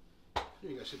 You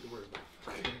ain't got shit to worry about.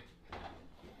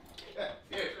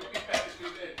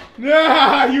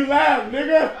 Nah, you laugh,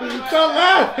 nigga. Stop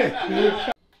laughing.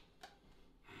 That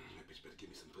bitch better give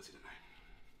me some pussy tonight.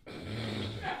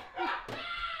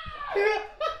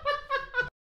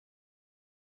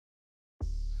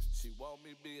 She want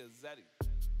me be a zaddy.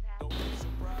 Don't be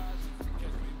surprised if you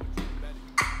catch me with your Betty.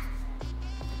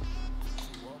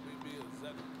 She want me be a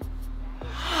zaddy.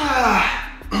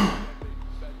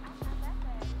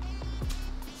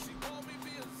 She want me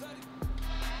be a zaddy.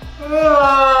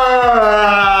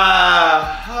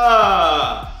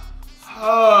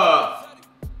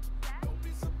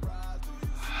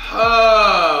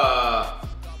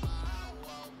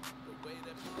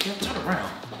 Turn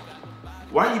around.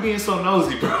 Why are you being so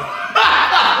nosy, bro?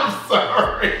 I'm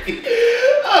sorry.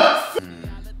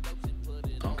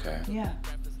 Okay. Yeah.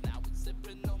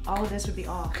 All of this would be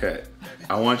off. Okay.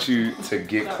 I want you to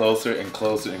get closer and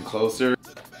closer and closer.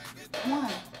 Come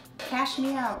on. Cash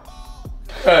me out.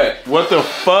 Cut. What the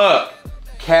fuck?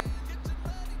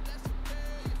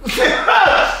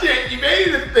 Shit, you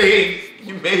made a thing.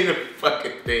 You made a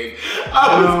fucking thing.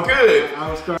 I was good.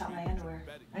 I was good. My underwear.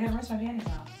 I gotta rinse my panties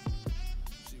out.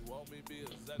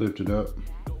 Lift it up.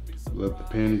 Lift the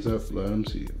panties up. Let them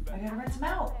see it. I gotta rinse them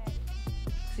out.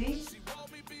 See?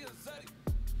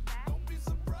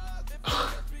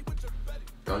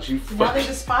 Don't you Now there's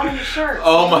a spot on your shirt.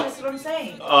 Oh my. That's what I'm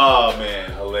saying. Oh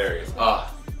man, hilarious.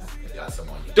 Ah, you got some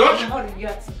on you. Don't you? Hold on, you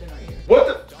got something right here. What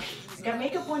the? You got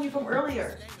makeup on you from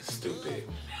earlier. Stupid.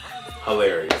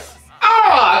 Hilarious.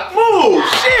 Ah, move,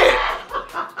 shit.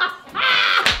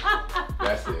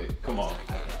 That's it. Come on.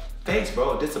 Thanks,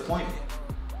 bro. Disappointment.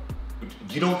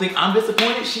 You don't think I'm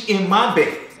disappointed? She in my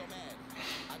bed.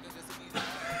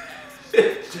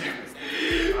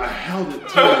 I held it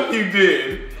too. You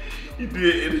did. You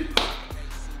did.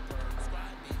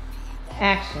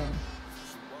 Action.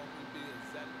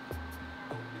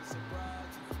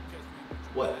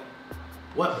 What?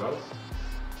 What, bro?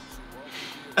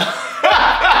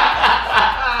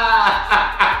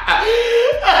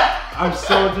 I'm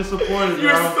so disappointed,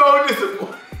 You're bro. so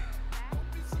disappointed.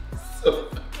 So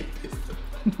fucking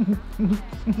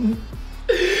disappointed.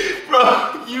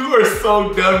 Bro, you are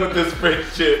so done with this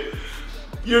friendship.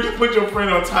 You just put your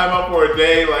friend on timeout for a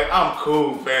day. Like, I'm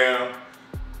cool, fam.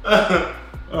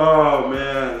 Oh,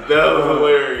 man. That was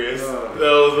hilarious. That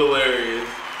was hilarious.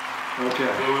 Okay.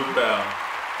 What we found?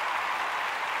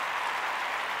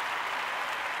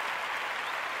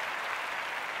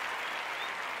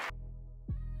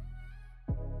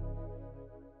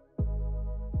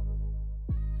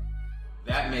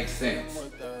 That makes sense.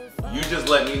 You just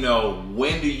let me know,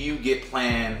 when do you get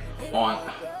planned on?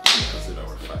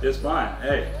 It's fine.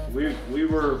 Hey, we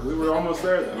were almost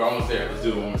there though. We're almost there. Let's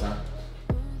do it one more time.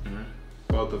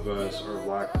 Both of us are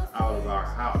locked out of our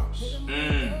house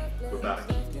without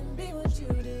a key.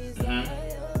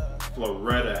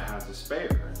 Floretta has a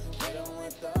spare.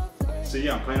 See,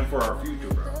 I'm planning for our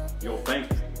future, bro. You'll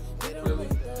thank me. Really?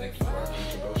 Thank you for our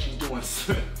future, bro. She's doing.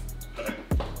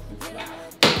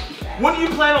 When do you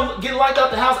plan on getting locked out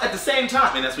the house at the same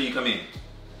time? And that's where you come in.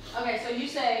 Okay, so you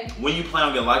say. When you plan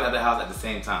on getting locked out the house at the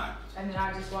same time? And then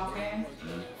I just walk in.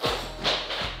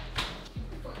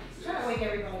 Try to wake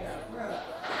everybody up. We're up.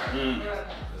 We're up.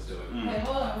 Let's do it. Okay,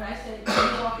 hold on. When I said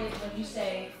when you walk in, when you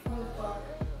say,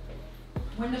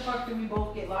 when the fuck do we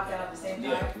both get locked out at the same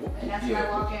time? And that's when I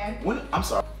walk in. I'm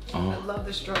sorry. I love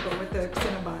the struggle with the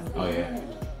Cinnabon. Oh yeah.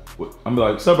 I'm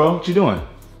like, what's up, bro? What you doing?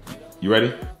 You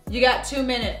ready? You got 2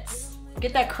 minutes.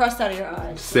 Get that crust out of your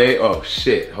eyes. Say, oh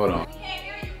shit, hold on. We can't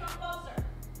hear you, come closer.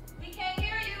 We can't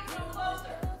hear you, come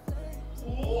closer.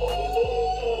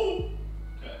 Ooh.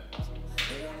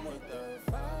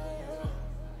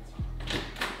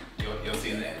 You'll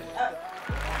see that.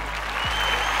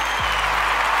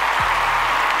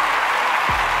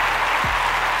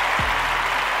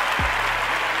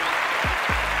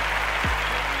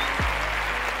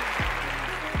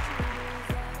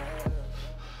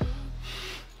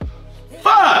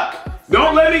 Fuck!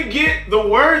 Don't let me get the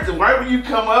words, and right when you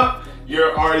come up,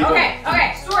 you're already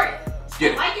Okay, story.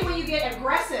 Get it. I like it when you get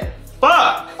aggressive.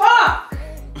 Fuck! Fuck!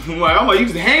 I'm like, you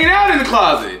just hanging out in the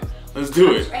closet. Let's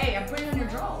do it. Hey, I'm putting on your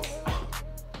drawers.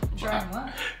 Trying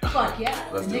what? Fuck yeah.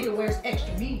 Let's the do nigga it. wears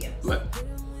extra mediums.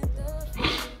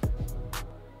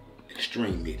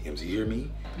 Extreme mediums, you hear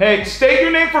me? Hey, state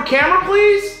your name for camera,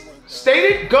 please. State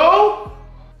it, go.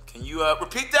 Can you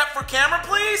repeat that for camera,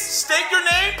 please? State your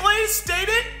name, please. State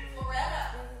it.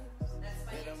 Loretta.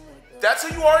 That's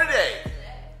who you are today.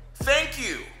 Thank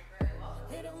you.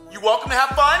 You welcome to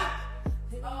have fun?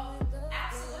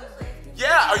 Absolutely.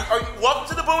 Yeah, are you welcome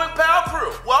to the Booming Pal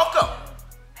crew. Welcome.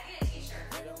 I need a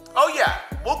t-shirt. Oh yeah,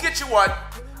 we'll get you one.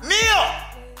 Neil!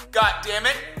 God damn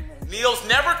it. Neil's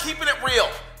never keeping it real.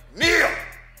 Neil!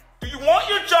 Do you want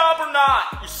your job or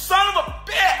not? You son of a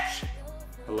bitch!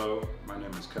 Hello, my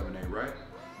name is Kevin A. Wright.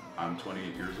 I'm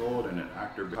 28 years old and an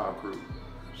actor Pal crew.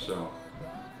 So.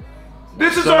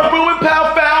 This is our Booming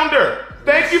Pal founder.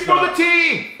 Thank you for the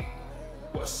team.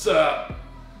 What's up?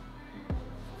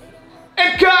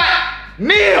 And cut!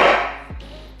 Neil!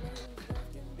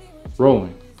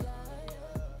 Rolling.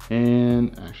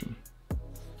 And action.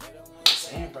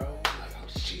 Saying, bro,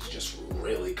 she's just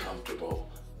really comfortable,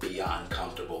 beyond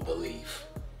comfortable belief.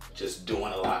 Just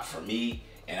doing a lot for me,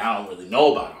 and I don't really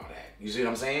know about all that. You see what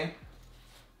I'm saying?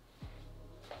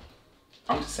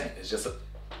 I'm just saying, it's just a...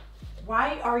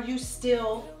 Why are you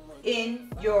still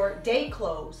in your day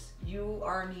clothes? You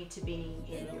need to be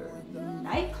in your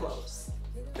night clothes.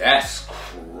 That's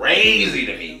crazy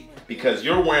to me. Because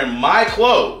you're wearing my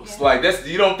clothes. Yeah. Like that's,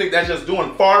 you don't think that's just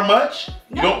doing far much?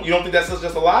 No. You don't think that's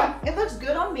just a lot? It looks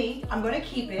good on me. I'm gonna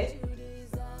keep it.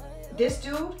 This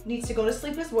dude needs to go to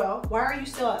sleep as well. Why are you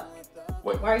still up?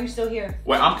 Wait. Why are you still here?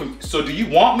 Wait, so do you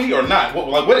want me or not?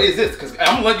 What is this? Because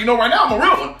I'm gonna let you know right now, I'm a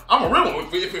real one. I'm a real one.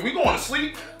 If we going to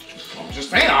sleep, I'm just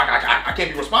saying, I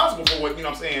can't be responsible for what, you know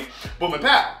what I'm saying, Boom and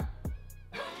Pal.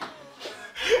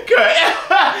 Good.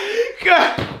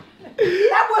 Good.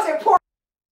 That wasn't poor.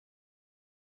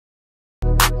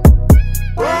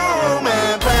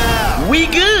 We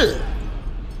good.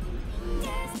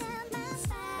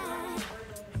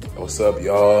 What's up,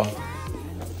 y'all?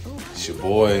 It's your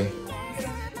boy.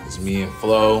 It's me and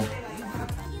Flo.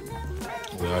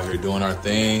 We out here doing our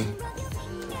thing.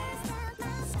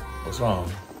 What's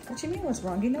wrong? What you mean what's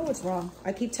wrong? You know what's wrong.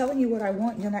 I keep telling you what I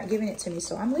want and you're not giving it to me,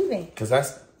 so I'm leaving. Cause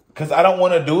that's Because I don't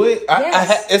want to do it.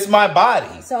 Yes. It's my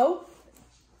body. So,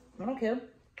 I don't care.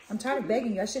 I'm tired of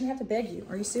begging you. I shouldn't have to beg you.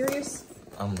 Are you serious?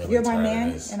 I'm really You're my tired man,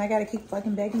 of this. and I gotta keep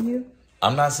fucking begging you.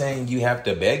 I'm not saying you have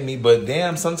to beg me, but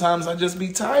damn, sometimes I just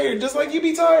be tired, just like you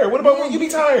be tired. What about when you be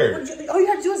tired? All you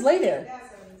have to do is lay there.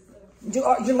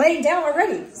 You're laying down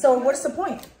already. So what's the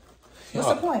point? What's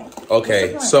the point?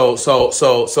 Okay, What's the point?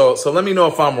 so let me know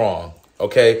if I'm wrong.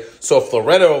 Okay, so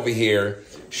Floretta over here,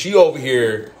 she trying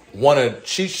to,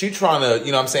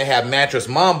 you know what I'm saying, have mattress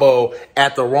mambo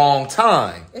at the wrong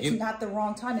time. It's not the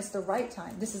wrong time. It's the right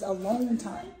time. This is alone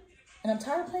time. And I'm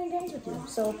tired of playing games with you.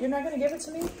 So if you're not going to give it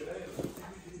to me,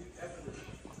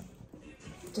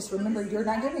 just remember you're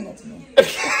not giving it to me.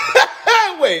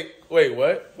 Wait,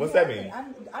 what? What's that mean?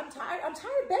 I'm tired. I'm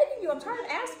tired of begging you. I'm tired of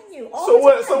asking you. So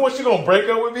what? You gonna break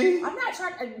up with me? I'm not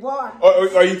trying. Well,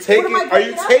 or are you taking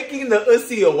the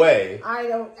ussy away?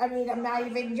 I'm not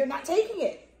even. You're not taking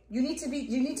it. You need to be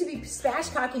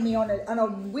spashcocking me on a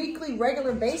weekly,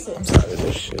 regular basis. I'm tired of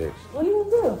this shit. What are you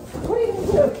gonna do? What are you gonna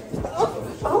do?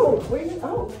 What are you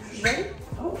gonna?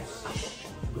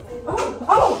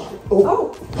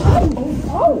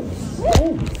 Oh,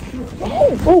 ready?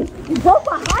 You broke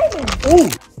my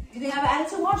hymen. You didn't have an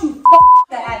attitude? Why don't you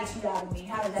that attitude out of me?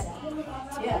 How did that happen?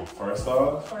 Yeah. First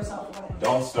off,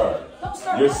 don't start. Don't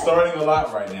start. You're starting a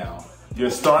lot right now. You're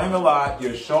starting a lot.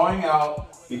 You're showing out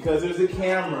because there's a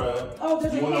camera. Oh,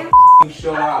 there's a camera. You want to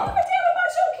show out. I don't give a damn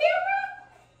about your camera.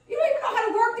 You don't even know how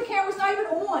to work the camera. It's not even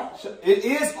on. It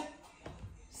is.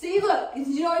 See, look,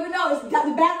 you don't even know. The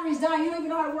battery's dying. You don't even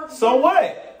know how to work the camera. So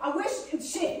what? I wish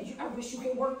you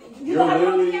could work it. You're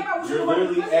literally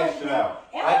extra out.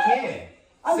 I can.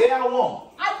 Say I won't.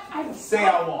 Say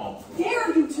I won't.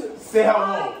 Dare you to. Say I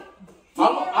won't. I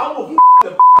will the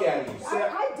out of you. I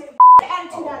did the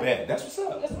attitude out of you. Bet. That's what's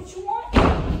up. That's what you want?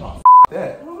 Oh,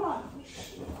 that. Come on.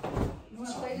 You want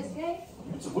to play this game?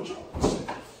 So what you?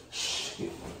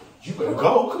 Shit. You better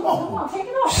go. Come on. Come on, take it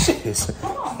off. Shit.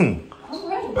 Come on. I'm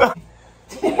ready.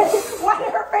 Why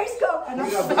did her face go? And I'm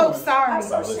so sorry. I'm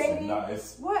so shady.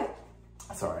 What?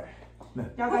 That's all right.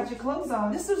 Y'all got your clothes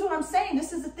on. This is what I'm saying.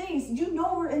 This is the thing. You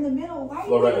know we're in the middle. Why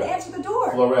you didn't answer the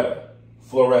door? Floretta.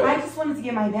 I just wanted to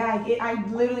get my bag. I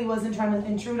literally wasn't trying to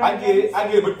intrude on I get it.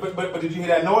 But did you hear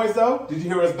that noise though? Did you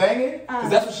hear us banging? Because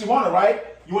that's what she wanted, right?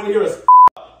 You want to hear us?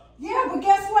 Yeah, but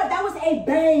guess what? That was a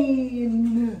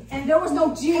bang. And there was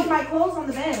no G. Put my clothes on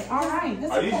the bed. All right.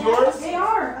 Are these yours? They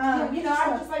are. I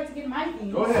just like to get my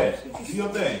things. Go ahead. Do your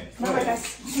thing. Not like I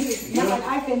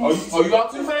finished. Oh, you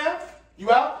out too, fam? You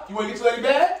out? You want to get your lady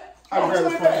bag? I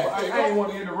didn't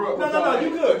want to interrupt. No, you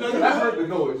good. No, I heard the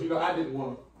noise. I didn't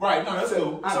want to. Right, no, that's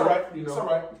cool. It's all right. It's all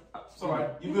right. It's all right.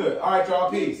 You good. All right, y'all.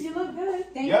 Peace. You look good.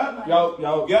 Thank you. Yeah.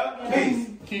 Peace.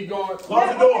 Keep going. Close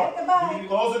the door. You need to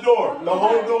close the door. The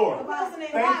whole door. Goodbye.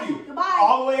 Thank you. Goodbye.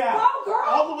 All the way out. Go, girl.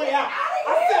 All the way out. I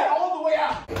said all the way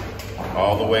out.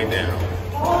 All the way down.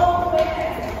 All the way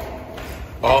down.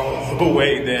 All the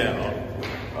way down.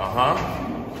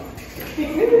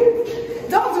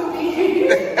 Don't do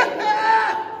me.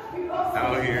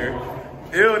 Out here.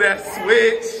 Ew, that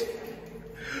switch.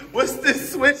 What's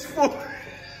this switch for?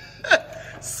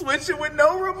 Switching with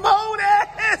no remote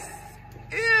ass.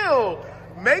 Ew.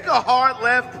 Make a hard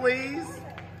left, please.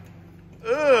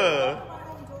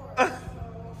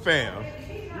 Fam,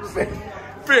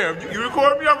 you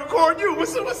record me, I record you.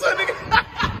 What's up,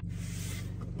 nigga?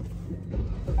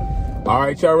 All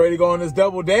right, y'all ready to go on this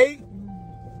double date?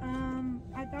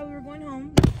 I thought we were going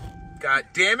home. God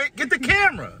damn it, get the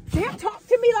camera. Damn, talk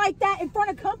to me like that in front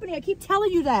of company. I keep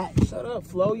telling you that. Shut up,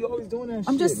 Flo. You always doing that shit,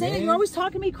 I'm just saying, man. you're always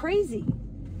talking to me crazy.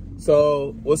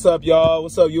 So, what's up, y'all?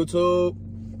 What's up, YouTube?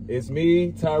 It's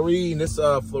me, Tyree, and this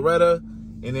Floretta.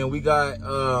 And then we got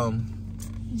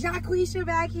Jaquisha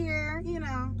back here, you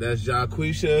know. That's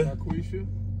Jaquisha.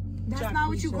 That's not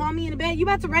what you call me in the bed. You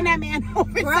about to run that man over.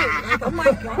 Right. Oh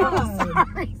my God.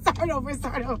 Sorry. Start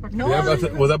over. No.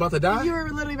 Was I about to die? You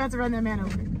were literally about to run that man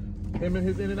over. Him and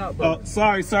his in and out, bro. Oh,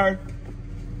 sorry, sir.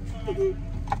 He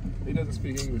doesn't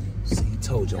speak English. See, he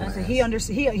told y'all. He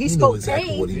spoke exactly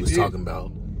pain. what he was talking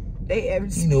about. Pain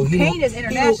is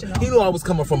international. He knew I was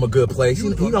coming from a good place. He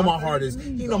know my heart is.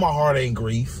 He know my heart ain't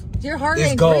grief. Your heart it's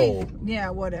ain't gold. grief.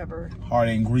 Yeah, whatever. Heart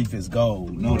ain't grief is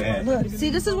gold. Know that. Look, see,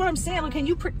 this is what I'm saying. Look, can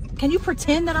you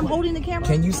pretend that I'm holding the camera?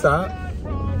 Can you stop?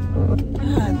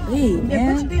 Golly,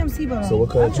 man. Put your damn seatbelt on. So what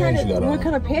color panties you got on? What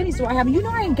color panties do I have? You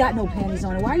know I ain't got no panties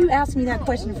on. Why are you asking me that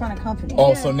question in front of company?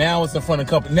 Oh, so now it's in front of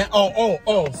company. Now,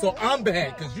 so I'm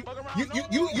bad because you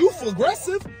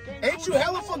Flirgressive. Ain't you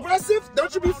hella aggressive?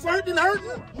 Don't you be flirting and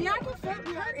hurting? Yeah, I can flirt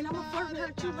and hurt, and I'm gonna flirt and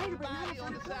hurt you later, but not in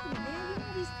front of company, man. You know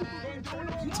these people,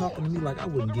 they You talking to me like I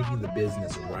wouldn't give you the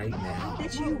business right now.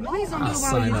 Bitch, you please don't I'll do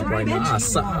sign up right now. I'll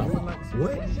sign.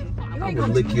 What? I will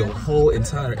lick your whole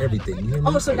entire everything. You hear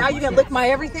me? Oh, so now you gonna lick my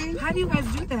everything? How do you guys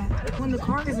do that when the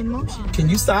car is in motion? Can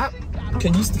you stop?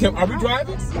 Are we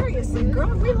driving? Seriously, girl,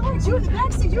 relax. You're in the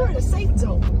backseat. You're in a safe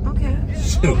zone. Okay.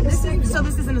 So this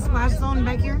is in the splash zone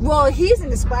back here? Well, he's in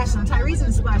the splash zone. Tyree's in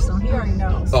the splash zone. He already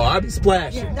knows. Oh, I be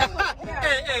splashing. Yeah.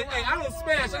 Hey, I don't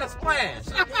splash, I splash.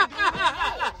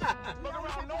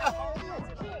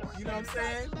 You know what I'm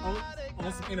saying?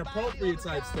 On some inappropriate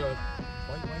type stuff.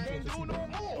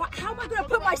 How am I gonna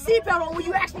put my seatbelt on when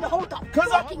you ask me to hold the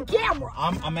fucking camera?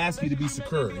 I'm asking you to be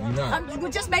secure. You're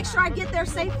not. Just make sure I get there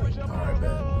safely. All right,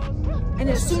 man. And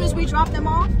as soon as we drop them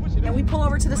off and we pull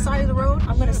over to the side of the road,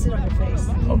 I'm gonna sit on your face.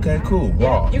 Okay, cool.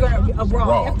 Raw. You're gonna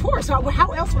raw. Of course. How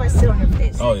else would I sit on your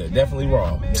face? Oh yeah, definitely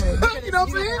raw. You know what I'm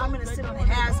saying? I'm gonna sit on it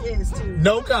as is too.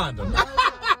 No condom.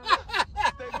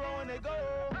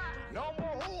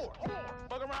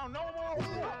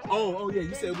 Oh yeah,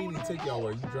 you said we need to take y'all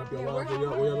where? You drop y'all off where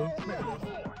y'all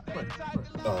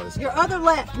Your other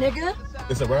left, nigga.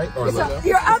 It's a right or left?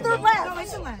 Your other left. No,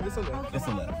 it's a left. It's a left. It's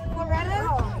a left. Loretta,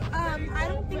 I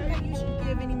don't think that you should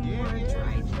give any more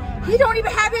try. He don't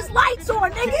even have his lights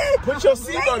on, nigga. Put your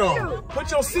seatbelt on.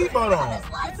 Put your seatbelt on.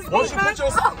 Once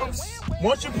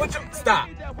you put your stop.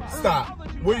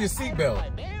 Where's your seatbelt?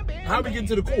 How we get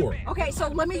to the core? Okay, so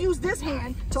let me use this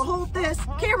hand to hold this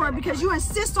camera because you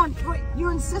insist on the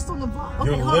vlog.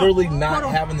 Okay, You're literally not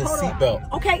having the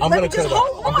seatbelt. Okay, I'm gonna just cut it off.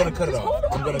 hold on. I'm gonna cut it Just off.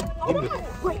 hold on. Give me the.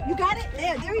 Wait, you got it?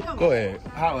 There you go. Go ahead.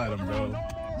 Holla at him, bro.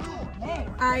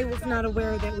 I was not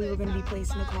aware that we were going to be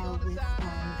placed in the car with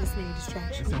this many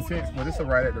distractions. It's intense, but it's a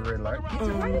right at the red light. It's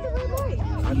right at the red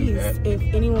light. Please, if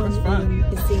anyone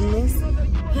is seeing this,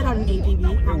 put out an APB.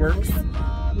 It works.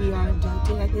 We are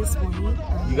abducted at this point.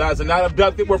 You guys are not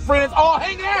abducted. We're friends. All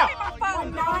hanging out.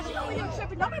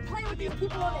 Nobody playing with these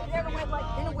people on the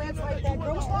interwebs like that.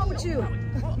 Girl, what's wrong with you?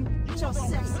 With your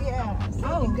sexy ass.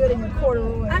 Oh, good in your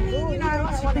corduroy. I mean, you know.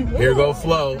 Here go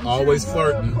Flo. Always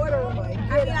flirting.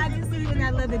 I just see you in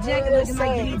that leather jacket looking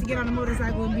like you need to get on a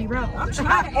motorcycle and be rough. I'm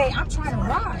trying to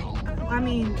ride. I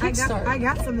mean, I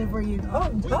got something for you. Oh,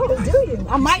 do you?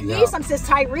 I might need some since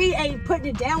Tyree ain't putting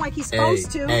it down like he's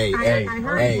supposed to. I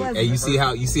heard you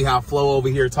see how Flo over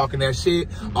here talking that shit?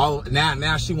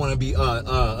 Now she want to be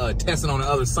testing on the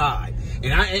other side.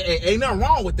 And ain't nothing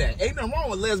wrong with that. Ain't nothing wrong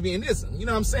with lesbianism. You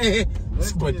know what I'm saying?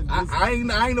 But I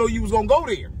ain't know you was gonna go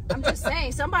there. I'm just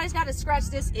saying, somebody's got to scratch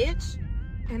this itch.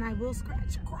 And I will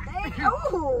scratch.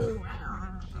 Oh,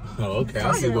 okay.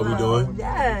 I see what we're doing.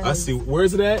 Yes. I see.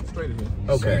 Where's it at? Straight ahead.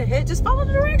 Okay. Straight ahead. Just follow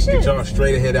the directions. Get y'all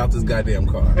straight ahead out this goddamn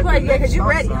car. Right, yeah, because you're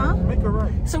ready, huh? Make it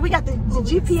right. So we got the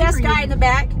GPS guy in the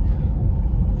back.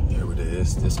 Here it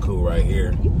is. This cool right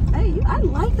here. I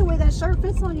like the way that shirt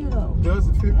fits on you, though. Does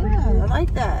it fit pretty good? I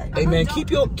like that. Hey, man, keep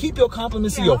your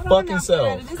compliments to your fucking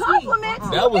self. Compliments?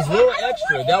 That was a little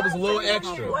extra. That was a little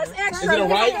extra. What's extra? Is it a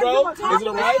right, bro? Is it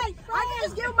a right? I can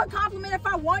just give him a compliment if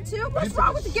I want to. What's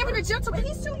wrong with giving a gentleman?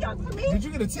 He's too young for me. Did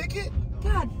you get a ticket?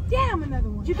 God damn, another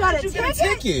one. You got a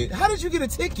ticket? How did you get a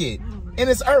ticket? And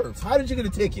it's Earth. How did you get a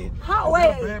ticket?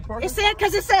 Wait, it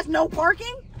says no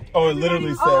parking? Oh, it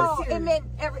literally says. Oh, it meant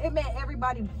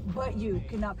everybody but you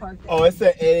cannot park there. Oh, it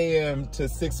said 8 a.m. to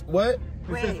 6. What?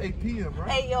 It says 8 p.m.,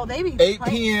 right? Hey, yo, they be 8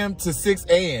 p.m. to 6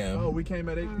 a.m. Oh, we came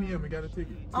at 8 p.m. and got a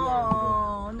ticket.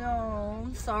 Oh, no.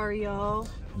 I'm sorry, y'all.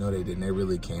 No, they didn't. They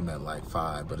really came at like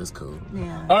 5, but it's cool.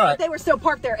 Yeah. All right. But they were still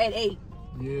parked there at 8.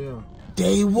 Yeah.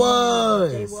 They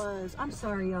was. They was. I'm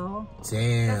sorry, y'all.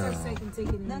 Damn. That's our second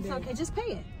ticket. That's okay. Just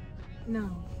pay it. No.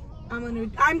 I'm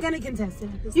gonna contest it.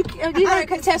 You gotta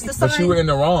contest the sign. But you were in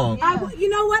the wrong. You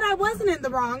know what? I wasn't in the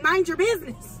wrong. Mind your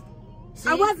business. See?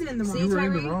 I wasn't in the wrong. See,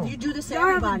 Tyree, you do this to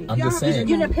everybody. I'm just saying.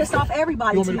 You done pissed off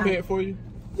everybody. You want me to pay it for you?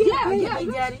 Yeah,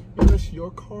 Daddy. That's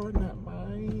your car, not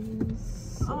mine.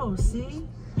 Oh, see?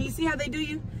 You see how they do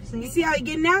you? You see how you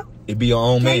getting out? It be your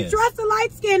own Can't man's. trust a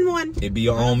light-skinned one. It be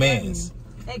your own man's.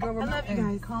 Hey, girl, I love you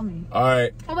guys. Call me. All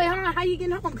right. Oh, wait, hold on. How you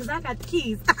getting home? Because I got the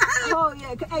keys. Oh,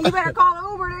 yeah. Hey, you better call an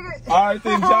Uber, nigga. All right,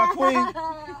 then, Jacquees.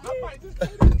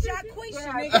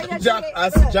 I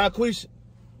said Jacquees.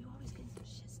 You always get some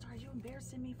shit started. You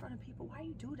embarrassing me in front of people. Why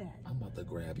you do that? I'm about to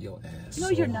grab your ass. No,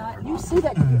 you're not. You see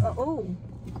that? Oh.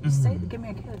 Say, give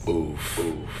me a kiss. Oof.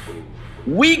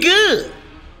 We good.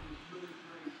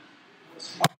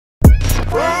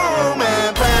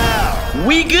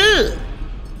 We good.